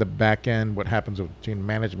game, the back end, what happens between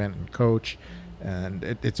management and coach, and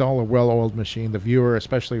it's all a well-oiled machine. The viewer,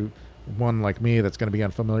 especially one like me that's going to be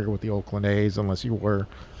unfamiliar with the Oakland A's, unless you were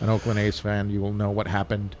an Oakland A's fan, you will know what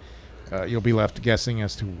happened. You'll be left guessing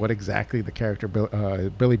as to what exactly the character,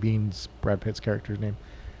 Billy Bean's, Brad Pitt's character's name.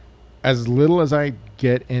 As little as I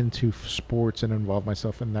get into sports and involve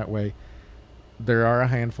myself in that way, there are a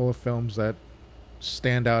handful of films that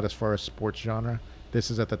stand out as far as sports genre.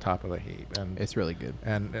 This is at the top of the heap, and It's really good.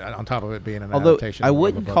 And on top of it being an Although adaptation, I of the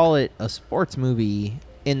wouldn't book. call it a sports movie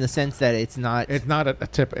in the sense that it's not. It's not a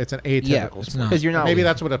tip. It's an atypical it's sport. not. Because you're not. Maybe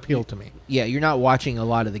that's what appealed to me. Yeah, you're not watching a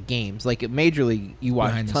lot of the games. Like at Major League, you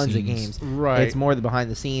watch Behind the tons of scenes. games. Right. It's more the behind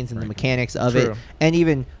the scenes and the Right. mechanics of True. it, and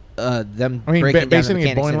even them I mean, breaking down the basically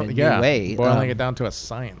mechanics in a new way, boiling it down to a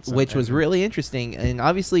science, which was really interesting. And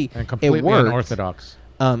obviously, and completely it worked. unorthodox.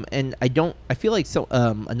 And I feel like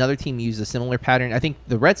another team used a similar pattern. I think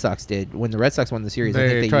the Red Sox did when the Red Sox won the series. I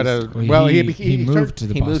think they try used, to. Well, Well, he he moved to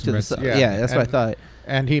the he moved Boston to the Red Sox. Sox. Yeah, that's what I and- thought.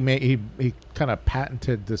 And he kind of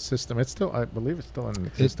patented the system. It's still, I believe, it's still in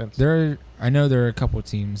existence. I know there are a couple of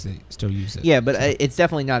teams that still use it. Yeah, but so. it's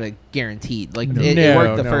definitely not a guaranteed. Like No. it No,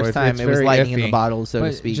 worked the no, first it's time. It was very lightning in the iffy. bottle, so to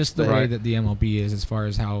But speak. just the but- way that the MLB is, as far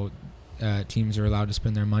as how teams are allowed to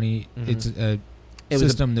spend their money, Mhm. it's a It was a-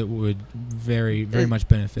 system that would very It- much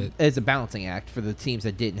benefit. it's a balancing act for the teams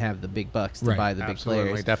that didn't have the big bucks to Right. buy the big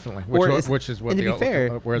Absolutely, players. definitely. Or Which is what and to the be fair,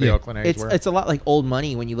 where the yeah, Oakland A's were. It's a lot like old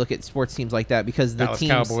money when you look at sports teams like that because the Dallas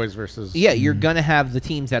teams. Cowboys versus Yeah, you're Mhm. gonna have the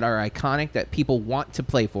teams that are iconic that people want to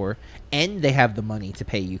play for, and they have the money to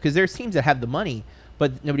pay you. Because there's teams that have the money,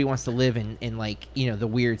 but nobody wants to live in like the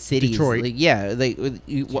weird cities. Detroit. Like, yeah,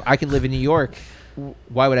 I can live in New York.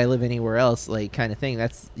 Why would I live anywhere else? Like kind of thing.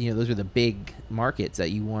 That's those are the big markets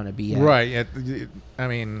that you want to be at. right. I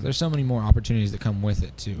mean, There's so many more opportunities that come with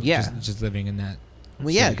it too. Yeah. just living in that. Well,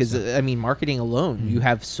 yeah, city, because so. marketing alone, you Mhm.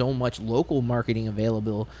 have so much local marketing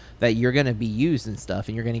available that you're going to be used and stuff,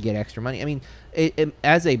 and you're going to get extra money. I mean,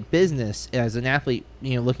 as a business, as an athlete,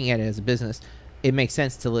 looking at it as a business, it makes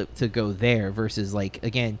sense to go there versus like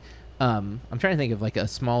again, I'm trying to think of like a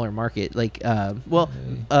smaller market, like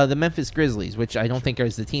the Memphis Grizzlies, which I don't think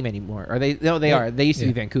is the team anymore. Are they? No, they are. They used to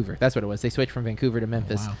be Vancouver. That's what it was. They switched from Vancouver to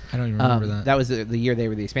Memphis. Wow. I don't even remember that. That was the year they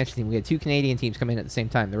were the expansion team. We had 2 Canadian teams come in at the same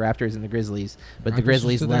time, the Raptors and the Grizzlies. But the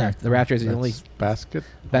Grizzlies left. The Raptors are the only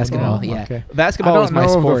basketball. Oh, Yeah, okay. basketball was my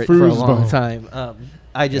sport for a long foosball. time.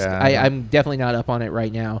 I'm definitely not up on it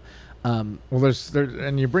right now. Well, there's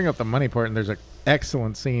and you bring up the money part, and there's an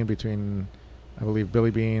excellent scene between, I believe,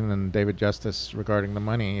 Billy Bean and David Justice regarding the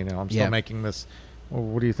money. You know, I'm still making this. Well,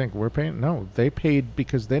 what do you think? We're paying? No, they paid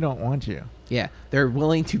because they don't want you. Yeah, they're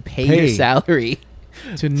willing to pay your salary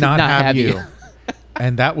to not have you.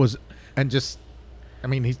 And that was, and just, I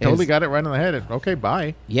mean, he totally got it right on the head. Okay,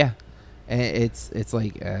 bye. Yeah. It's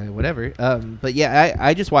like whatever. But yeah,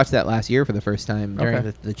 I just watched that last year for the first time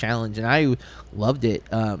during the challenge, and I loved it.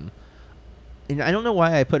 And I don't know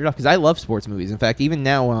why I put it off, because I love sports movies. In fact, even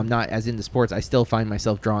now when I'm not as into sports, I still find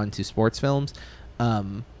myself drawn to sports films.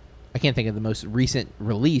 I can't think of the most recent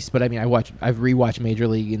release, but I mean, I've rewatched Major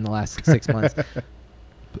League in the last 6 months.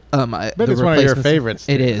 But it's one of your favorites.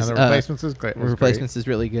 It is. And the Replacements is great. Replacements is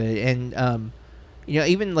really good, and you know,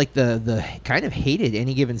 even like the kind of hated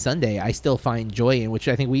Any Given Sunday, I still find joy in, which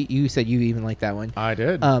I think you said you even like that one. I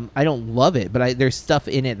did. I don't love it, but there's stuff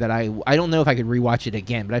in it that I don't know if I could rewatch it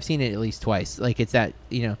again, but I've seen it at least twice. Like, it's that,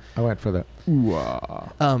 you know. I went for that.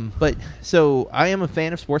 But so I am a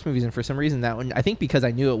fan of sports movies, and for some reason that one, I think because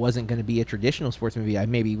I knew it wasn't going to be a traditional sports movie, I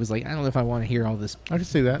maybe was like, I don't know if I want to hear all this. I can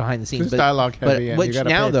see that behind the scenes. It's dialogue heavy, which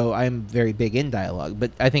now though I'm very big in dialogue.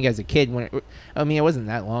 But I think as a kid, it wasn't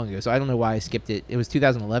that long ago, so I don't know why I skipped it. It was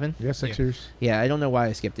 2011. Yeah, 6 years. Yeah, I don't know why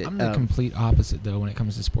I skipped it. I'm the complete opposite though when it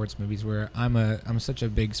comes to sports movies, where I'm such a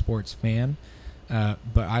big sports fan,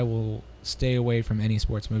 but I will stay away from any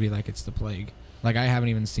sports movie like it's the plague. Like, I haven't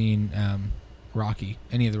even seen Rocky,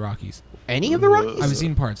 any of the Rockies. Any of the Rockies? I've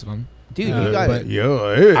seen parts of them. Dude, you got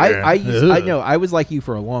it. I know. I was like you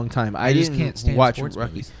for a long time. I just didn't can't stand watch sports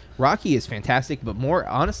Rocky. movies. Rocky is fantastic, but more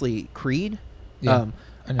honestly, Creed. Yeah,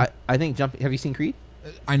 I think Have you seen Creed?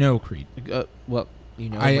 I know Creed. Well, you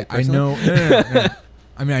know. I know. No.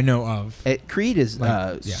 I mean, I know of. Creed is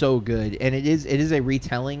so good, and it is a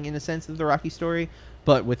retelling in a sense of the Rocky story,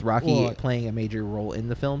 but with Rocky playing a major role in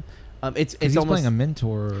the film. It's he's almost playing a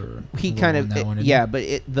mentor. He kind of but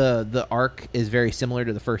the arc is very similar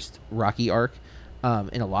to the first Rocky arc.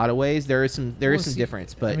 In a lot of ways, there is some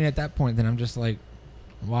difference. But I mean, at that point, then I'm just like,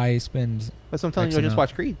 why spend? That's what I'm telling you. Just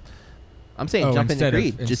watch Creed. I'm saying jump into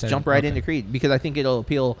Creed. Just jump right into Creed, because I think it'll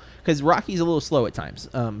appeal. Because Rocky's a little slow at times.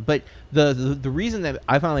 But the reason that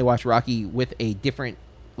I finally watched Rocky with a different,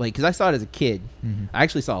 like, because I saw it as a kid. Mm-hmm. I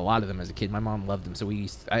actually saw a lot of them as a kid. My mom loved them, so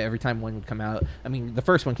every time one would come out. I mean, the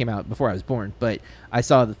first one came out before I was born, but I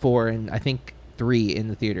saw the 4 and I think 3 in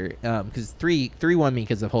the theater. Because 3 won me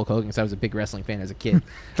because of Hulk Hogan, so I was a big wrestling fan as a kid.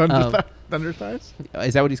 Thunder Thighs?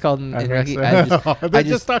 Is that what he's called in Rocky? So. I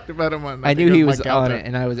just talked about him on. I knew he was on it,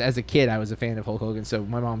 and as a kid, I was a fan of Hulk Hogan, so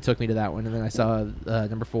my mom took me to that one, and then I saw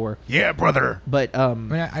number 4. Yeah, brother. But I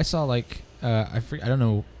mean, I saw like I don't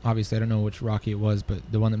know. Obviously, I don't know which Rocky it was, but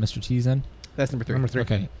the one that Mr. T's in. That's number 3. Number 3.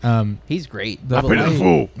 Okay. He's great. The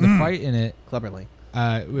fight in it. Cleverly.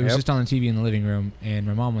 It was just on the TV in the living room, and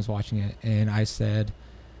my mom was watching it, and I said,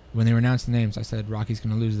 when they were announcing the names, I said, Rocky's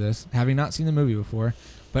going to lose this, having not seen the movie before,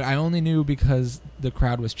 but I only knew because the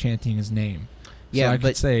crowd was chanting his name. So I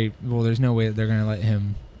could say, well, there's no way that they're going to let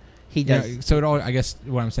him. He does. You know, so it all. I guess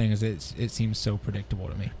what I'm saying is it seems so predictable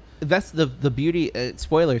to me. That's the beauty.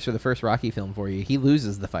 Spoilers for the first Rocky film for you. He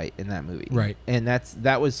loses the fight in that movie, right? And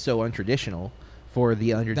that was so untraditional for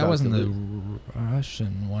the underdog. That wasn't the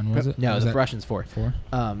Russian one, was it? No, the Russian's 4. Dolph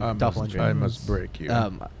Lundgren. I must break you.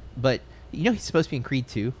 But you know he's supposed to be in Creed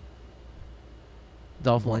 2.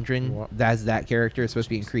 Dolph Lundgren, as that character, is supposed to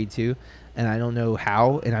be in Creed 2, and I don't know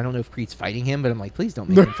how, and I don't know if Creed's fighting him, but I'm like, please don't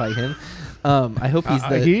make him fight him. I hope he's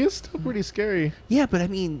he is still pretty scary. Yeah, but I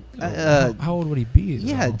mean, how old would he be?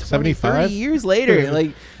 Yeah, 75 30 years later.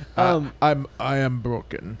 Like, I am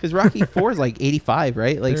broken. Because Rocky 4 is like 85,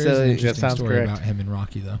 right? Like, there so is an interesting sounds story correct. about him and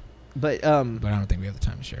Rocky, though. But I don't think we have the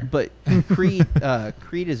time to share. But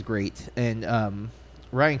Creed is great, and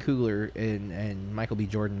Ryan Coogler and Michael B.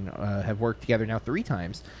 Jordan have worked together now 3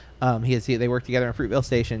 times. They worked together on Fruitvale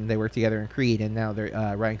Station, they worked together in Creed, and now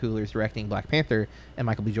Ryan Coogler is directing Black Panther, and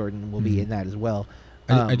Michael B. Jordan will be in that as well.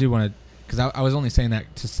 I do want to, because I was only saying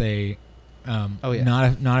that to say,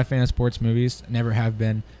 not a fan of sports movies, never have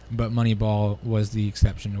been, but Moneyball was the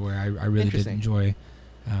exception to where I really did enjoy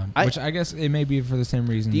Which I guess it may be for the same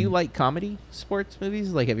reason. Do you like comedy sports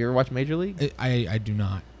movies? Like, have you ever watched Major League? I do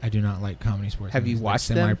not. I do not like comedy sports. Have you movies, watched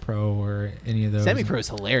like them? Semi-Pro or any of those? Semi-Pro is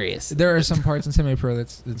hilarious. There are some parts in Semi-Pro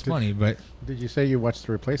that's funny, but Did you say you watched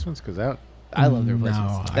The Replacements? Because that I love The No,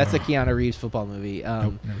 Replacements. I That's a don't. Keanu Reeves football movie.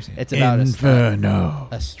 Nope, never seen it. It's about Inferno.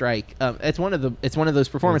 a strike. It's one of those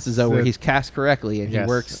performances though where It's- he's cast correctly and Yes. he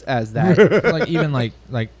works as that. like even like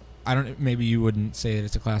I don't. Maybe you wouldn't say that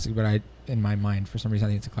it's a classic, but in my mind, for some reason, I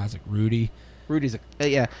think it's a classic. Rudy. Rudy's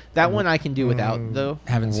that one I can do without though.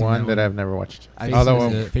 Haven't seen one that I've never watched. I've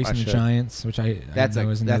Facing, seen Facing the Giants, which I That's know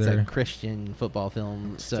is that's another. a Christian football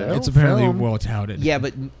film. So Still? It's apparently film. well touted. yeah,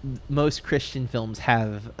 but most Christian films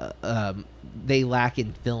have they lack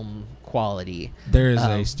in film quality. there is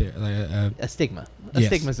um, a stigma. Yes.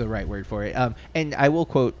 Stigma is the right word for it. And I will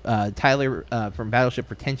quote Tyler from Battleship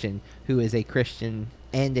Pretension, who is a Christian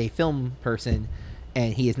and a film person,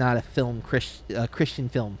 and he is not a Christian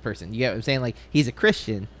film person. You get what I'm saying? Like, he's a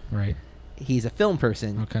Christian, right. he's a film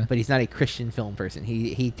person, Okay. but he's not a Christian film person.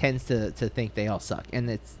 He tends to think they all suck, and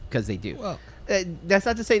it's because they do. Well, That's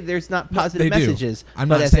not to say there's not No, positive they do. messages, I'm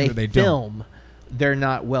but not as saying a that they don't. film, they're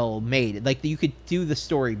not well made. Like, you could do the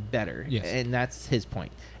story better, Yes. and that's his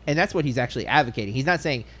point. And that's what he's actually advocating. He's not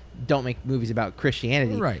saying don't make movies about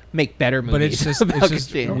Christianity. Right. Make better movies. but it's just about it's just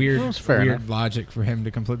Christianity. weird That's fair weird enough. logic for him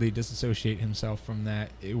to completely disassociate himself from that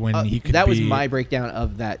when he could that was be- my breakdown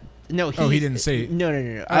of that. No, he didn't say- No.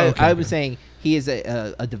 Oh, I okay, was okay. saying he is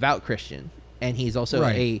a devout Christian, and he's also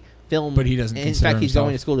Right. a film. But he doesn't In consider fact, he's going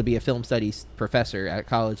to himself- school to be a film studies professor at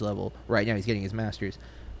college level right now. He's getting his master's.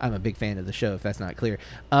 I'm a big fan of the show. If that's not clear,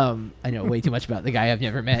 I know way too much about the guy I've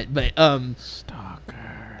never met, but Stalker.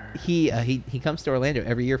 he comes to Orlando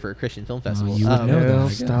every year for a Christian film festival. you would know that, I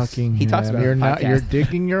Still guess. stalking He talks him. about it You're on the not. You're podcast.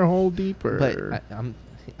 digging your hole deeper. But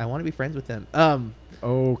I want to be friends with them.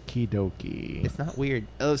 Okie dokie. It's not weird.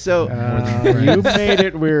 Oh, so You made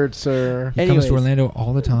it weird, sir. He comes Anyways, to Orlando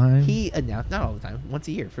all the time. he announced, not all the time, once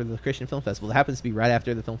a year for the Christian Film Festival. It happens to be right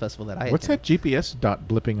after the film festival that I What's attend. that GPS dot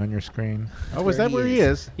blipping on your screen? Oh, is Where that where he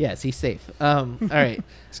is? Yes, he's safe. All right.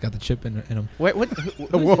 He's got the chip in him. What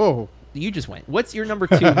Whoa. you just went. What's your number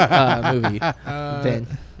 2 movie, Ben?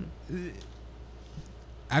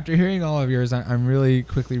 After hearing all of yours, I'm really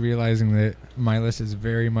quickly realizing that my list is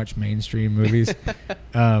very much mainstream movies.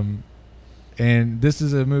 And this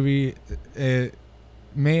is a movie, it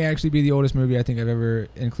may actually be the oldest movie I think I've ever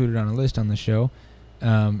included on a list on the show.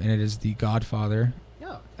 And it is The Godfather.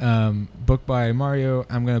 Yeah. Book by Mario.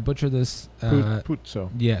 I'm going to butcher this. Puzo.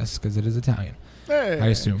 Yes, because it is Italian, Hey. I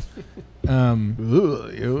assume.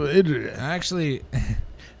 Adrian.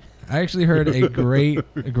 I actually heard a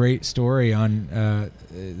great story on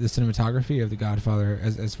the cinematography of The Godfather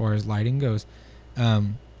as far as lighting goes,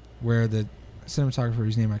 where the cinematographer,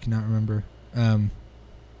 whose name I cannot remember,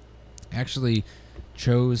 actually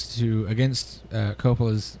chose to, against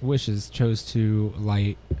Coppola's wishes, chose to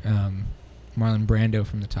light Marlon Brando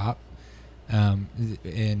from the top,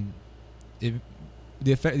 and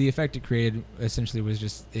the effect it created essentially was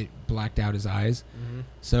just it blacked out his eyes. Mm-hmm.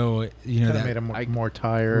 So Kind of that made him more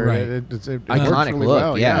tired. Right. It works Iconic really look,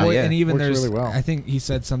 well. yeah. Well, and even Works there's, really well. I think he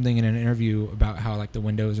said something in an interview about how like the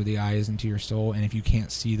windows are the eyes into your soul, and if you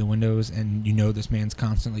can't see the windows, and you know this man's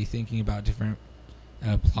constantly thinking about different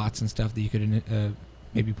plots and stuff that you could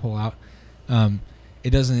maybe pull out, it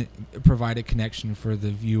doesn't provide a connection for the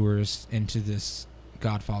viewers into this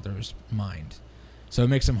Godfather's mind, so it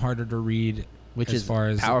makes him harder to read. Which as is far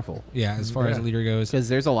as powerful. Yeah, as far as the leader goes. Because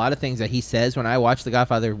there's a lot of things that he says when I watch The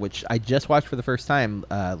Godfather, which I just watched for the first time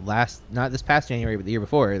not this past January, but the year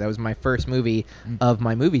before. That was my first movie of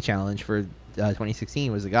my movie challenge for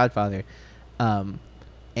 2016 was The Godfather.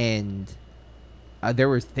 And there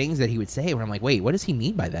were things that he would say where I'm like, wait, what does he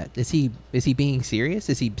mean by that? Is he being serious?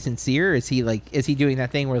 Is he sincere? Is he doing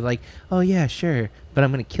that thing where like, oh yeah, sure, but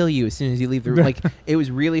I'm going to kill you as soon as you leave the room? Like, it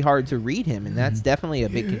was really hard to read him, and that's definitely a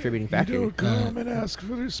big contributing factor. You don't come and ask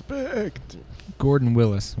for respect. Gordon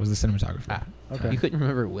Willis was the cinematographer. Okay. You couldn't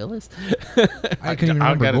remember Willis? I couldn't even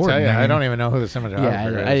I remember gotta Gordon. tell you, I mean, don't even know who the cinematographer Yeah, I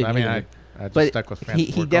is. didn't I mean, either. I just But stuck with Francis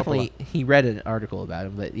he Ford definitely Coppola. he read an article about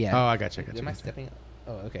him, but yeah. Oh, I got you. Am I stepping?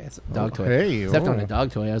 Oh, okay. It's a dog toy. Hey, Stepped on oh. a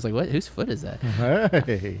dog toy. I was like, what? Whose foot is that?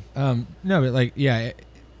 Hey. No, but like, yeah,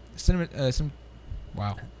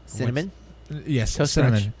 wow. Cinnamon. Yes, Toast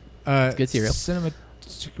cinnamon. It's good cereal.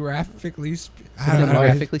 Cinematographically,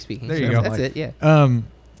 Cinematographically speaking. There you go. That's it. Yeah.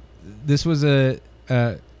 This was a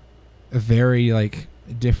very like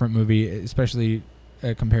different movie, especially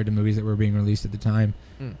compared to movies that were being released at the time.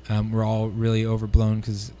 Were all really overblown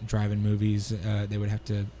because drive-in movies they would have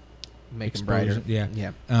to Make them expose- brighter. Yeah.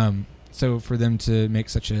 Yeah. So for them to make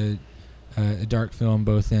such a a dark film,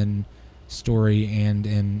 both in story and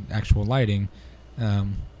in actual lighting,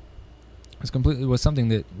 was something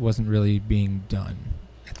that wasn't really being done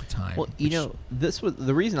at the time. Well, this was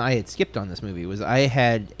the reason I had skipped on this movie was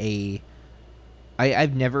I've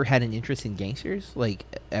never had an interest in gangsters, like,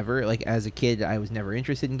 ever. Like, as a kid, I was never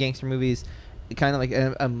interested in gangster movies. Kind of like,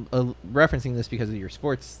 I'm referencing this because of your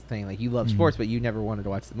sports thing. Like, you love sports, but you never wanted to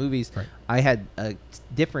watch the movies. Right. I had a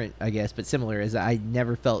different, I guess, but similar, is I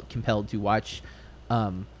never felt compelled to watch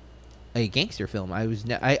a gangster film. I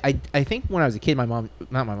think when I was a kid,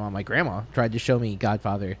 my grandma tried to show me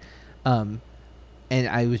Godfather. And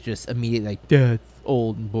I was just immediately like, that's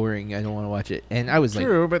old and boring. I don't want to watch it. And I was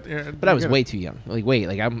True, but I was way too young.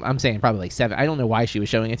 I'm saying probably like 7. I don't know why she was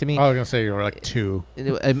showing it to me. I was gonna say you were like 2.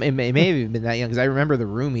 It may have even been that young, because I remember the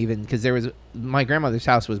room, even because my grandmother's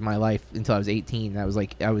house was my life until I was 18.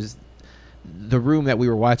 The room that we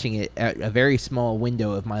were watching it at, a very small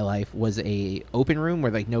window of my life, was a open room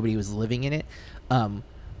where like nobody was living in it.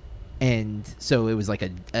 And so it was like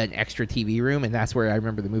an extra TV room, and that's where I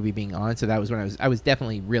remember the movie being on. So that was when I was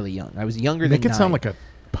definitely really young. I was younger than 9. Make it sound like a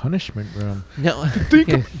punishment room. No,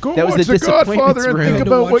 Go that watch was The Godfather and room. think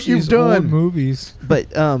about what you've done. Movies. But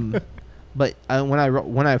when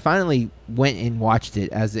I finally went and watched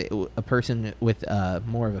it as a person with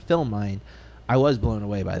more of a film mind, I was blown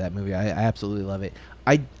away by that movie. I absolutely love it.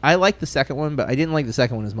 I like the second one, but I didn't like the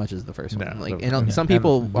second one as much as the first one. Some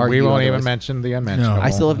people argue. We won't even mention the unmentionable. No, I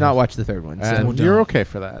still have not watched the third one. And you're okay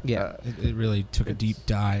for that. Yeah, it really took a deep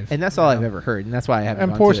dive, and that's all I've ever heard, and that's why I haven't.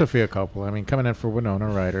 And poor Sophia Coppola. I mean, coming in for Winona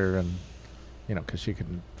Ryder, and because she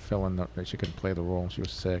couldn't fill in, she couldn't play the role. She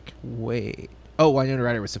was sick. Wait. Oh, Winona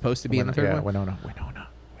Ryder was supposed to be in the third one. Winona.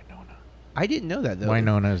 I didn't know that, though.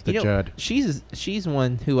 Winona is the Judd. She's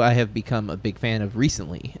one who I have become a big fan of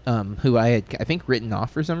recently, who I think written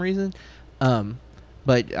off for some reason.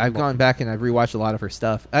 But I've gone back and I've rewatched a lot of her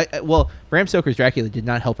stuff. Bram Stoker's Dracula did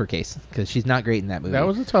not help her case, because she's not great in that movie. That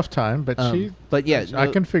was a tough time, but I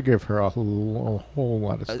can forgive her a whole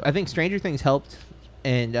lot of stuff. I think Stranger Things helped,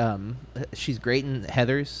 and she's great in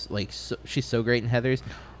Heathers. She's so great in Heathers.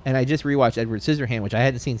 And I just rewatched Edward Scissorhands, which I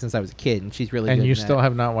hadn't seen since I was a kid, and she's really good. And you in still that.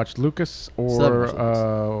 have not watched Lucas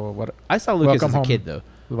or what? I saw Lucas as a kid, though.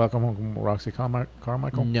 Welcome Home, Roxy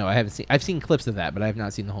Carmichael. No, I haven't seen. I've seen clips of that, but I have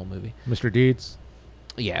not seen the whole movie. Mr. Deeds.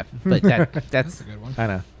 Yeah, but that's a good one. I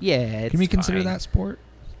know. Yeah, it's can we consider fine. that sport?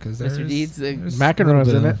 Because Mr. Deeds,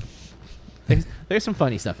 McEnroe's in it. There's some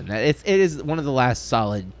funny stuff in that. It is one of the last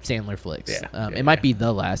solid Sandler flicks. It might be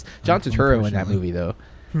the last. John Turturro in that movie, though.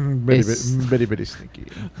 Bitty sneaky.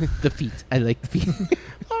 The feet. I like the feet.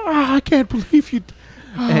 I can't believe you.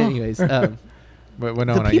 Anyways, but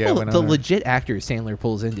Winona, the legit actors Sandler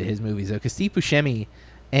pulls into his movies, though, because Steve Buscemi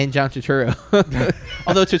and John Turturro.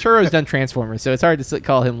 Although Turturro's done Transformers, so it's hard to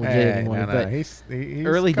call him legit anymore. But he's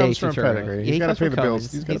early comes days from Turturro. pedigree. He's got to pay the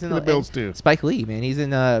bills. He's got to pay the bills too. Spike Lee, man, he's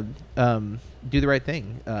in Do the Right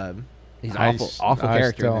Thing. He's awful character.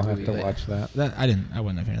 I still in that have movie, to watch that. I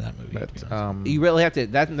wasn't a fan of that movie. But you really have to.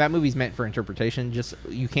 That movie's meant for interpretation. Just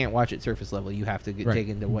you can't watch it surface level. You have to dig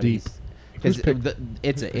into what deep.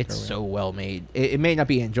 It's so well made. It may not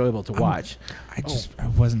be enjoyable to watch. I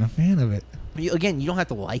wasn't a fan of it. You don't have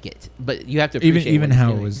to like it, but you have to appreciate even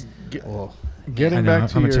how it was. Getting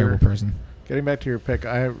back to I'm a terrible person. Getting back to your pick,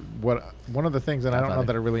 one of the things, and I don't know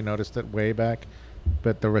that I really noticed it way back,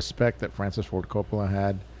 but the respect that Francis Ford Coppola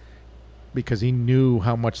had, because he knew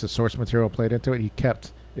how much the source material played into it. He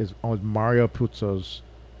kept was Mario Puzo's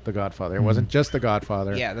The Godfather. It wasn't just The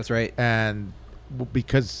Godfather. Yeah, that's right. And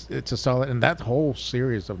because it's a solid, and that whole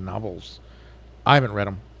series of novels, I haven't read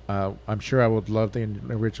them. I'm sure I would love the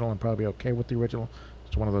original and probably okay with the original.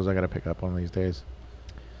 It's one of those I got to pick up one of these days.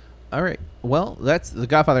 All right. Well, that's The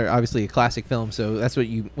Godfather, obviously a classic film. So that's what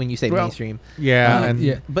when you say mainstream.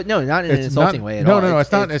 Yeah, but no, not in an insulting way at all. No,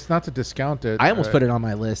 it's not. It's not to discount it. I almost put it on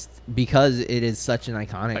my list because it is such an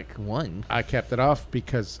iconic one. I kept it off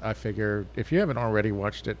because I figure if you haven't already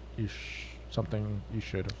watched it, something you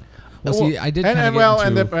should have. Well, see, I did.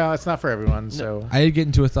 It's not for everyone. So I did get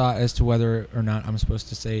into a thought as to whether or not I'm supposed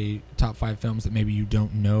to say top 5 films that maybe you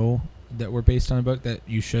don't know that were based on a book that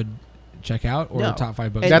you should check out, or top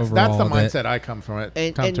 5 books. That's the mindset I come from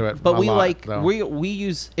it. But we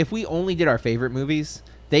use, if we only did our favorite movies,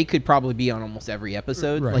 they could probably be on almost every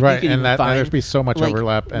episode. Right, and there'd be so much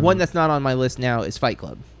overlap. And one that's not on my list now is Fight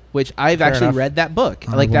Club, which I've actually read that book.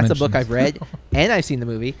 That's a book I've read, and I've seen the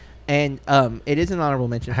movie. And it is an honorable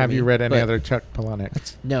mention. Have you read any other Chuck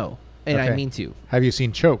Palahniuk? No, and I mean to. Have you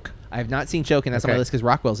seen Choke? I have not seen Choke, and that's on my list because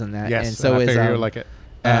Rockwell's in that. Yes, and so I is figure you like it.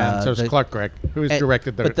 And so it's Clark Gregg, who has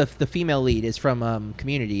directed But the female lead is from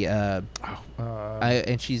Community.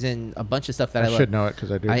 And she's in a bunch of stuff that I love. should know it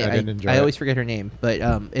because I didn't enjoy it. I always forget her name, but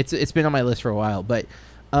it's been on my list for a while. But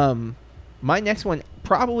my next one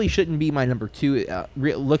probably shouldn't be my number 2.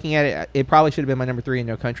 Looking at it, it probably should have been my number 3 in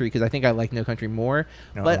No Country because I think I like No Country more.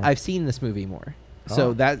 But I've seen this movie more.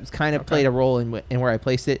 So that's kind of played a role in where I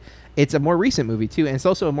placed it. It's a more recent movie, too, and it's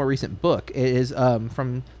also a more recent book. It is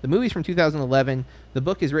from the movie's from 2011. The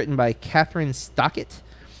book is written by Catherine Stockett,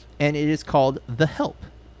 and it is called The Help.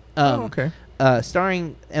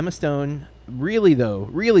 Starring Emma Stone,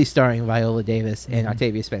 really starring Viola Davis and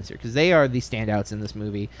Octavia Spencer, because they are the standouts in this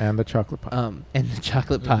movie. And the chocolate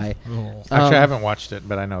pie. Actually, I haven't watched it,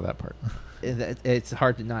 but I know that part. It's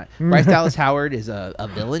hard to not. Bryce Dallas Howard is a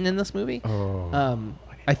villain in this movie.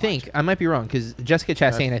 I think I might be wrong because Jessica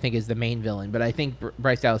Chastain I think is the main villain, but I think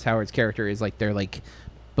Bryce Dallas Howard's character is like they're like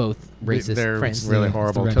both racist they're friends. Really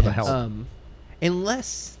horrible to the Help.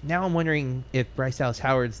 Unless now I'm wondering if Bryce Dallas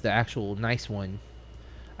Howard's the actual nice one.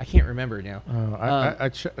 I can't remember now.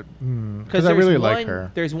 Because I really like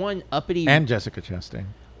her. There's one uppity and Jessica Chastain.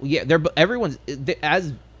 Yeah, everyone's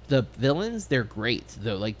as the villains. They're great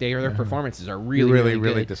though. Like their performances are really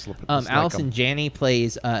good. Allison Janney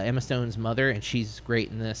plays Emma Stone's mother, and she's great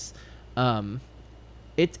in this.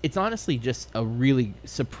 It's honestly just a really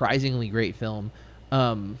surprisingly great film.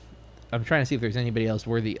 I'm trying to see if there's anybody else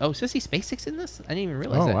worthy. Oh, Sissy Spacek's in this? I didn't even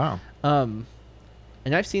realize that. Oh, wow.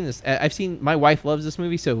 And I've seen this. My wife loves this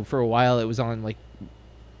movie, so for a while it was on like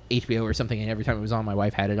HBO or something, and every time it was on, my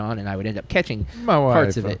wife had it on, and I would end up catching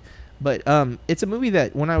parts of it. But it's a movie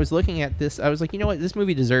that when I was looking at this, I was like, you know what, this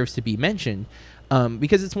movie deserves to be mentioned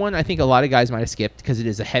because it's one I think a lot of guys might have skipped because it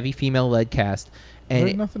is a heavy female-led cast. And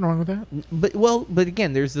there's nothing wrong with that. But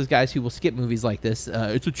again, there's those guys who will skip movies like this.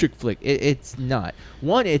 It's a chick flick. It's not.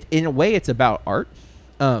 One, in a way, it's about art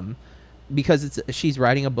because she's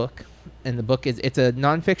writing a book. And the book it's a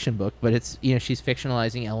nonfiction book, but it's she's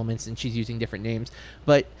fictionalizing elements and she's using different names.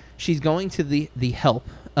 But she's going to the Help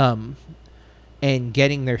and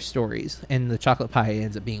getting their stories, and the chocolate pie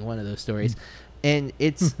ends up being one of those stories. And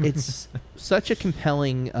it's such a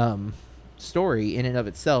compelling story in and of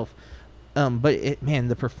itself. But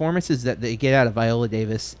the performances that they get out of Viola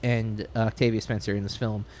Davis and Octavia Spencer in this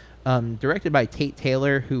film. Directed by Tate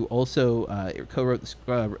Taylor, who also co-wrote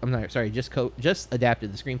just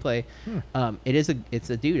adapted the screenplay. It's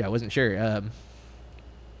a dude. I wasn't sure.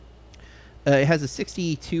 It has a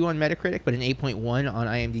 62 on Metacritic, but an 8.1 on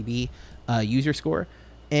IMDb user score,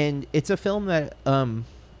 and it's a film that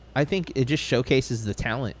I think it just showcases the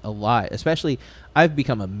talent a lot. Especially, I've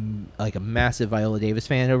become a massive Viola Davis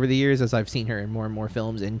fan over the years as I've seen her in more and more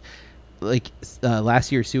films. And like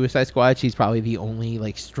last year's Suicide Squad, she's probably the only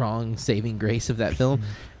like strong saving grace of that film,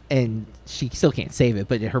 and she still can't save it.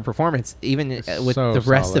 But her performance, even with the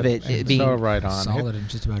rest of it being so right on, solid in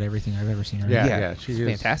just about everything I've ever seen her. Yeah, she's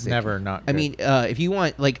fantastic. Never not. Good. I mean, if you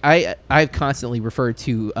want, like I've constantly referred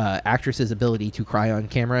to actresses' ability to cry on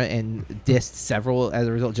camera and dissed several as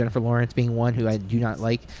a result. Jennifer Lawrence being one who I do not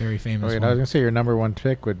like. Very famous. I was gonna say your number one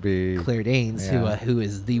pick would be Claire Danes, who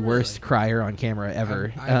is the worst crier on camera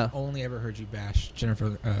ever. I've only ever heard you bash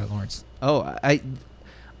Jennifer Lawrence. Oh,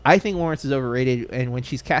 I think Lawrence is overrated, and when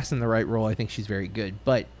she's cast in the right role, I think she's very good.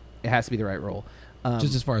 But it has to be the right role.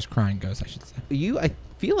 Just as far as crying goes, I should say. I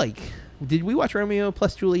feel like, did we watch Romeo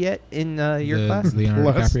plus Juliet in your class?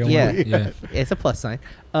 Leonardo DiCaprio one? Yeah, it's a plus sign.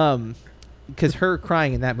 Because her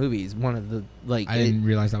crying in that movie is one of the I didn't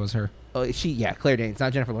realize that was her. Oh, Claire Danes,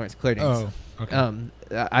 not Jennifer Lawrence. Claire Danes. Oh,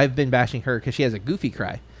 okay. I've been bashing her because she has a Goofy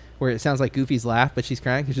cry, where it sounds like Goofy's laugh, but she's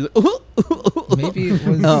crying because she's like, maybe it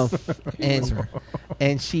was.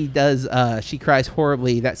 And she does. She cries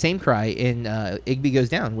horribly. That same cry in Igby Goes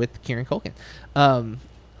Down with Kieran Culkin.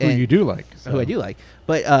 Who you do like. Who I do like.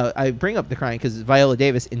 But I bring up the crying because Viola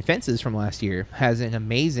Davis in Fences from last year has an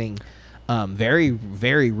amazing, very,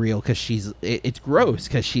 very real, because it's gross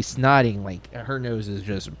because she's snotting, like her nose is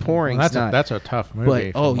just pouring snot. That's a tough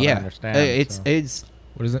movie. But, I understand. It's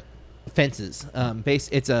what is it? Fences.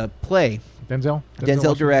 It's a play.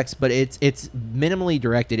 Denzel directs, but it's minimally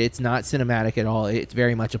directed. It's not cinematic at all. It's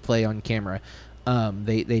very much a play on camera.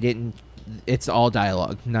 They didn't. It's all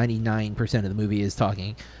dialogue. 99% of the movie is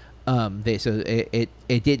talking. It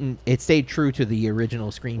didn't. It stayed true to the original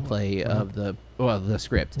screenplay of the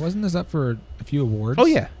script. Wasn't this up for a few awards? Oh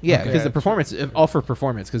yeah, because the performance, all for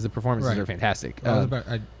performance, because the performances are fantastic.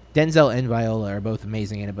 Denzel and Viola are both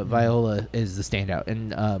amazing in it, but Viola is the standout,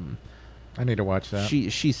 and I need to watch that.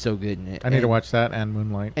 She's so good in it. I need to watch that and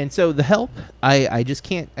Moonlight. And so The Help, I just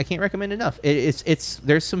can't recommend enough. It's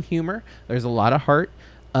there's some humor, there's a lot of heart.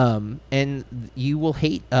 And you will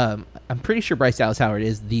hate. I'm pretty sure Bryce Dallas Howard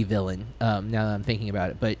is the villain. Now that I'm thinking about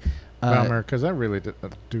it, but Bummer, because I really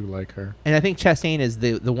do like her. And I think Chastain is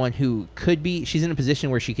the one who could be. She's in a position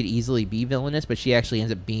where she could easily be villainous, but she actually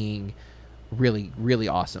ends up being really, really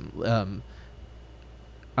awesome.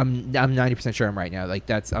 I'm 90% sure I'm right now. Like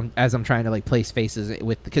that's as I'm trying to like place faces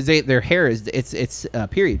with, because their hair is it's a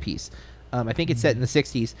period piece. I think it's set in the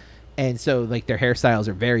 60s, and so like their hairstyles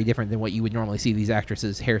are very different than what you would normally see these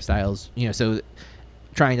actresses' hairstyles. You know, so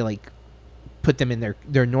trying to like put them in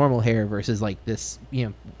their normal hair versus like this, you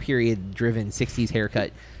know, period driven 60s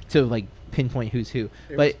haircut to like pinpoint who's who.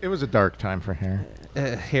 It was a dark time for hair.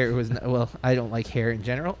 Hair was well, I don't like hair in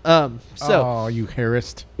general. Oh, you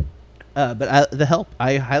hairist. But The Help,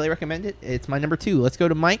 I highly recommend it. It's my number 2. Let's go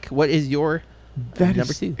to Mike. What is your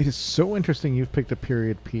number 2? It is so interesting you've picked a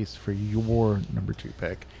period piece for your number 2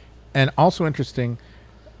 pick. And also interesting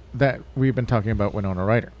that we've been talking about Winona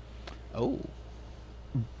Ryder. Oh.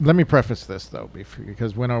 Let me preface this, though,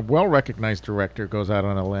 because when a well-recognized director goes out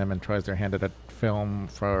on a limb and tries their hand at a film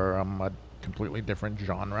from a completely different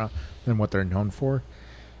genre than what they're known for,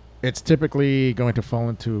 it's typically going to fall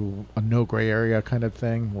into a no gray area kind of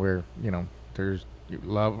thing where, you know, there's you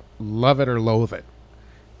love it or loathe it.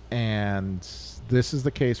 And this is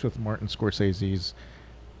the case with Martin Scorsese's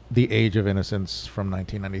The Age of Innocence from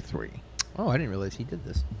 1993. Oh, I didn't realize he did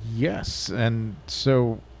this. Yes, and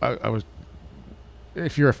so I was...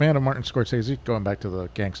 If you're a fan of Martin Scorsese, going back to the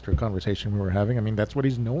gangster conversation we were having, I mean, that's what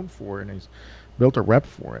he's known for, and he's built a rep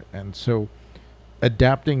for it. And so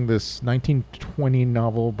adapting this 1920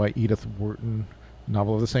 novel by Edith Wharton,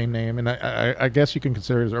 novel of the same name, and I guess you can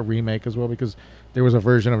consider it as a remake as well, because there was a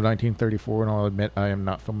version of 1934, and I'll admit I am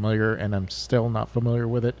not familiar, and I'm still not familiar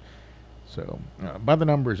with it. So by the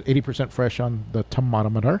numbers, 80% fresh on the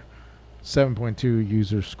Tomatometer, 7.2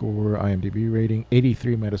 user score, IMDb rating,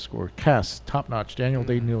 83 Metascore. Cast, top-notch. Daniel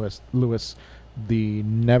Day-Lewis, the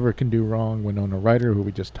Never Can Do Wrong Winona Ryder, who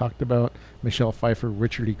we just talked about. Michelle Pfeiffer,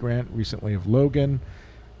 Richard E. Grant, recently of Logan.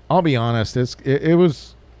 I'll be honest, it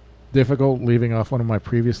was difficult leaving off one of my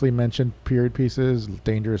previously mentioned period pieces,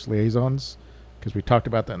 Dangerous Liaisons, because we talked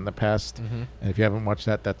about that in the past. Mm-hmm. And if you haven't watched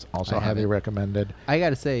that, that's also highly recommended. I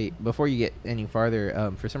got to say, before you get any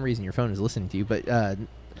farther, for some reason your phone is listening to you, but...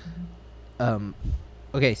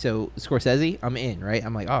 okay, so Scorsese, I'm in, right?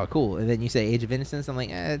 I'm like, oh, cool. And then you say Age of Innocence, I'm like,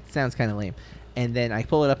 it sounds kind of lame. And then I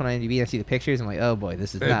pull it up on IMDb and I see the pictures. I'm like, oh boy,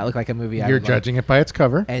 this does not look like a movie. You're judging it by its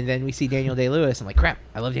cover. And then we see Daniel Day-Lewis. I'm like, crap,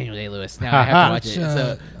 I love Daniel Day-Lewis. Now I have to watch it.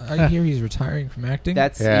 So I hear he's retiring from acting.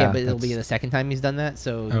 But it'll be the second time he's done that.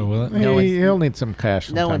 So will it? He'll need some cash.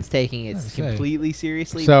 No one's taking it completely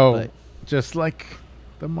seriously. So just like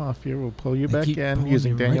the Mafia, will pull you back in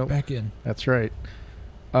using Daniel. Right back in. That's right.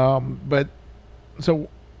 But so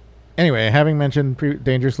anyway, having mentioned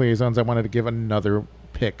Dangerous Liaisons, I wanted to give another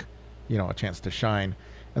pick, a chance to shine.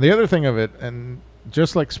 And the other thing of it, and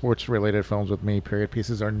just like sports related films with me, period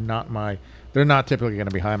pieces they're not typically going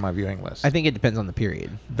to be high on my viewing list. I think it depends on the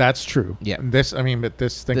period. That's true. Yeah.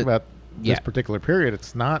 About this particular period,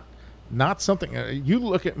 it's not something you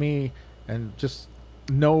look at me and just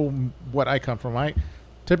know what I come from.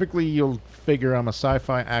 Typically you'll figure I'm a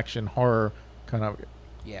sci-fi action horror kind of.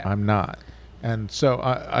 Yeah. I'm not. And so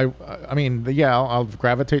I'll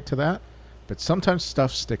gravitate to that, but sometimes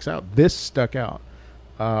stuff sticks out. This stuck out.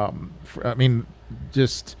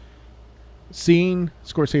 Just seeing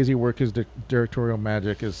Scorsese work his directorial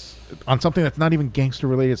magic is on something that's not even gangster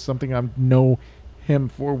related. It's something I know him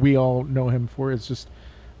for. We all know him for. It's just,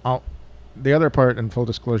 the other part, in full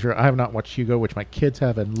disclosure, I have not watched Hugo, which my kids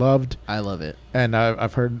have and loved. I love it, and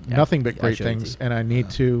I've heard nothing but great things, and I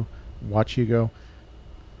need to watch Hugo.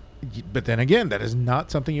 But then again, that is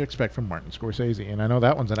not something you expect from Martin Scorsese, and I know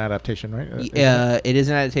that one's an adaptation, right? It is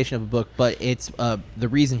an adaptation of a book, but it's the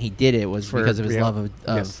reason he did it was because of his love of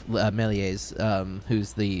Méliès,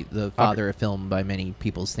 who's the father of film by many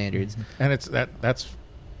people's standards. And that's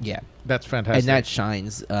fantastic, and that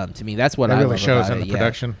shines to me. That's what that I really love shows about in it. The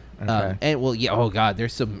production. Okay. Oh god,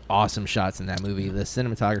 there's some awesome shots in that movie, the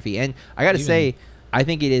cinematography, and I got to say, I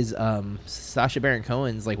think it is Sacha Baron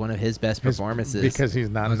Cohen's like one of his best performances, because he's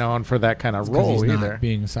not known for that kind of role he's either. Not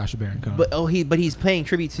being Sacha Baron Cohen, but he's paying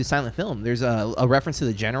tribute to silent film. There's a reference to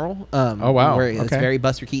The General. Oh wow, where it's very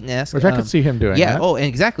Buster Keaton-esque, which I could see him doing. Yeah. That. Oh, and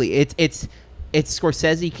exactly. It's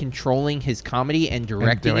Scorsese controlling his comedy and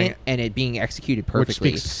directing it, and it being executed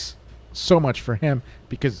perfectly. Which speaks so much for him,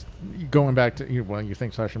 because going back to you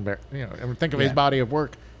think Sacha Baron, think of his body of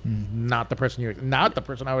work. not the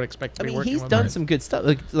person I would expect to I be mean, working he's with. done some good stuff.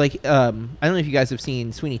 Like I don't know if you guys have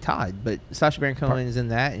seen Sweeney Todd, but Sacha Baron Cohen is in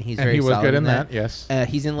that, and he's And very he was solid good in that. that, yes.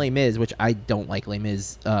 He's in Les Mis, which I don't like Les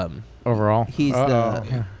Mis. Overall, He's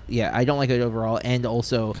I don't like it overall, and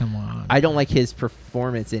also Come on. I don't like his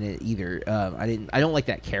performance in it either. I don't like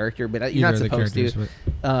that character, but you're not Either of the supposed to.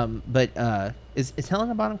 characters, But is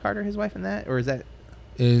Helena Bonham Carter his wife in that, or is that?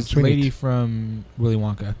 Is the Sweeney lady from Willy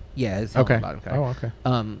Wonka. Yeah, it's Helena Okay. Bonham Carter.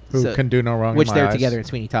 Oh, okay. Who Who can do no wrong? which in my they're eyes. together in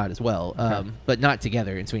Sweeney Todd as well, Okay. but not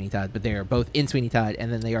together in Sweeney Todd. But they are both in Sweeney Todd,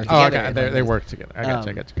 and then they are Oh, together. okay. in They Les Mis. work together. I got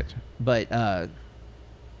you. But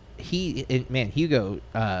Hugo,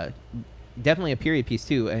 definitely a period piece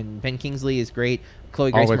too. And Ben Kingsley is great.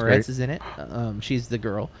 Chloe Grace Always Moretz great. is in it. She's the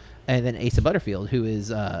girl, and then Asa Butterfield, who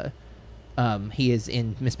is he is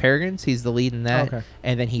in Miss Peregrine's. He's the lead in that. Okay.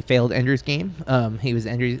 And then he failed Ender's Game. He was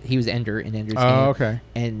Ender in Ender's Game. Oh, okay.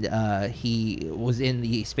 And he was in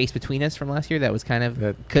the Space Between Us from last year. That was could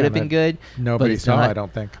have kinda been good. Nobody but it's saw. not. I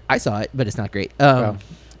don't think. I saw it, but it's not great. Well,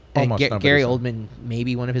 and almost nobody Gary saw. Oldman,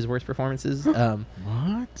 maybe one of his worst performances.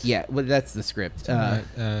 What? Yeah, well, that's the script.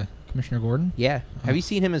 Commissioner Gordon. Yeah. Have you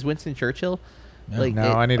seen him as Winston Churchill? No.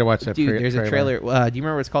 No, I need to watch that. Dude, there's a trailer. Do you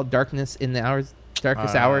remember what it's called? Darkest Hours.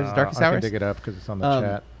 I can dig it up because it's on the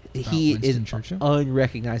chat. He is Winston Churchill?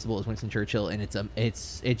 unrecognizable as Winston Churchill, and it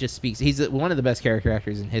just speaks. He's one of the best character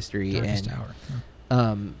actors in history. Darkest and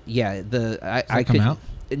Hour. yeah, I come could out?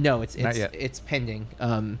 No, it's Not yet. it's pending.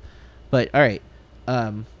 But all right.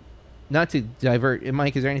 Not to divert,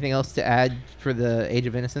 Mike. Is there anything else to add for the Age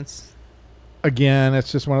of Innocence? Again,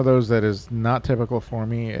 it's just one of those that is not typical for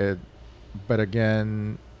me. But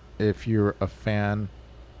again, if you're a fan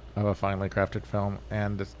of a finely crafted film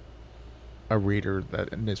and a reader that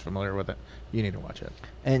is familiar with it, you need to watch it.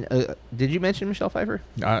 And did you mention Michelle Pfeiffer?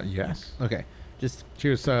 Yes. Okay, just She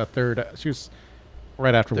was third. She was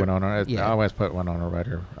right after Third. Winona. Yeah. I always put Winona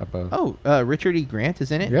Ryder above. Richard E. Grant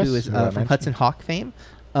is in it, Yes, who is who I from mentioned. Hudson Hawk fame.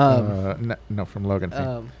 No, from Logan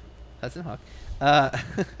fame. Hudson Hawk.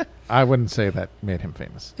 I wouldn't say that made him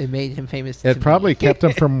famous. It made him famous. It to probably me. kept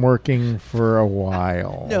him from working for a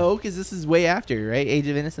while. No, because this is way after, right? Age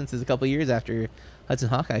of Innocence is a couple years after Hudson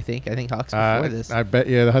Hawk. I think Hawk's before this. I bet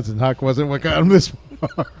you the Hudson Hawk wasn't what got him this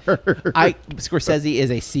far. Scorsese is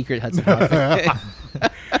a secret Hudson Hawk fan.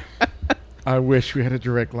 I wish we had a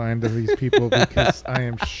direct line to these people because I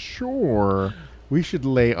am sure we should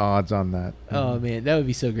lay odds on that. Oh man, that would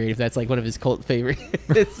be so great if that's like one of his cult favorites.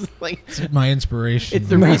 It's like It's my inspiration. it's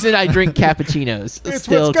the reason I drink cappuccinos. It's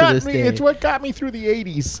still what's to got this me. day. It's what got me through the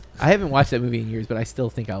 80s. I haven't watched that movie in years, but I still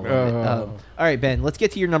think I'll love it. Oh. All right, Ben, let's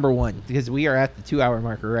get to your number one because we are at the 2-hour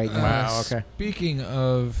marker right now. Wow, okay. Speaking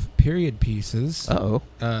of period pieces, Oh,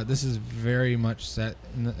 this is very much set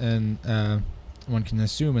in one can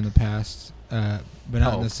assume in the past, but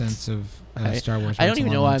not in the sense of Star Wars. I where don't it's a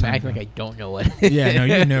even know long why I'm time acting ago. like I don't know what. Yeah, no,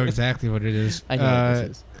 you know exactly what it is. I know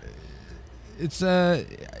what this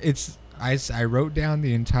is. I wrote down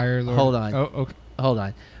the entire. Lord. Hold on. Oh, okay. Hold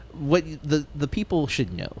on. What the people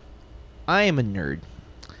should know. I am a nerd.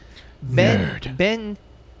 Ben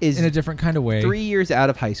is In a different kind of way. 3 years out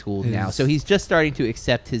of high school now, Is- so he's just starting to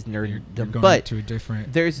accept his You're nerddom. going But to a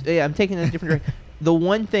different. I'm taking a different direction. The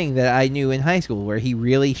one thing that I knew in high school where he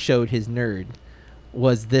really showed his nerd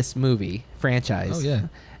was this movie franchise. Oh yeah.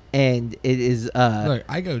 And it is Look,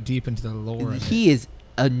 I go deep into the lore. Of he is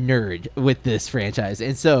a nerd with this franchise.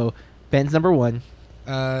 And so Ben's number one.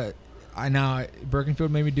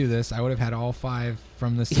 Birkenfield made me do this. I would have had all 5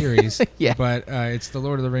 from the series. Yeah. But it's the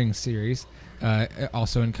Lord of the Rings series,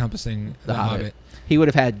 also encompassing The Hobbit. He would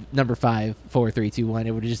have had number 5, 4, 3, 2, 1.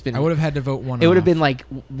 It would have just been I would have had to vote one. It would have off. been like,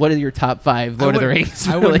 what are your top 5 Lord of the Rings?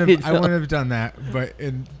 I wouldn't related have done that, but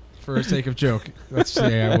for the sake of joke, let's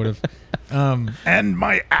say I would have. And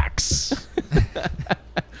my axe.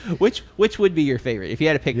 Which would be your favorite if you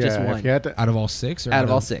had to pick just one If you had to, Out of all 6, or out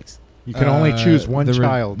of all 6? you can only choose one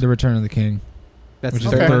child. The Return of the King, That's which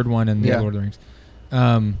is okay. the third one in the Yeah. Lord of the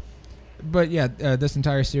Rings. But yeah, this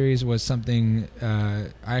entire series was something I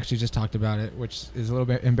actually just talked about it, which is a little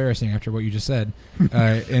bit embarrassing after what you just said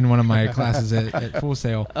in one of my classes at Full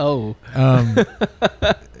Sail. Oh,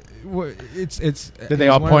 It's Did they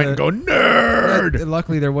all point and go, nerd?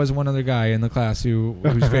 Luckily, there was one other guy in the class whose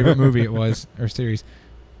favorite movie it was, or series,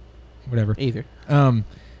 whatever. either.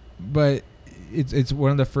 But it's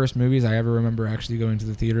one of the first movies I ever remember actually going to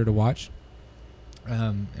the theater to watch.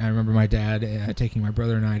 I remember my dad taking my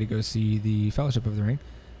brother and I to go see the Fellowship of the Ring,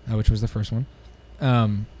 which was the first one.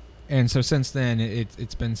 And so since then,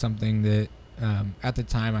 it's been something that at the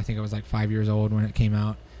time I think I was like 5 years old when it came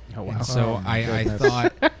out. Oh wow. And so Oh, my I goodness.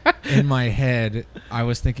 thought in my head, I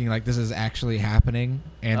was thinking like this is actually happening,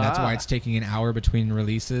 and that's why it's taking an hour between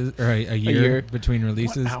releases, or a year between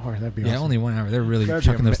releases. 1 hour, that'd be yeah, awesome. only 1 hour. They're really That'd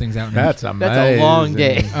chucking be those things out. That's amazing. That's a long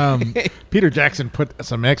day. Peter Jackson put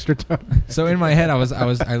some extra time. So in my head,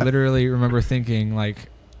 I literally remember thinking like,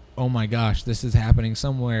 oh my gosh, this is happening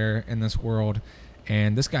somewhere in this world,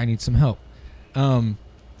 and this guy needs some help.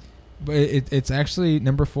 But it's actually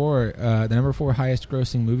number 4, the number 4 highest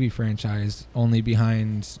grossing movie franchise, only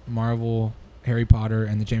behind Marvel, Harry Potter,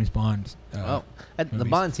 and the James Bond. The movies.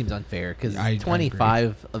 Bond seems unfair because I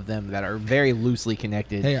 25 of them that are very loosely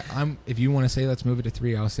connected. Hey, if you want to say let's move it to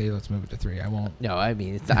 3, I'll say let's move it to 3. I won't. No, I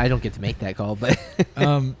mean I don't get to make that call, but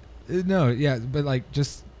No, yeah, but like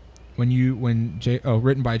just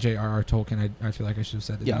written by J.R.R. Tolkien. I feel like I should have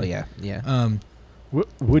said that. yeah.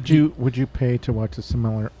 Would you pay to watch a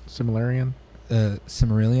Silmarillion?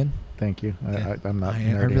 Silmarillion. Thank you. Yeah. I'm not. I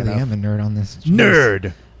nerdy really enough. am a nerd on this.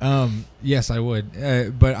 Nerd. Yes, I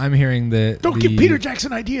would. But I'm hearing that Don't give Peter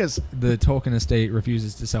Jackson ideas. The Tolkien estate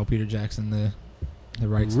refuses to sell Peter Jackson the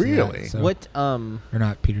rights. Really? To that, so, What or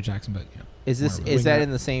not Peter Jackson, but is this? Marvel. Is that in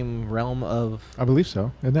the same realm of I believe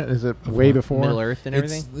so. Is it way what? before? Middle Earth and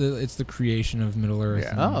everything? It's the creation of Middle Earth.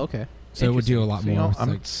 Yeah. and- Oh, okay. So it would deal a lot So, you more know, with I'm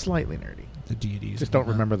like slightly nerdy. the deities. Just and don't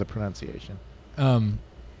whatnot. remember the pronunciation.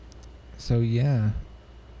 So yeah,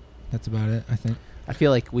 that's about it. I think. I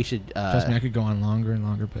feel like we should. Trust me, I could go on longer and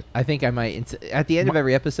longer, but I think I might. At the end of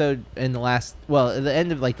every episode, at the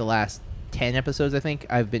end of like the last 10 episodes, I think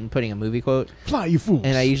I've been putting a movie quote, Fly, you fools!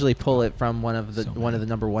 and I usually pull it from one of the So one of many. the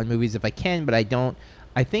number 1 movies if I can, but I don't.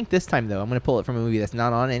 I think this time though, I'm going to pull it from a movie that's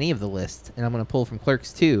not on any of the lists, and I'm going to pull from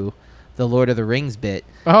Clerks 2, the Lord of the Rings bit.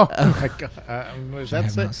 Oh my god! Was I that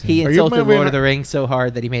have not it? seen He it. Are you insulted moving Lord on- of the Rings so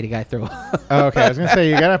hard that he made a guy throw up. Oh, okay, I was gonna say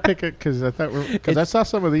you gotta pick it because I It's- saw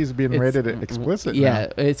some of these being It's- rated explicit. Yeah,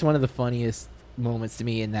 now. it's one of the funniest moments to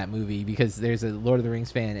me in that movie because there's a Lord of the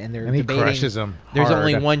Rings fan and they're and he debating. crushes them. There's hard.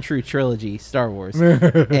 only one true trilogy, Star Wars,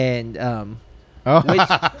 and Oh, which,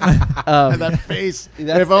 that face!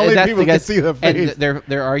 that's- If only that's people the could guy- see the and face.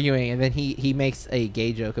 they're arguing, and then he makes a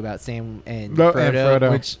gay joke about Sam and No, Frodo. and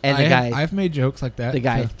Frodo. Which And the I've made jokes like that. The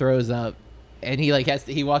guy so- throws up, and he like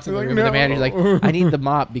he walks in the He's room like, with the manager. He's "No." like, I need the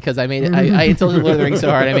mop because I made it. I insulted Lord of the Rings so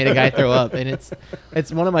hard I made a guy throw up, and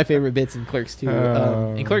it's one of my favorite bits in Clerks 2.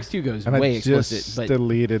 And Clerks 2 goes and way I just explicit, but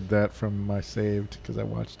deleted that from my saved because I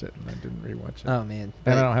watched it and I didn't rewatch it. oh man,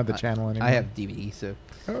 and I But don't have the channel anymore. I have DVD, so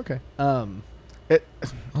Oh, okay.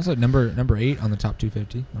 Also, number 8 on the top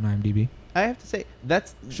 250 on IMDb. I have to say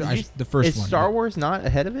that's The first is one. Star but Wars not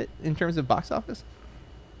ahead of it in terms of box office?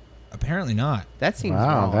 Apparently not. That seems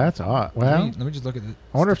Wow, wrong. that's odd. Let Well, me just look at the.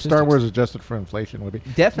 I wonder if Star statistics. Wars adjusted for inflation would be.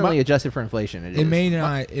 definitely My- adjusted for inflation. It It is. may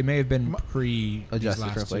not. It may have been Adjusted these for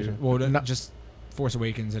last two. inflation. Well, No. just Force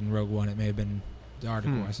Awakens and Rogue One. It may have been the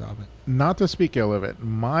article I saw, but Not to speak ill of it.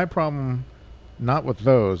 My problem, not with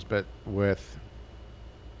those, but with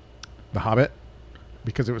The Hobbit,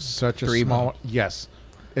 because it was such a Three small. more. Yes,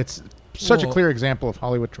 it's such a Well- clear example of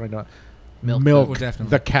Hollywood trying to Milk milk Well, definitely.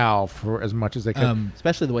 the cow for as much as they could.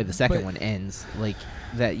 Especially the way the second But- one ends, like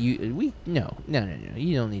that. You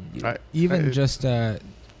don't need to do that. even just the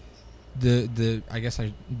I guess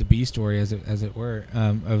the B story as it were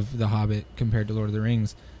of The Hobbit compared to Lord of the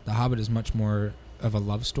Rings. The Hobbit is much more of a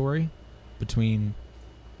love story between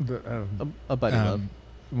A buddy love.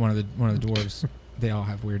 one of the dwarves. They all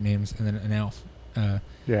have weird names, and then an elf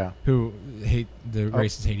Yeah, who hate the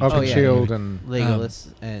races hate each other. Oakenshield and Legolas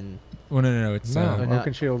and Well, no, it's no.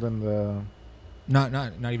 Oakenshield and the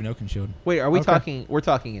not even Oakenshield. wait, are we Okay. talking? We're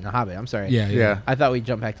talking in The Hobbit. I'm sorry. Yeah. I thought we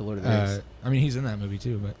jumped back to Lord of the Rings. I mean, he's in that movie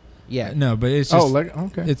too, but Yeah, no, but it's just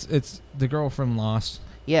okay. it's the girl from Lost,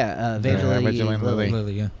 yeah. Evangeline Evangeline Lilly.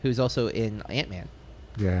 Lily, yeah. who's also in Ant-Man.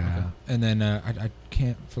 yeah. And then I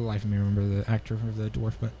can't for the life of me remember the actor of the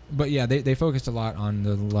dwarf, but yeah, they focused a lot on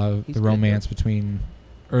the love, He's the good, romance between,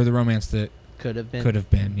 or the romance that Could have been. could have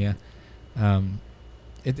been, yeah.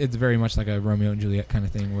 It's very much like a Romeo and Juliet kind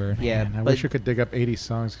of thing where Yeah, Man, I but wish we could dig up 80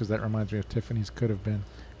 songs because that reminds me of Tiffany's Could Have Been.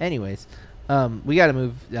 Anyways, we got to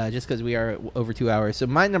move just because we are over 2 hours. So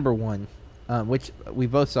my number one, which we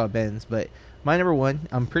both saw Ben's, but my number one,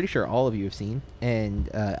 I'm pretty sure all of you have seen, and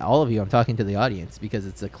all of you, I'm talking to the audience because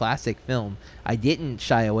it's a classic film. I didn't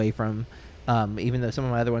shy away from, even though some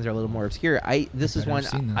of my other ones are a little more obscure. This is better one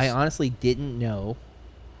have seen this. I honestly didn't know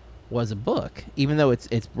was a book, even though it's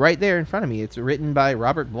right there in front of me. It's written by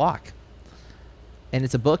Robert Bloch, and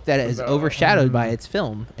it's a book that is overshadowed by its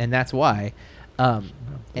film, and that's why. And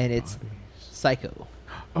it's Psycho.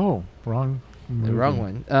 Oh, wrong. The wrong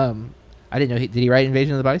one. I didn't know. Did he write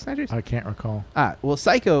Invasion of the Body Snatchers? I can't recall. Well,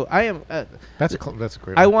 Psycho. I am. That's a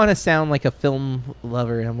great. I one. want to sound like a film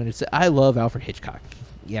lover, and I'm going to say I love Alfred Hitchcock.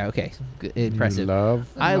 Yeah. Okay. Good, impressive.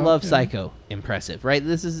 I love him? Psycho. Impressive, right?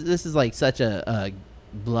 This is like such a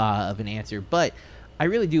blah of an answer, but I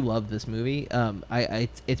really do love this movie.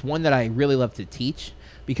 It's one that I really love to teach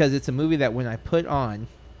because it's a movie that when I put on,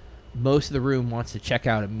 most of the room wants to check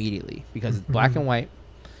out immediately because it's black and white.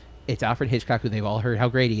 It's Alfred Hitchcock, who they've all heard how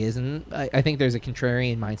great he is, and I think there's a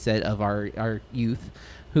contrarian mindset of our youth,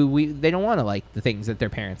 who they don't want to like the things that their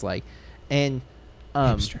parents like, and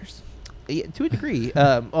Hipsters. yeah, to a degree.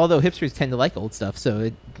 Although hipsters tend to like old stuff, so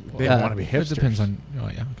They don't want to be It hipsters. depends on. Oh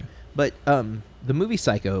yeah. Okay. But the movie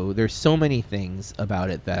Psycho, there's so many things about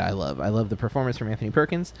it that I love. I love the performance from Anthony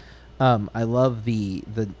Perkins. I love the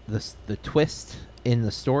twist in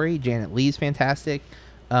the story. Janet Leigh's fantastic,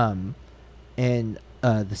 and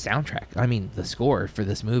the soundtrack. I mean, the score for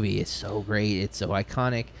this movie is so great. It's so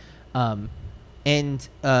iconic, and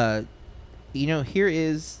here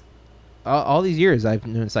is all these years I've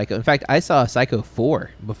known Psycho. In fact, I saw Psycho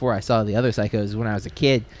 4 before I saw the other Psychos when I was a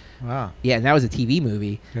kid. Wow. Yeah, and that was a TV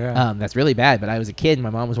movie. Yeah. That's really bad, but I was a kid and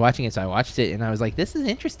my mom was watching it, so I watched it and I was like, this is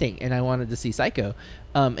interesting, and I wanted to see Psycho.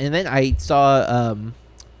 And then I saw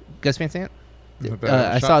Gus Van Sant.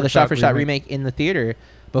 I saw the shot-for-shot remake in the theater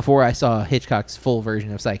before I saw Hitchcock's full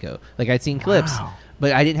version of Psycho. Like, I'd seen clips,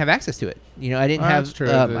 but I didn't have access to it. I didn't have. That's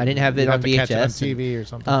true. I didn't have it on VHS. Catch it on TV or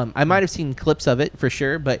something. I might have seen clips of it for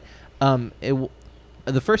sure, but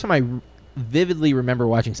the first time I vividly remember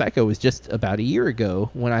watching Psycho was just about a year ago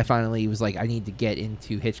when I finally was like, I need to get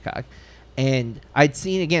into Hitchcock. And I'd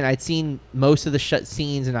seen most of the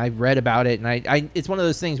scenes and I've read about it. And I it's one of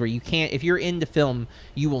those things where you can't, if you're into film,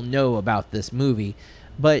 you will know about this movie.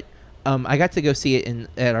 But I got to go see it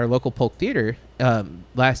at our local Polk Theater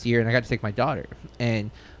last year, and I got to take my daughter. And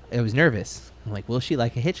I was nervous. I'm like, will she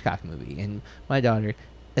like a Hitchcock movie? And my daughter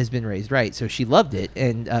has been raised right, so she loved it.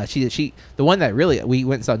 And she the one that really, we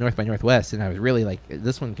went and saw North by Northwest, and I was really like,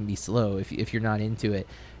 this one can be slow if you're not into it.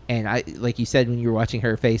 And I, like you said when you were watching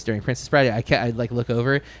her face during Princess Bride, I'd like look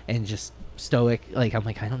over and just stoic, like I'm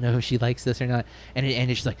like, I don't know if she likes this or not. And it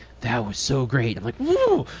ended, she's like, that was so great. I'm like,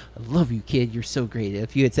 woo, I love you, kid. You're so great.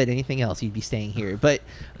 If you had said anything else, you'd be staying here. But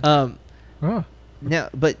no,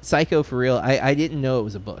 but Psycho, for real, I didn't know it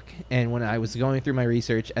was a book. And when I was going through my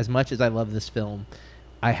research, as much as I love this film,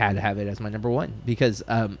 I had to have it as my number one because,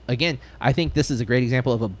 again, I think this is a great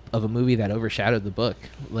example of a movie that overshadowed the book.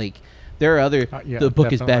 Like, there are other, the book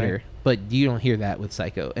definitely is better, but you don't hear that with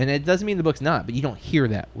Psycho. And it doesn't mean the book's not, but you don't hear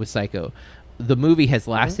that with Psycho. The movie has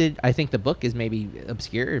lasted. I think the book is maybe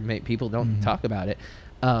obscure. People don't talk about it.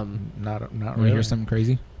 Not Want to really. hear something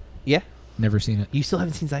crazy? Yeah. Never seen it. You still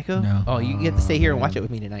haven't seen Psycho? No. Oh, you get to stay here and watch it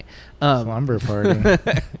with me tonight. Slumber party.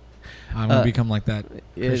 I'm gonna become like that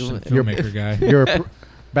Christian filmmaker guy. Your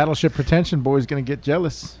Battleship Pretension boy's gonna get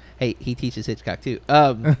jealous. Hey, he teaches Hitchcock too.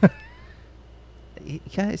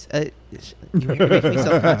 Guys, you make me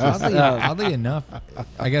self-conscious. Oddly enough,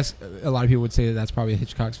 I guess a lot of people would say that's probably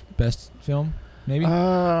Hitchcock's best film. Maybe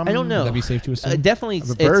I don't know. Would that be safe to assume? Definitely,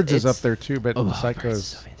 The Birds is up there too, but Psycho is so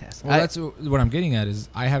Psycho's. fantastic. Well, that's what I'm getting at. Is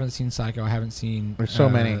I haven't seen Psycho. I haven't seen. There's so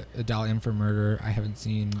many. A Dial M for Murder. I haven't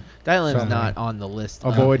seen. Dial M's so not many. on the list.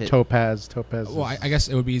 Avoid of Topaz. Topaz. Well, I guess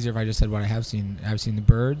it would be easier if I just said what I have seen. I've seen The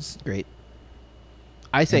Birds. Great.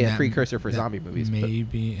 I say and a that- precursor for that zombie movies. But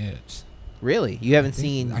Maybe it. really, you haven't I think-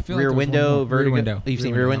 seen I feel like Rear there was one Window, more. Vertigo? Rear Window. You've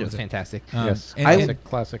seen Rear Rear Window, Window? that was it. Fantastic. yes, and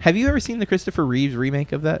classic. Have you ever seen the Christopher Reeves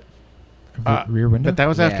remake of that? Rear Window. But that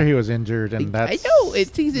was Yeah. after he was injured, and I that's. know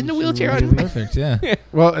he's in the wheelchair. really- On Perfect. Yeah.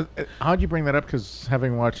 Well, how'd you bring that up? Because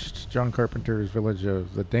having watched John Carpenter's Village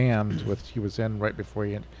of the Damned, which he was in right before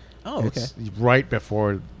he. Oh, okay. It's right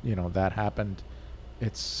before that happened.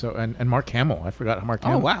 It's so and Mark Hamill. I forgot Mark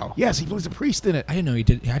Hamill. Oh, wow. Yes, he plays a priest in it. I didn't know he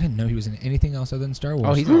did. I didn't know he was in anything else other than Star Wars.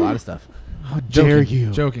 Oh, he's in a lot of stuff. How dare Joking.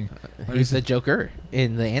 you? Joking. He's the Joker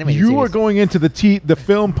in the animated You series. are going into the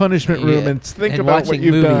film punishment room Yeah, and think and about what watching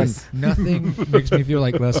you've movies. Nothing makes me feel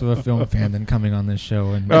like less of a film fan than coming on this show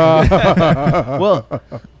and. done. Well,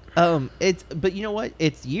 but you know what?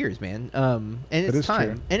 It's years, man. And It it's is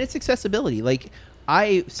time, true. and it's accessibility. Like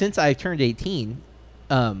since I turned 18,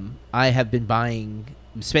 I have been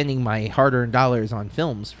spending my hard-earned dollars on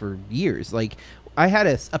films for years. Like I had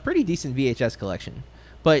a pretty decent VHS collection,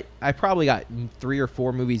 but I probably got 3 or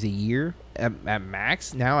 4 movies a year at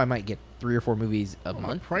max. Now I might get 3 or 4 movies a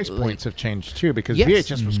month. Price Like, points have changed too because Yes.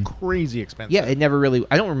 VHS was Mhm. crazy expensive. Yeah, it never really.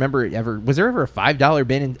 I don't remember it ever. Was there ever a $5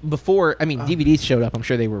 bin? And before, I mean, DVDs showed up. I'm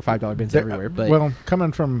sure they were $5 bins There- everywhere. But well,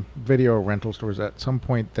 coming from video rental stores, at some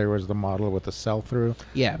point there was the model with the sell-through.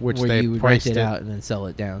 yeah, which where they you would rent priced it it- out and then sell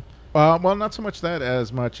it down. Well, not so much that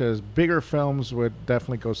as much as bigger films would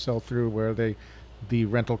definitely go sell through where the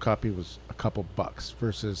rental copy was a couple bucks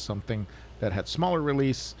versus something that had smaller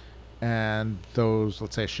release, and those,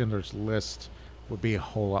 let's say, Schindler's List would be a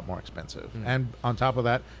whole lot more expensive. And on top of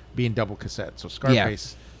that, being double cassette. So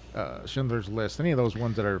Scarface, Schindler's List, any of those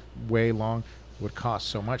ones that are way long would cost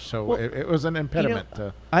so much. So it was an impediment.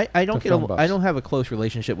 I don't have a close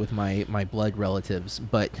relationship with my blood relatives,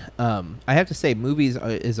 but I have to say movies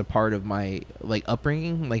is a part of my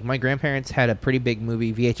upbringing. Like my grandparents had a pretty big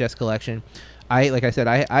movie VHS collection.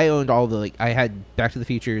 I owned all the I had Back to the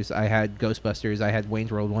Futures, I had Ghostbusters, I had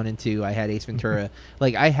Wayne's World 1 and 2, I had Ace Ventura.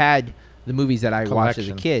 I had the movies that I watched as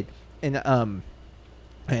a kid, and I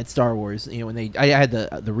had Star Wars. When I had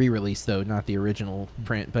the re-release though, not the original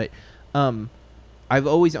print, but I've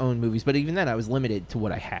always owned movies, but even then I was limited to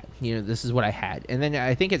what I had. This is what I had. And then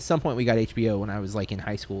I think at some point we got HBO when I was in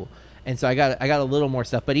high school. And so I got a little more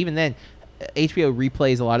stuff, but even then HBO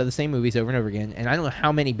replays a lot of the same movies over and over again. And I don't know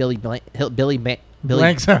how many Billy Blanks. I don't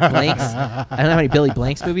know how many Billy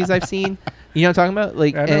Blanks movies I've seen. You know what I'm talking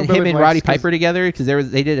about? And him and Roddy Piper together, because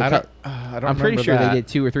they did I'm pretty sure they did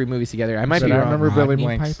 2 or 3 movies together. I might be wrong. I remember Billy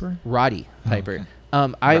Blanks. Roddy Piper.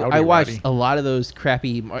 Okay. I watched a lot of those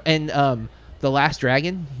crappy and The Last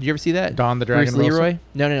Dragon. Did you ever see that? Don the Dragon Bruce Leroy?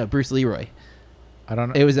 Wilson? No, Bruce Leroy. I don't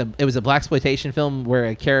know. It was a blaxploitation film where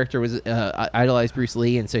a character was idolized Bruce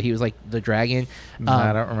Lee, and so he was like the dragon.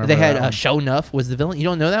 I don't remember. They had that one. Show Nuff was the villain. You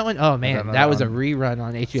don't know that one? Oh man, that was a rerun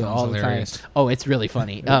on HBO all the time. Oh, it's really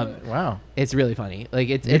funny. Wow, it's really funny.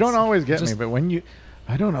 You don't always get me, but when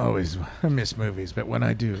I don't always miss movies, but when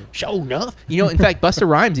I do, Show Nuff. In fact, Busta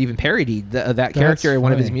Rhymes even parodied that character in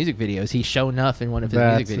one of his music videos. He's Show Nuff in one of his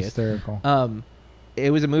music videos. Hysterical.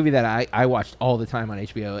 It was a movie that I watched all the time on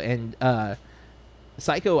HBO, and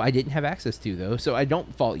Psycho I didn't have access to, though, so I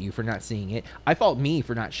don't fault you for not seeing it. I fault me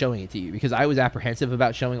for not showing it to you, because I was apprehensive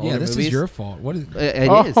about showing older movies. Yeah, this is your fault. What is it?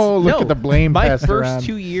 Look at the blame passed My around. first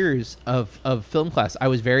 2 years of film class, I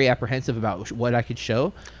was very apprehensive about what I could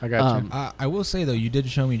show. I got you. I will say, though, you did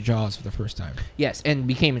show me Jaws for the first time. Yes, and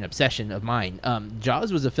became an obsession of mine.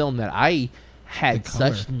 Jaws was a film that I had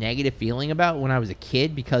such negative feeling about when I was a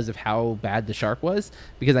kid because of how bad the shark was,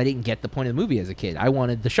 because I didn't get the point of the movie as a kid. I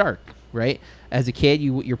wanted the shark, right? As a kid,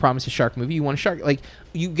 you're promised a shark movie, you want a shark.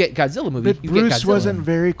 You get Godzilla movie. But Bruce wasn't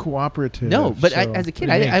very cooperative. No, but as a kid,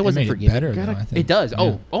 I wasn't forgiving. Better, though, I think. It does.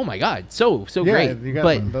 Yeah. Oh my God, so great.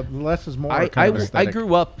 But the less is more. I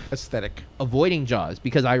grew up aesthetic avoiding Jaws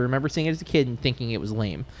because I remember seeing it as a kid and thinking it was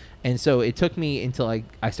lame. And so it took me until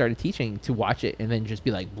I started teaching to watch it and then just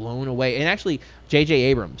be blown away. And actually, J.J.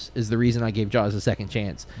 Abrams is the reason I gave Jaws a second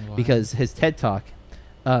chance, because his TED Talk,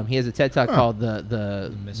 he has a TED Talk called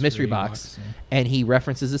the Mystery Box, and he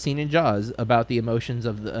references a scene in Jaws about the emotions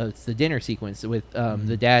of the dinner sequence with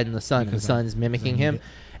the dad and the son, and the son's mimicking him.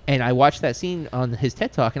 And I watched that scene on his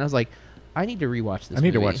TED Talk, and I was like, I need to rewatch this. I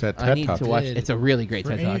need movie. to watch that TED Talk. It's a really great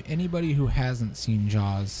TED Talk. Anybody who hasn't seen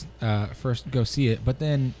Jaws, first go see it, but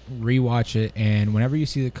then rewatch it, and whenever you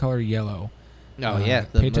see the color yellow, pay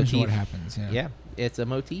attention to what happens. Yeah, it's a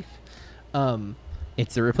motif.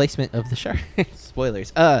 It's a replacement of the shark.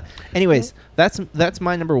 Spoilers. Anyways, that's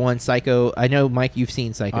my number one, Psycho. I know, Mike, you've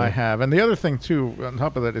seen Psycho. I have, and the other thing too, on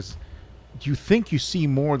top of that, is you think you see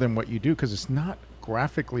more than what you do, because it's not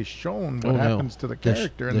graphically shown what happens to the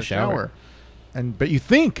character in the shower. But you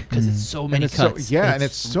think, because it's so many cuts. And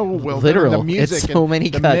it's so well literal. Done. The music, it's so many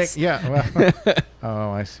cuts.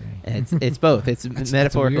 Oh, I see. It's both. It's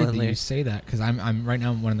metaphorical. It's weird that you say that, because I'm right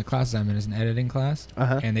now, one of the classes I'm in is an editing class,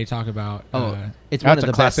 and they talk about. It's one of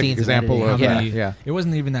the best scenes example of It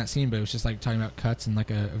wasn't even that scene, but it was just talking about cuts and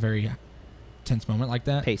a very tense moment like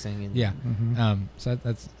that. Pacing. And Mm-hmm. So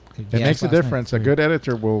that's. It makes a difference. A good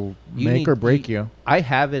editor will make or break you. I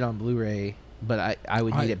have it on Blu-ray, but I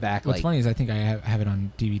would need it back. What's funny is I think I have it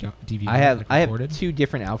on DVD. I have 2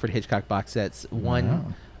 different Alfred Hitchcock box sets.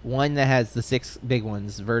 One that has the 6 big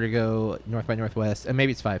ones: Vertigo, North by Northwest, and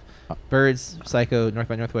maybe it's 5. Birds, Psycho, North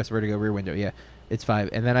by Northwest, Vertigo, Rear Window. Yeah, it's 5.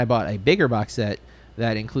 And then I bought a bigger box set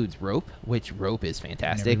that includes Rope, which Rope is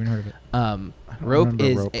fantastic. Never even heard of it. Rope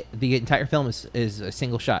is the entire film is a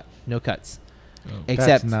single shot, no cuts. Oh.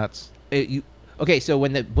 Except that's nuts. So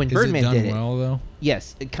when Birdman did it, well though?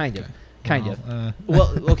 Yes, kind of.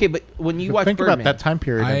 Well, okay, but when you watch think Birdman, about that time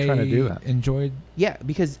period and trying to do that. Enjoyed. Yeah,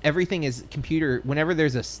 because everything is computer. Whenever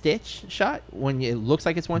there's a stitch shot, when it looks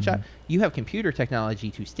like it's one shot, you have computer technology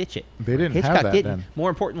to stitch it. They didn't Hitchcock have that didn't. then. More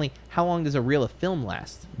importantly, how long does a reel of film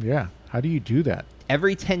last? Yeah. How do you do that?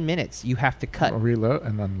 Every 10 minutes, you have to cut. Reload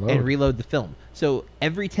and unload. And reload the film. So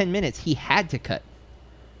every 10 minutes, he had to cut.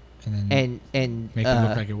 And make it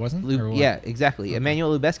look like it wasn't. Or what? Yeah, exactly. Okay.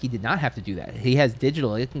 Emmanuel Lubezki did not have to do that. He has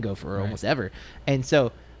digital; it can go for almost ever. And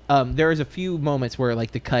so there is a few moments where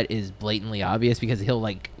like the cut is blatantly obvious because he'll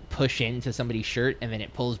like push into somebody's shirt and then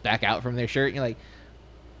it pulls back out from their shirt, and you're like,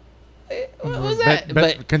 what was that?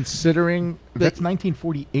 But considering that's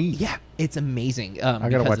 1948. Yeah, it's amazing. I gotta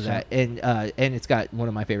because watch of that, and it's got one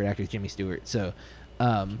of my favorite actors, Jimmy Stewart. So.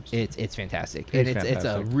 It's fantastic, and it's a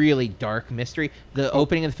fantastic. really dark mystery. The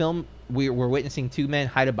opening of the film, we're witnessing two men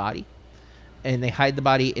hide a body, and they hide the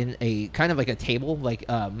body in a kind of like a table, like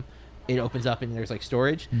it opens up and there's like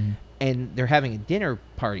storage, and they're having a dinner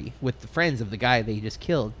party with the friends of the guy they just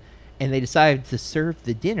killed, and they decide to serve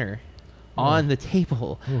the dinner on the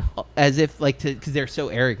table as if like because they're so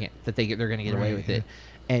arrogant that they're going to get away with it.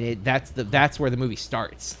 And that's where the movie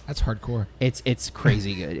starts. That's hardcore. It's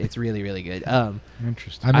crazy good. It's really, really good.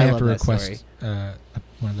 Interesting. I may I have love to that request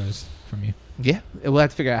one of those from you. Yeah, we'll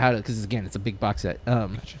have to figure out how to, because again, it's a big box set.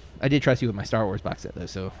 Gotcha. I did trust you with my Star Wars box set though,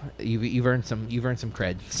 so you've earned some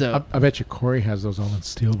cred. So I bet you Corey has those all in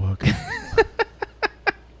steelbook.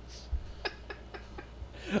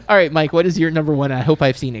 all right, Mike, what is your number one? I hope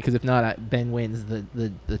I've seen it, because if not, Ben wins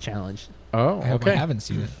the challenge. Oh, I okay. haven't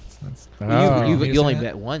seen it. Oh. You only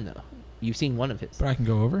bet one though. You've seen one of his. But I can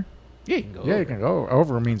go over. Yeah, you can go. Yeah, over. you can go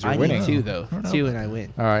over means you're I winning. need two though. I don't know Two about and I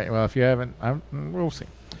win. All right. Well, if you haven't, we'll see.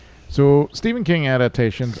 So Stephen King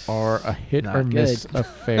adaptations are a hit Not or miss good.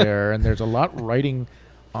 affair, and there's a lot riding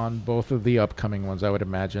on both of the upcoming ones. I would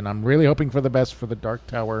imagine. I'm really hoping for the best for The Dark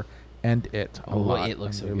Tower and It. A Oh, lot. It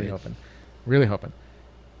looks I'm so really good. really hoping.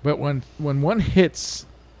 But when one hits,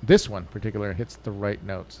 this one particular hits the right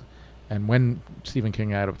notes, and when Stephen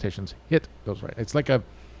King adaptations hit those right, it's like a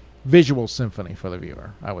visual symphony for the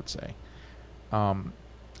viewer, I would say.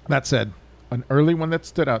 That said, an early one that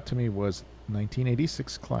stood out to me was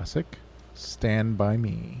 1986 classic Stand By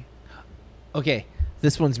Me. Okay,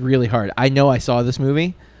 this one's really hard. I know I saw this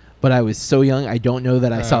movie, but I was so young. I don't know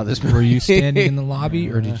that I saw this movie. Were you standing in the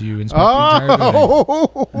lobby, or did you inspect the entire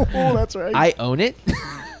building? Oh, that's right. I own it.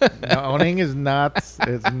 No, owning is not.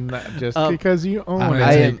 It's not just because you own I'm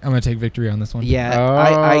it. gonna take victory on this one. Yeah,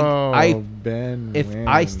 Oh, Ben. if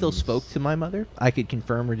I wins. still spoke to my mother, I could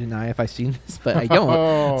confirm or deny if I've seen this, but I don't.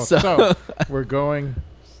 Oh, so, so we're going.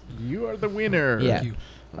 You are the winner. Yeah. Thank you.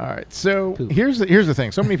 All right. So Poop. here's the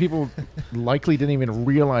thing. So many people likely didn't even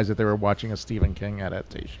realize that they were watching a Stephen King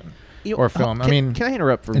adaptation you know, or film. Can I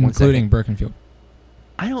interrupt for 1 Including second? Birkenfield.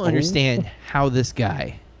 I don't understand how this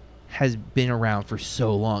guy has been around for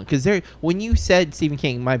so long. Because when you said Stephen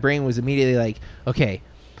King, my brain was immediately like, okay,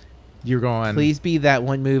 You're going. please be that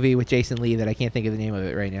one movie with Jason Lee that I can't think of the name of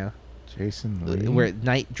it right now. Jason Lee. Where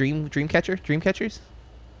Dreamcatchers.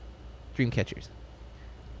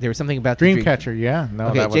 There was something about the Dreamcatcher. Yeah. No,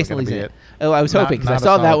 Okay, that wasn't Jason gonna Lee's be in it. it. Oh, I was Not- hoping, because I not a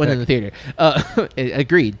saw that solid one in the pick. theater.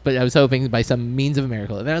 Agreed, but I was hoping by some means of a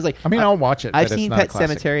miracle. And then I was like, I mean, I'll watch it. I've but it's seen not a Pet classic.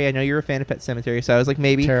 Cemetery. I know you're a fan of Pet Cemetery, so I was like,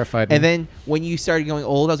 maybe. Terrified me. And then when you started going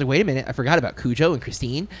old, I was like, wait a minute, I forgot about Cujo and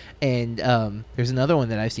Christine. And there's another one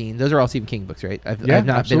that I've seen. Those are all Stephen King books, right? I've not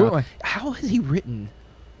absolutely. Been on. How has he written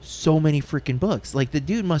so many freaking books? Like, the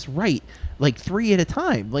dude must write like 3 at a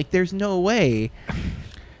time. Like, there's no way.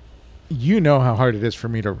 You know how hard it is for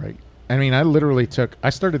me to write. I mean, I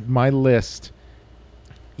started my list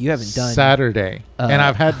You haven't done Saturday, and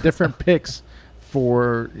I've had different picks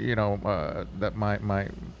for that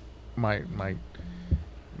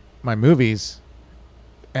my movies,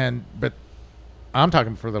 but I'm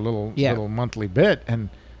talking for the little monthly bit, and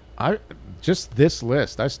this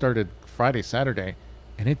list I started Friday, Saturday,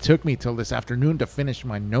 and it took me till this afternoon to finish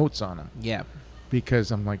my notes on them. Yeah.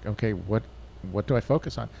 Because I'm like, okay, what do I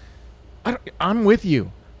focus on? I'm with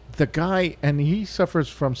you. The guy, and he suffers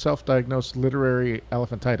from self-diagnosed literary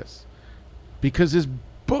elephantitis because his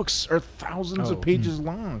books are thousands of pages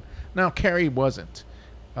long. Now, Carrie wasn't.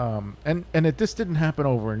 This didn't happen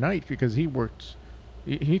overnight because he worked.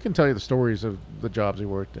 He can tell you the stories of the jobs he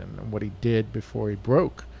worked in and what he did before he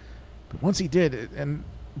broke. But once he did,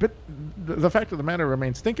 but the fact of the matter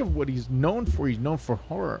remains, think of what he's known for. He's known for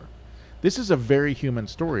horror. This is a very human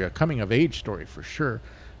story, a coming-of-age story for sure.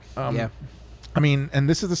 Yeah. I mean, and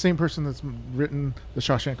this is the same person that's written The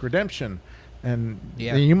Shawshank Redemption, and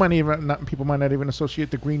Yeah. you might people might not even associate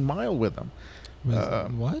The Green Mile with them.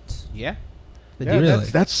 What? Yeah. The Yeah, dude, Really?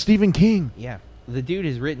 that's Stephen King. yeah. The dude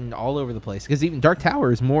has written all over the place, because even Dark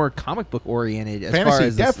Tower is more comic book oriented as Fantasy, far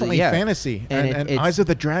as definitely yeah. fantasy, And and it's- Eyes of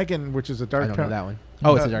the Dragon, which is a I Dark don't Tower. know that one.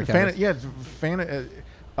 Oh, it's a Dark Tower.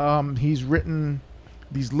 He's written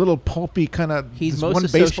these little pulpy kind of. He's one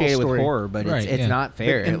most baseball associated with story. horror, but Right, it's yeah. not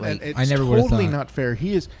fair. And like, it's I never would've totally thought. not fair.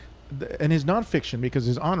 He is, and his nonfiction, because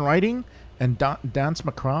his on writing And Danse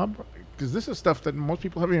Macabre, because this is stuff that most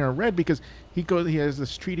people haven't even read, because he has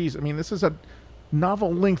this treatise. I mean, this is a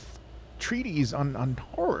novel-length treatise on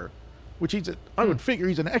horror, which I would figure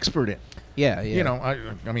he's an expert in. Yeah. You know,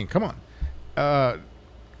 I mean, come on.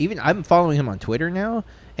 Even I'm following him on Twitter now,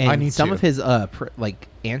 and some to. of his like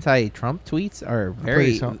anti-Trump tweets are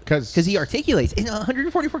very because he articulates in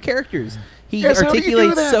 144 characters. He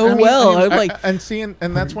articulates so well. I'm like, and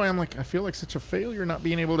that's why I'm like, I feel like such a failure not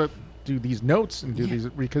being able to do these notes and do these,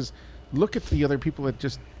 because look at the other people that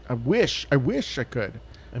just I wish I could.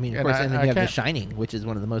 I mean, of course, and then you have The Shining, which is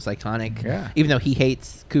one of the most iconic. Yeah. Even though he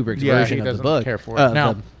hates Kubrick's version of the book, care for it.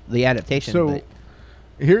 Now, the adaptation. So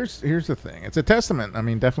here's the thing. It's a testament. I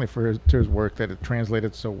mean, definitely to his work that it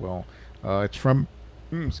translated so well. It's from,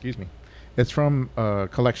 excuse me, it's from a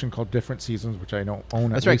collection called Different Seasons, which I don't own.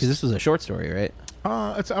 That's right, because this was a short story, right?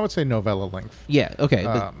 I would say novella length. Yeah. Okay.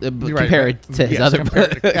 Compared to his other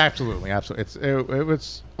book. Absolutely. It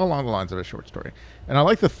was along the lines of a short story, and I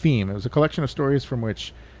like the theme. It was a collection of stories from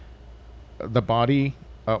which the body.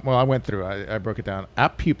 I went through. I broke it down.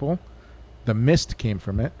 Apt Pupil, The Mist came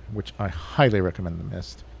from it, which I highly recommend. The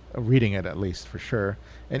Mist, reading it at least for sure.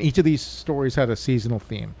 And each of these stories had a seasonal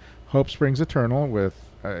theme. Hope Springs Eternal, with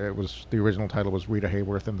it was the original title was Rita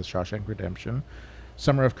Hayworth and the Shawshank Redemption.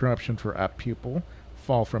 Summer of Corruption for Apt Pupil.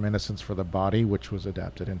 Fall from Innocence for the Body, which was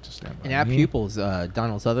adapted into Stand By Me. And Apt Pupil's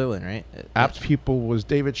Donald Sutherland, right? Apt Pupil was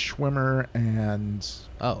David Schwimmer and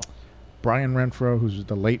Brian Renfro, who's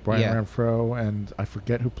the late Brian Renfro, and I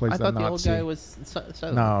forget who plays the Nazi. I thought the old guy was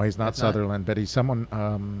Sutherland. No, he's not Sutherland, but he's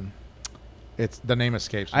someone. It's the name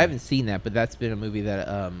escapes me. I haven't seen that, but that's been a movie that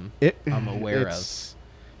I'm aware of.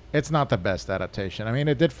 It's not the best adaptation. I mean,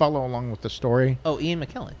 it did follow along with the story. Oh, Ian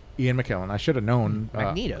McKellen. I should have known.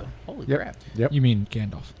 Magneto. Holy crap. Yep. You mean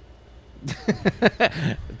Gandalf?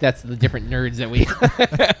 That's the different nerds that we...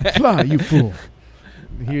 Fly, you fool.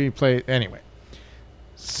 He played... Anyway.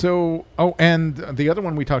 So... Oh, and the other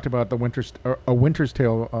one we talked about, A Winter's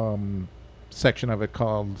Tale section of it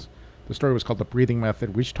called... The story was called The Breathing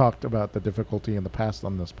Method. We talked about the difficulty in the past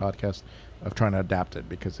on this podcast of trying to adapt it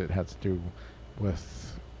because it has to do with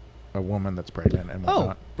a woman that's pregnant and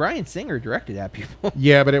whatnot. Bryan Singer directed Apt Pupil.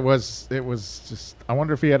 Yeah, but it was just... I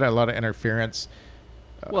wonder if he had a lot of interference.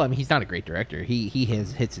 Well, I mean, he's not a great director. He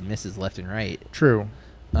has hits and misses left and right. True.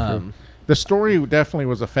 The story definitely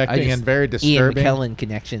was affecting and very disturbing. Ian McKellen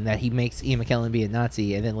connection that he makes Ian McKellen be a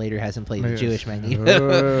Nazi and then later has him play the Jewish Magneto.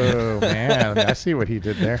 Oh, man. I see what he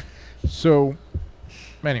did there. So,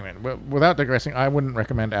 anyway, without digressing, I wouldn't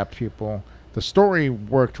recommend Apt Pupil. The story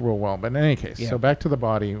worked real well, but in any case, so back to The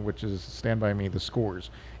Body, which is Stand By Me, the scores.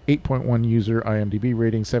 8.1 user IMDb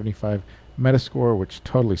rating, 75 Metascore, which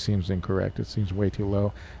totally seems incorrect. It seems way too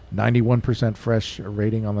low. 91% fresh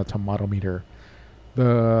rating on the Tomatometer.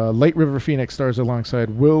 The Late River Phoenix stars alongside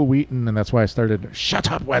Will Wheaton, and that's why I started,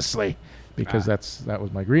 Shut Up, Wesley, because that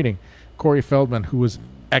was my greeting. Corey Feldman, who was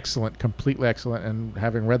excellent, completely excellent, and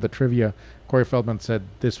having read the trivia, Corey Feldman said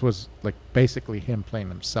this was like basically him playing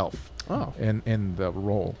himself in the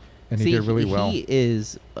role, and he did really well. He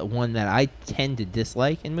is one that I tend to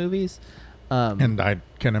dislike in movies. And I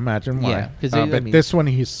can imagine why. Yeah, but this one,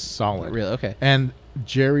 he's solid. Really? Okay. And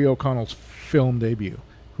Jerry O'Connell's film debut,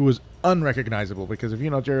 who was unrecognizable, because if you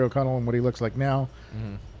know Jerry O'Connell and what he looks like now,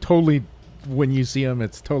 totally, when you see him,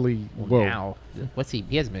 it's totally, whoa. Now,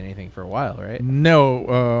 he hasn't been anything for a while, right?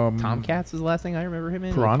 No. Tomcats is the last thing I remember him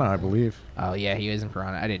in? Piranha, I believe. Oh, yeah, he was in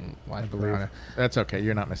Piranha. I didn't watch Piranha. That's okay.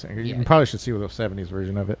 You're not missing. You probably should see the 70s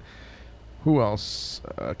version of it. Who else?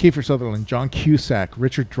 Kiefer Sutherland, John Cusack,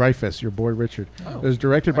 Richard Dreyfuss, your boy Richard. It was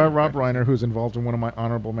directed by Rob Reiner, who's involved in one of my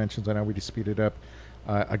honorable mentions. I know we just speeded up.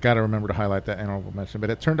 I got to remember to highlight that honorable mention. But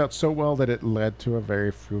it turned out so well that it led to a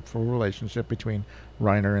very fruitful relationship between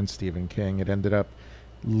Reiner and Stephen King. It ended up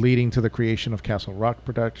leading to the creation of Castle Rock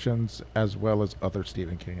Productions, as well as other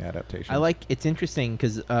Stephen King adaptations. It's interesting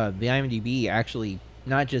because the IMDb actually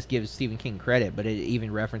not just gives Stephen King credit, but it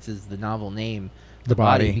even references the novel name, The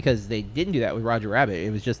Body, because they didn't do that with Roger Rabbit.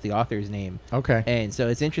 It was just the author's name. Okay. And so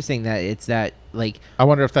it's interesting that it's that, like... I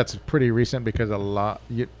wonder if that's pretty recent, because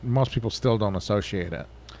most people still don't associate it.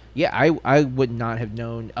 Yeah, I would not have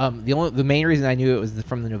known. The main reason I knew it was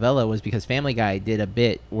from the novella was because Family Guy did a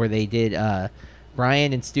bit where they did...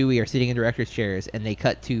 Brian and Stewie are sitting in director's chairs, and they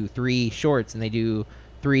cut to 3 shorts, and they do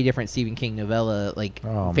 3 different Stephen King novella,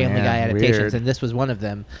 Family Guy adaptations, weird. And this was one of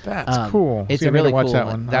them. That's cool. It's a really watch cool that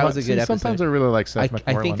one. That was a good episode. Sometimes I really like Seth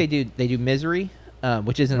MacFarlane. I think they do Misery,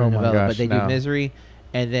 which isn't a novella, but they do Misery,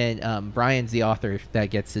 and then Brian's the author that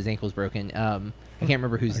gets his ankles broken. I can't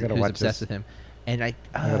remember who's obsessed with him. And I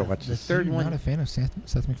gotta watch the third one. Not a fan of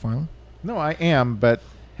Seth MacFarlane? No, I am, but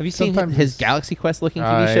Have you seen Sometimes his he's- Galaxy Quest looking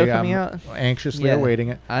TV show coming out? Anxiously Yeah. awaiting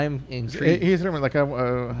it. I'm intrigued. He's doing like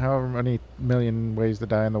however many million ways to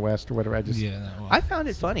die in the West or whatever. I just Yeah, that one. I found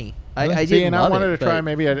it funny. Really? I see, didn't and I love wanted it, to try. but,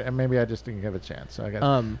 Maybe I just didn't give it a chance. So I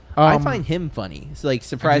got. I find him funny. It's like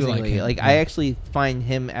surprisingly, him, I yeah. actually find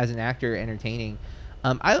him as an actor entertaining.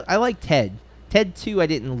 I like Ted. Ted 2 I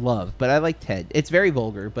didn't love, but I like Ted. It's very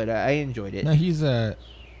vulgar, but I enjoyed it. No, he's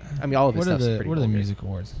I mean, all of his what are stuff's the pretty what are the vulgar. music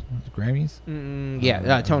awards? Grammys?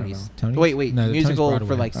 Yeah, Tonys. Tonys? Wait, No, the Tonys musical for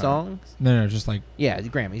Broadway. like songs? No, just like Yeah, the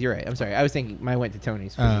Grammys. You're right. I'm sorry. I was thinking I went to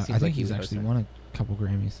Tonys. I Seems like think he he's was actually hosting. won a couple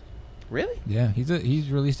Grammys. Really? Yeah, he's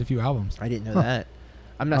released a few albums. I didn't know that.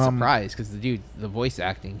 I'm not surprised because the voice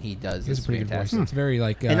acting he does He has is a pretty good voice. fantastic. It's very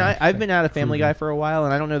like. And I've been out of Family Kruger. Guy for a while,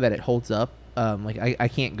 and I don't know that it holds up. Like I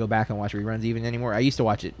can't go back and watch reruns even anymore. I used to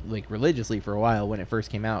watch it like religiously for a while when it first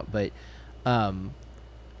came out, but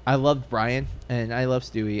I loved Brian and I love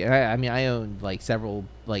Stewie. And I mean, I owned like several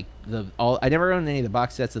like I never owned any of the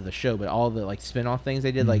box sets of the show, but all the like spin-off things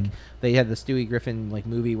they did. Like they had the Stewie Griffin like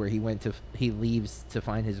movie where he leaves to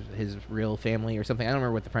find his real family or something. I don't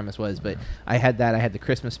remember what the premise was, but I had that. I had the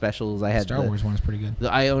Christmas specials. I had Star Wars one is pretty good.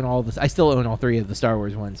 I own all this. I still own all three of the Star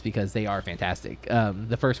Wars ones because they are fantastic.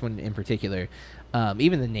 The first one in particular,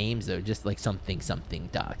 even the names though, just like something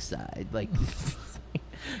dark side, like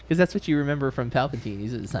because that's what you remember from Palpatine. He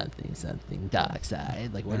said something dark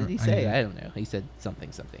side. Like what did he say? I don't know. He said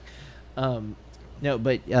something. No,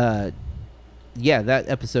 but yeah, that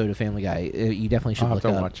episode of Family Guy, you definitely should I'll look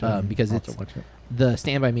have to up watch it. because I'll it's have to watch it. the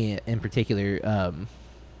Stand By Me in particular.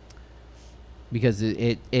 Because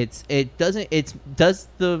it does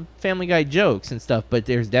the Family Guy jokes and stuff, but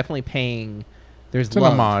there's definitely there's It's an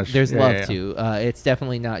love. homage. There's Yeah, love yeah. too. It's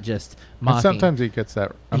definitely not just And mocking. sometimes he gets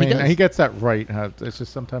that. I He mean, does. he gets that right. It's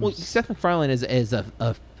just sometimes. well, Seth MacFarlane is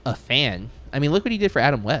a fan. I mean, look what he did for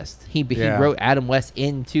Adam West. He Yeah. wrote Adam West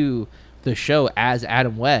into the show as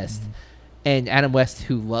Adam West, and Adam West,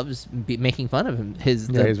 who loves making fun of him, he's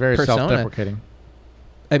the very persona. self-deprecating.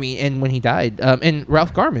 I mean, and when he died, and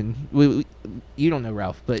Ralph Garman, you don't know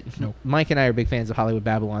Ralph, but Nope. Mike and I are big fans of Hollywood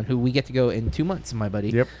Babylon, who we get to go in 2 months, my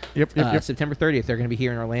buddy. Yep. September 30th, they're going to be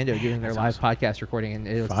here in Orlando doing their live podcast recording, and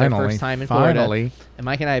it was their first time in Florida. Finally. And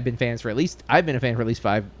Mike and I have been fans I've been a fan for at least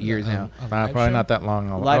 5 years now. Probably not that long.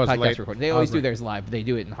 I Live was podcast late. recording. They always do theirs live, but they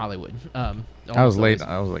do it in Hollywood. I was almost late.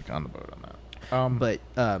 always. I was like on the boat on that.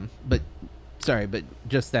 But sorry, but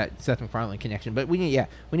just that Seth MacFarlane connection. But we need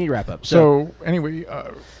to wrap up. So anyway,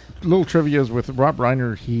 little trivia is with Rob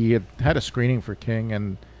Reiner. He had a screening for King,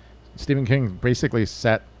 and Stephen King basically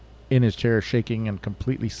sat in his chair shaking and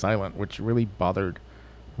completely silent, which really bothered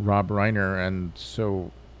Rob Reiner. And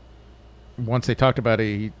so once they talked about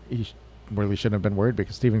it, he really shouldn't have been worried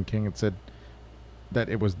because Stephen King had said that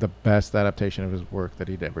it was the best adaptation of his work that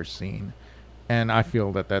he'd ever seen. And I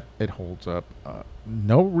feel that it holds up.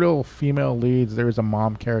 No real female leads. There is a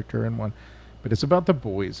mom character in one. But it's about the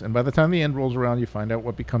boys. And by the time the end rolls around, you find out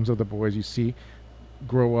what becomes of the boys. You see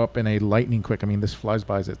grow up in a lightning quick. I mean, this flies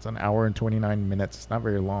by. It's an hour and 29 minutes. It's not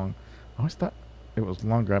very long. I always thought it was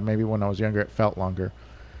longer. Maybe when I was younger, it felt longer.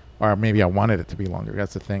 Or maybe I wanted it to be longer.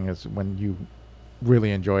 That's the thing, is when you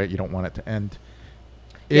really enjoy it, you don't want it to end.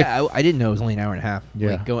 I didn't know it was only an hour and a half.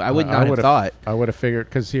 Yeah. I would not have thought. I would have figured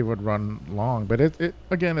because he would run long. But it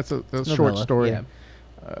again, it's a short novella, story. yeah.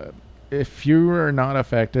 If you are not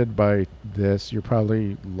affected by this, you're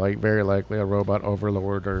probably very likely a robot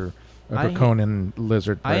overlord or a draconian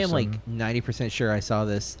lizard person. I am like 90% sure I saw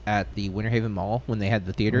this at the Winter Haven Mall when they had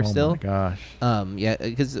the theater still. Oh my gosh. Yeah,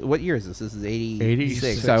 because what year is this? This is 86.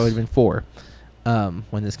 86. So I would have been 4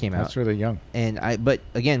 when this came out. That's really young. And but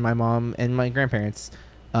again, my mom and my grandparents,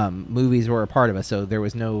 movies were a part of us, so there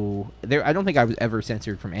was I don't think I was ever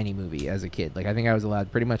censored from any movie as a kid. Like I think I was allowed to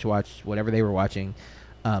pretty much watch whatever they were watching.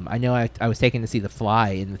 I know I was taken to see The Fly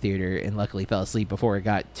in the theater and luckily fell asleep before it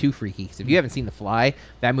got too freaky. Because if you haven't seen The Fly,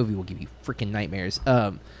 that movie will give you freaking nightmares.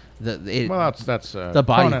 That's the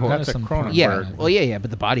body Cronen, horror. That's a Cronenberg. Yeah, well, yeah,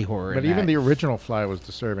 but the body horror. But in even that- the original Fly was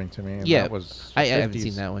disturbing to me. And yeah, that was I haven't 50s.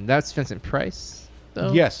 seen that one. That's Vincent Price,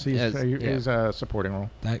 though. Yes, he's Yeah. a supporting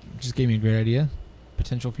role. That just gave me a great idea.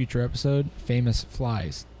 Potential future episode: famous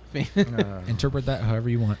flies. Interpret that however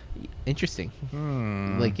you want, Interesting.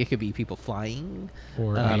 Like it could be people flying.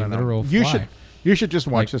 or I a don't know. literal You fly. You should just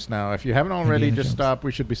watch Like this now. If you haven't already, Indiana just Jones. stop.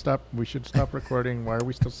 We should stop recording. Why are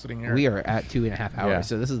we still sitting here? We are at 2.5 hours, Yeah.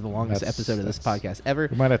 so this is the longest That's- episode of this podcast ever.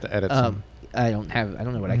 We might have to edit some. I don't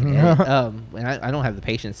know what I can edit. And I don't have the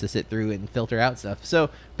patience to sit through and filter out stuff. So,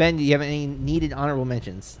 Ben, do you have any needed honorable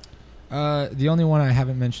mentions? The only one I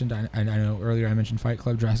haven't mentioned, I know earlier I mentioned Fight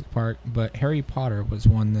Club, Jurassic Park, but Harry Potter was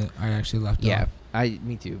one that I actually left off.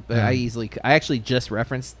 Me too. But I actually just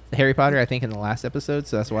referenced Harry Potter, I think, in the last episode,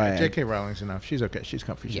 so that's why. J.K. Rowling's enough. She's okay. She's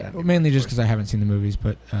comfy. Yeah. Well, mainly just because I haven't seen the movies,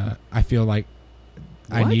 but I feel like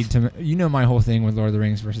I need to. You know my whole thing with Lord of the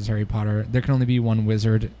Rings versus Harry Potter. There can only be one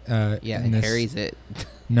wizard. And Harry's it.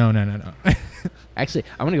 No. Actually,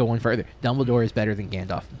 I'm gonna go one further. Dumbledore is better than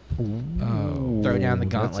Gandalf. Ooh, throw down the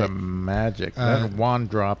gauntlet. That's a magic. That wand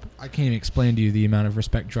drop. I can't even explain to you the amount of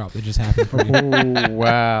respect drop that just happened for you. Oh,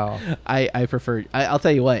 wow. I prefer. I'll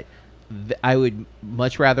tell you what. I would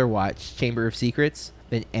much rather watch Chamber of Secrets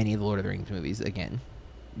than any of the Lord of the Rings movies again.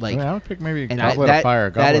 Like, I would pick maybe and Goblet of Fire.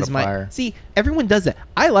 Goblet of Fire. See, everyone does that.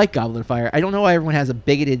 I like Goblet of Fire. I don't know why everyone has a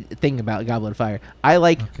bigoted thing about Goblet of Fire. I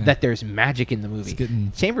like that there's magic in the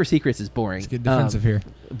movie. Chamber of Secrets is boring. Let's get defensive here.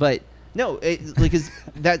 But no, because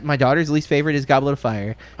that my daughter's least favorite is Goblet of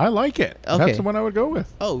Fire. I like it. Okay. That's the one I would go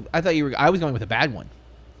with. Oh, I thought I was going with a bad one.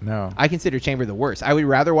 No. I consider Chamber the worst. I would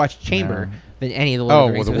rather watch Chamber than any of the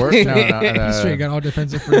Lord of the Rings. The worst? No. You straight got all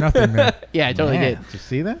defensive for nothing, man. Yeah, I totally did. Did you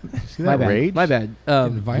see that? Did you see My that rage? My bad.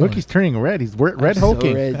 Look, he's turning red. He's red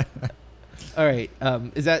hulking. So red. All right.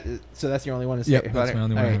 Is that so? That's your only one to say? Yep, that's my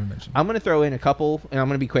only one I haven't mentioned. I'm going to throw in a couple, and I'm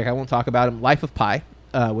going to be quick. I won't talk about them. Life of Pi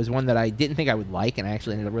was one that I didn't think I would like, and I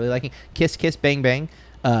actually ended up really liking. Kiss Kiss Bang Bang,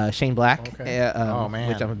 Shane Black. Okay. Oh man,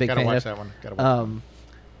 which I'm a big Gotta fan watch of. that one. Gotta watch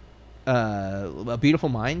A Beautiful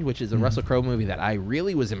Mind, which is a Russell Crowe movie that I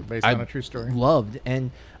really was based on a true story. Loved,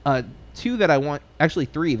 and three that I want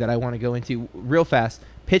to go into real fast.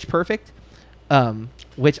 Pitch Perfect,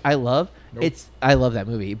 which I love. Nope. I love that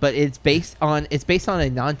movie, but it's based on a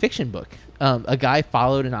nonfiction book. A guy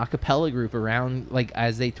followed an a cappella group around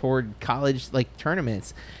as they toured college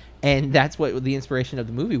tournaments, and that's what the inspiration of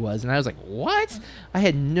the movie was. And I was like, what?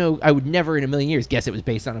 I would never in a million years guess it was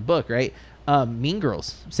based on a book, right? Mean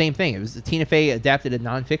Girls, same thing. It was Tina Fey adapted a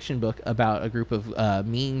nonfiction book about a group of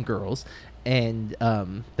mean girls, and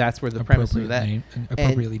that's where the premise of that.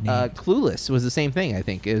 Appropriately named. Clueless was the same thing. I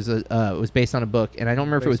think it was based on a book, and I don't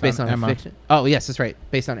remember if it was based on Emma. a fiction. Oh yes, that's right,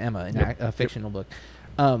 based on Emma, a fictional book.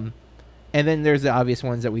 And then there's the obvious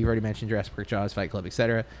ones that we've already mentioned: Jurassic Park, Jaws, Fight Club,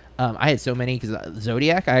 etc. I had so many because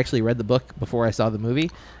Zodiac. I actually read the book before I saw the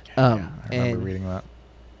movie. I remember reading that.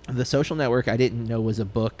 The Social Network, I didn't know was a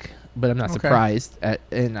book, but I'm not surprised.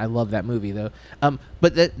 And I love that movie though.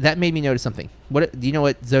 But that made me notice something. What do you know?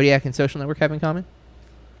 What Zodiac and Social Network have in common?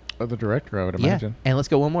 The director, I would imagine. And let's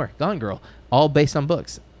go one more. Gone Girl, all based on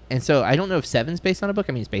books. And so I don't know if Seven's based on a book.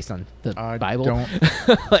 I mean, it's based on the Bible. Don't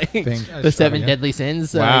think the Seven Deadly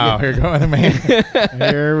Sins. Wow, here going, man.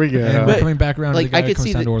 Here we go. And we're coming back around to the guy I could who comes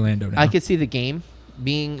see down to Orlando now. I could see The Game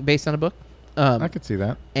being based on a book. I could see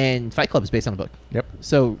that. And Fight Club is based on a book. Yep.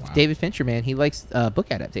 So David Fincher, man, he likes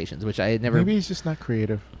book adaptations, which I had never. Maybe he's just not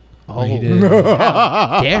creative. Oh, he did.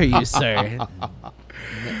 How dare you, sir?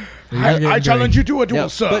 I challenge you to a duel,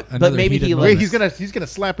 sir. But maybe he Wait, likes. he's gonna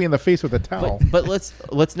slap me in the face with a towel. But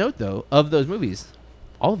let's note though, of those movies,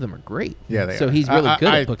 all of them are great. Yeah, they so are. he's really good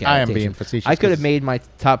at book adaptation. I am being facetious. I could have made my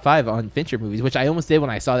top 5 on Fincher movies, which I almost did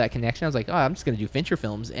when I saw that connection. I was like, oh, I'm just gonna do Fincher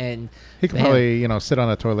films, and he could probably sit on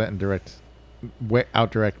a toilet and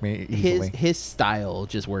out-direct me easily. His style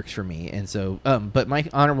just works for me, and so but my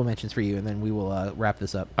honorable mentions for you, and then we will wrap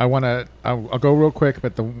this up. I'll go real quick,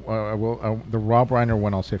 but the Rob Reiner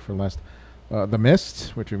one I'll say for last. The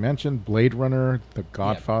Mist, which we mentioned, Blade Runner, The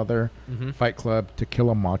Godfather, Fight Club, To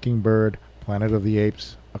Kill a Mockingbird, Planet of the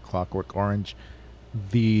Apes, A Clockwork Orange.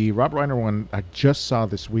 The Rob Reiner one I just saw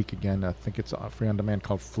this week again. I think it's free on demand,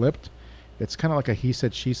 called Flipped. It's kind of like a He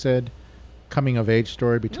Said, She Said coming of age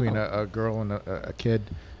story between a girl and a kid.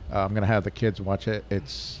 I'm gonna have the kids watch it. It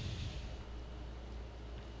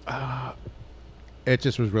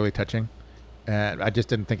just was really touching, and I just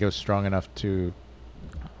didn't think it was strong enough to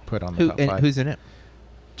put on the top 5. Who's in it?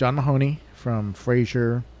 John Mahoney from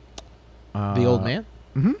Frasier. The old man.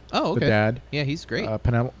 Mm-hmm. Oh, okay. The dad. Yeah, he's great.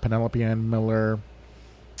 Penelope Ann Miller.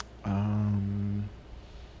 I don't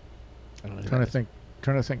know. Trying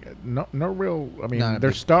to think. No real. I mean, Not a they're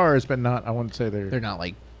big- stars, but not. I wouldn't say they're They're not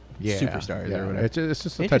like superstars Yeah, or whatever. it's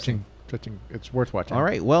just a Interesting. touching. It's worth watching. All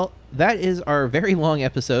right. Well, that is our very long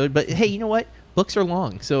episode. But hey, you know what? Books are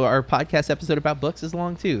long, so our podcast episode about books is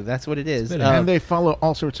long too. That's what it is. And they follow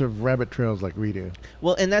all sorts of rabbit trails like we do.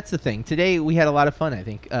 Well, and that's the thing. Today we had a lot of fun, I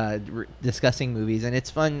think, discussing movies, and it's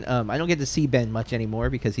fun. I don't get to see Ben much anymore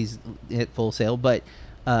because he's at Full Sail, but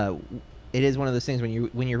it is one of those things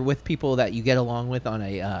when you're with people that you get along with on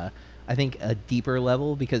a a deeper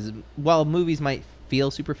level. Because while movies might feel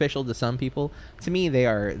superficial to some people, to me they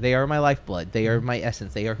are my lifeblood. They are my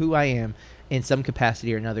essence. They are who I am. in some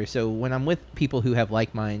capacity or another. So when I'm with people who have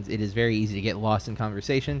like minds, it is very easy to get lost in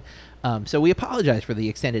conversation. So we apologize for the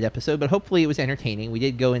extended episode, but hopefully it was entertaining. We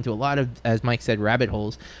did go into a lot of, as Mike said, rabbit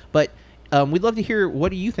holes. But we'd love to hear, what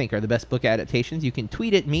do you think are the best book adaptations? You can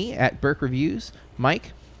tweet at me at Burke Reviews.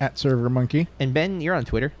 Mike? At Server Monkey. And Ben, you're on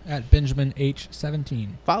Twitter. At Benjamin H17.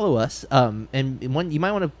 Follow us. And you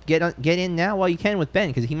might want to get in now while you can with Ben,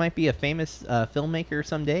 because he might be a famous filmmaker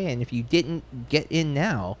someday. And if you didn't get in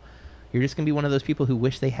now, you're just going to be one of those people who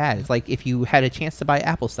wish they had. It's like if you had a chance to buy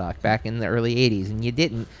Apple stock back in the early 80s and you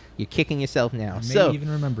didn't, you're kicking yourself now. I may even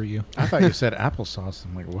remember you. I thought you said applesauce.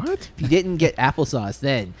 I'm like, what? If you didn't get applesauce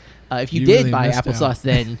then, if you You did really buy missed applesauce out.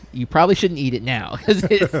 then, you probably shouldn't eat it now because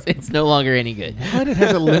it's no longer any good. What? It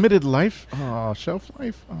has a limited life? Oh, shelf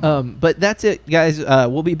life? Oh. But that's it, guys.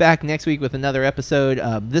 We'll be back next week with another episode.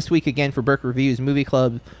 This week, again, for Burke Reviews Movie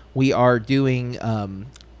Club, we are doing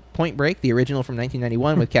Point Break, the original from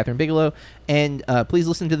 1991 with Catherine Bigelow. And please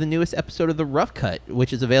listen to the newest episode of The Rough Cut,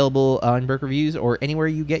 which is available on Burke Reviews or anywhere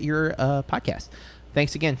you get your podcast.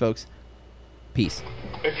 Thanks again, folks. Peace.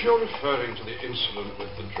 If you're referring to the incident with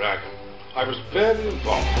the dragon, I was barely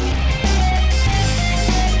involved.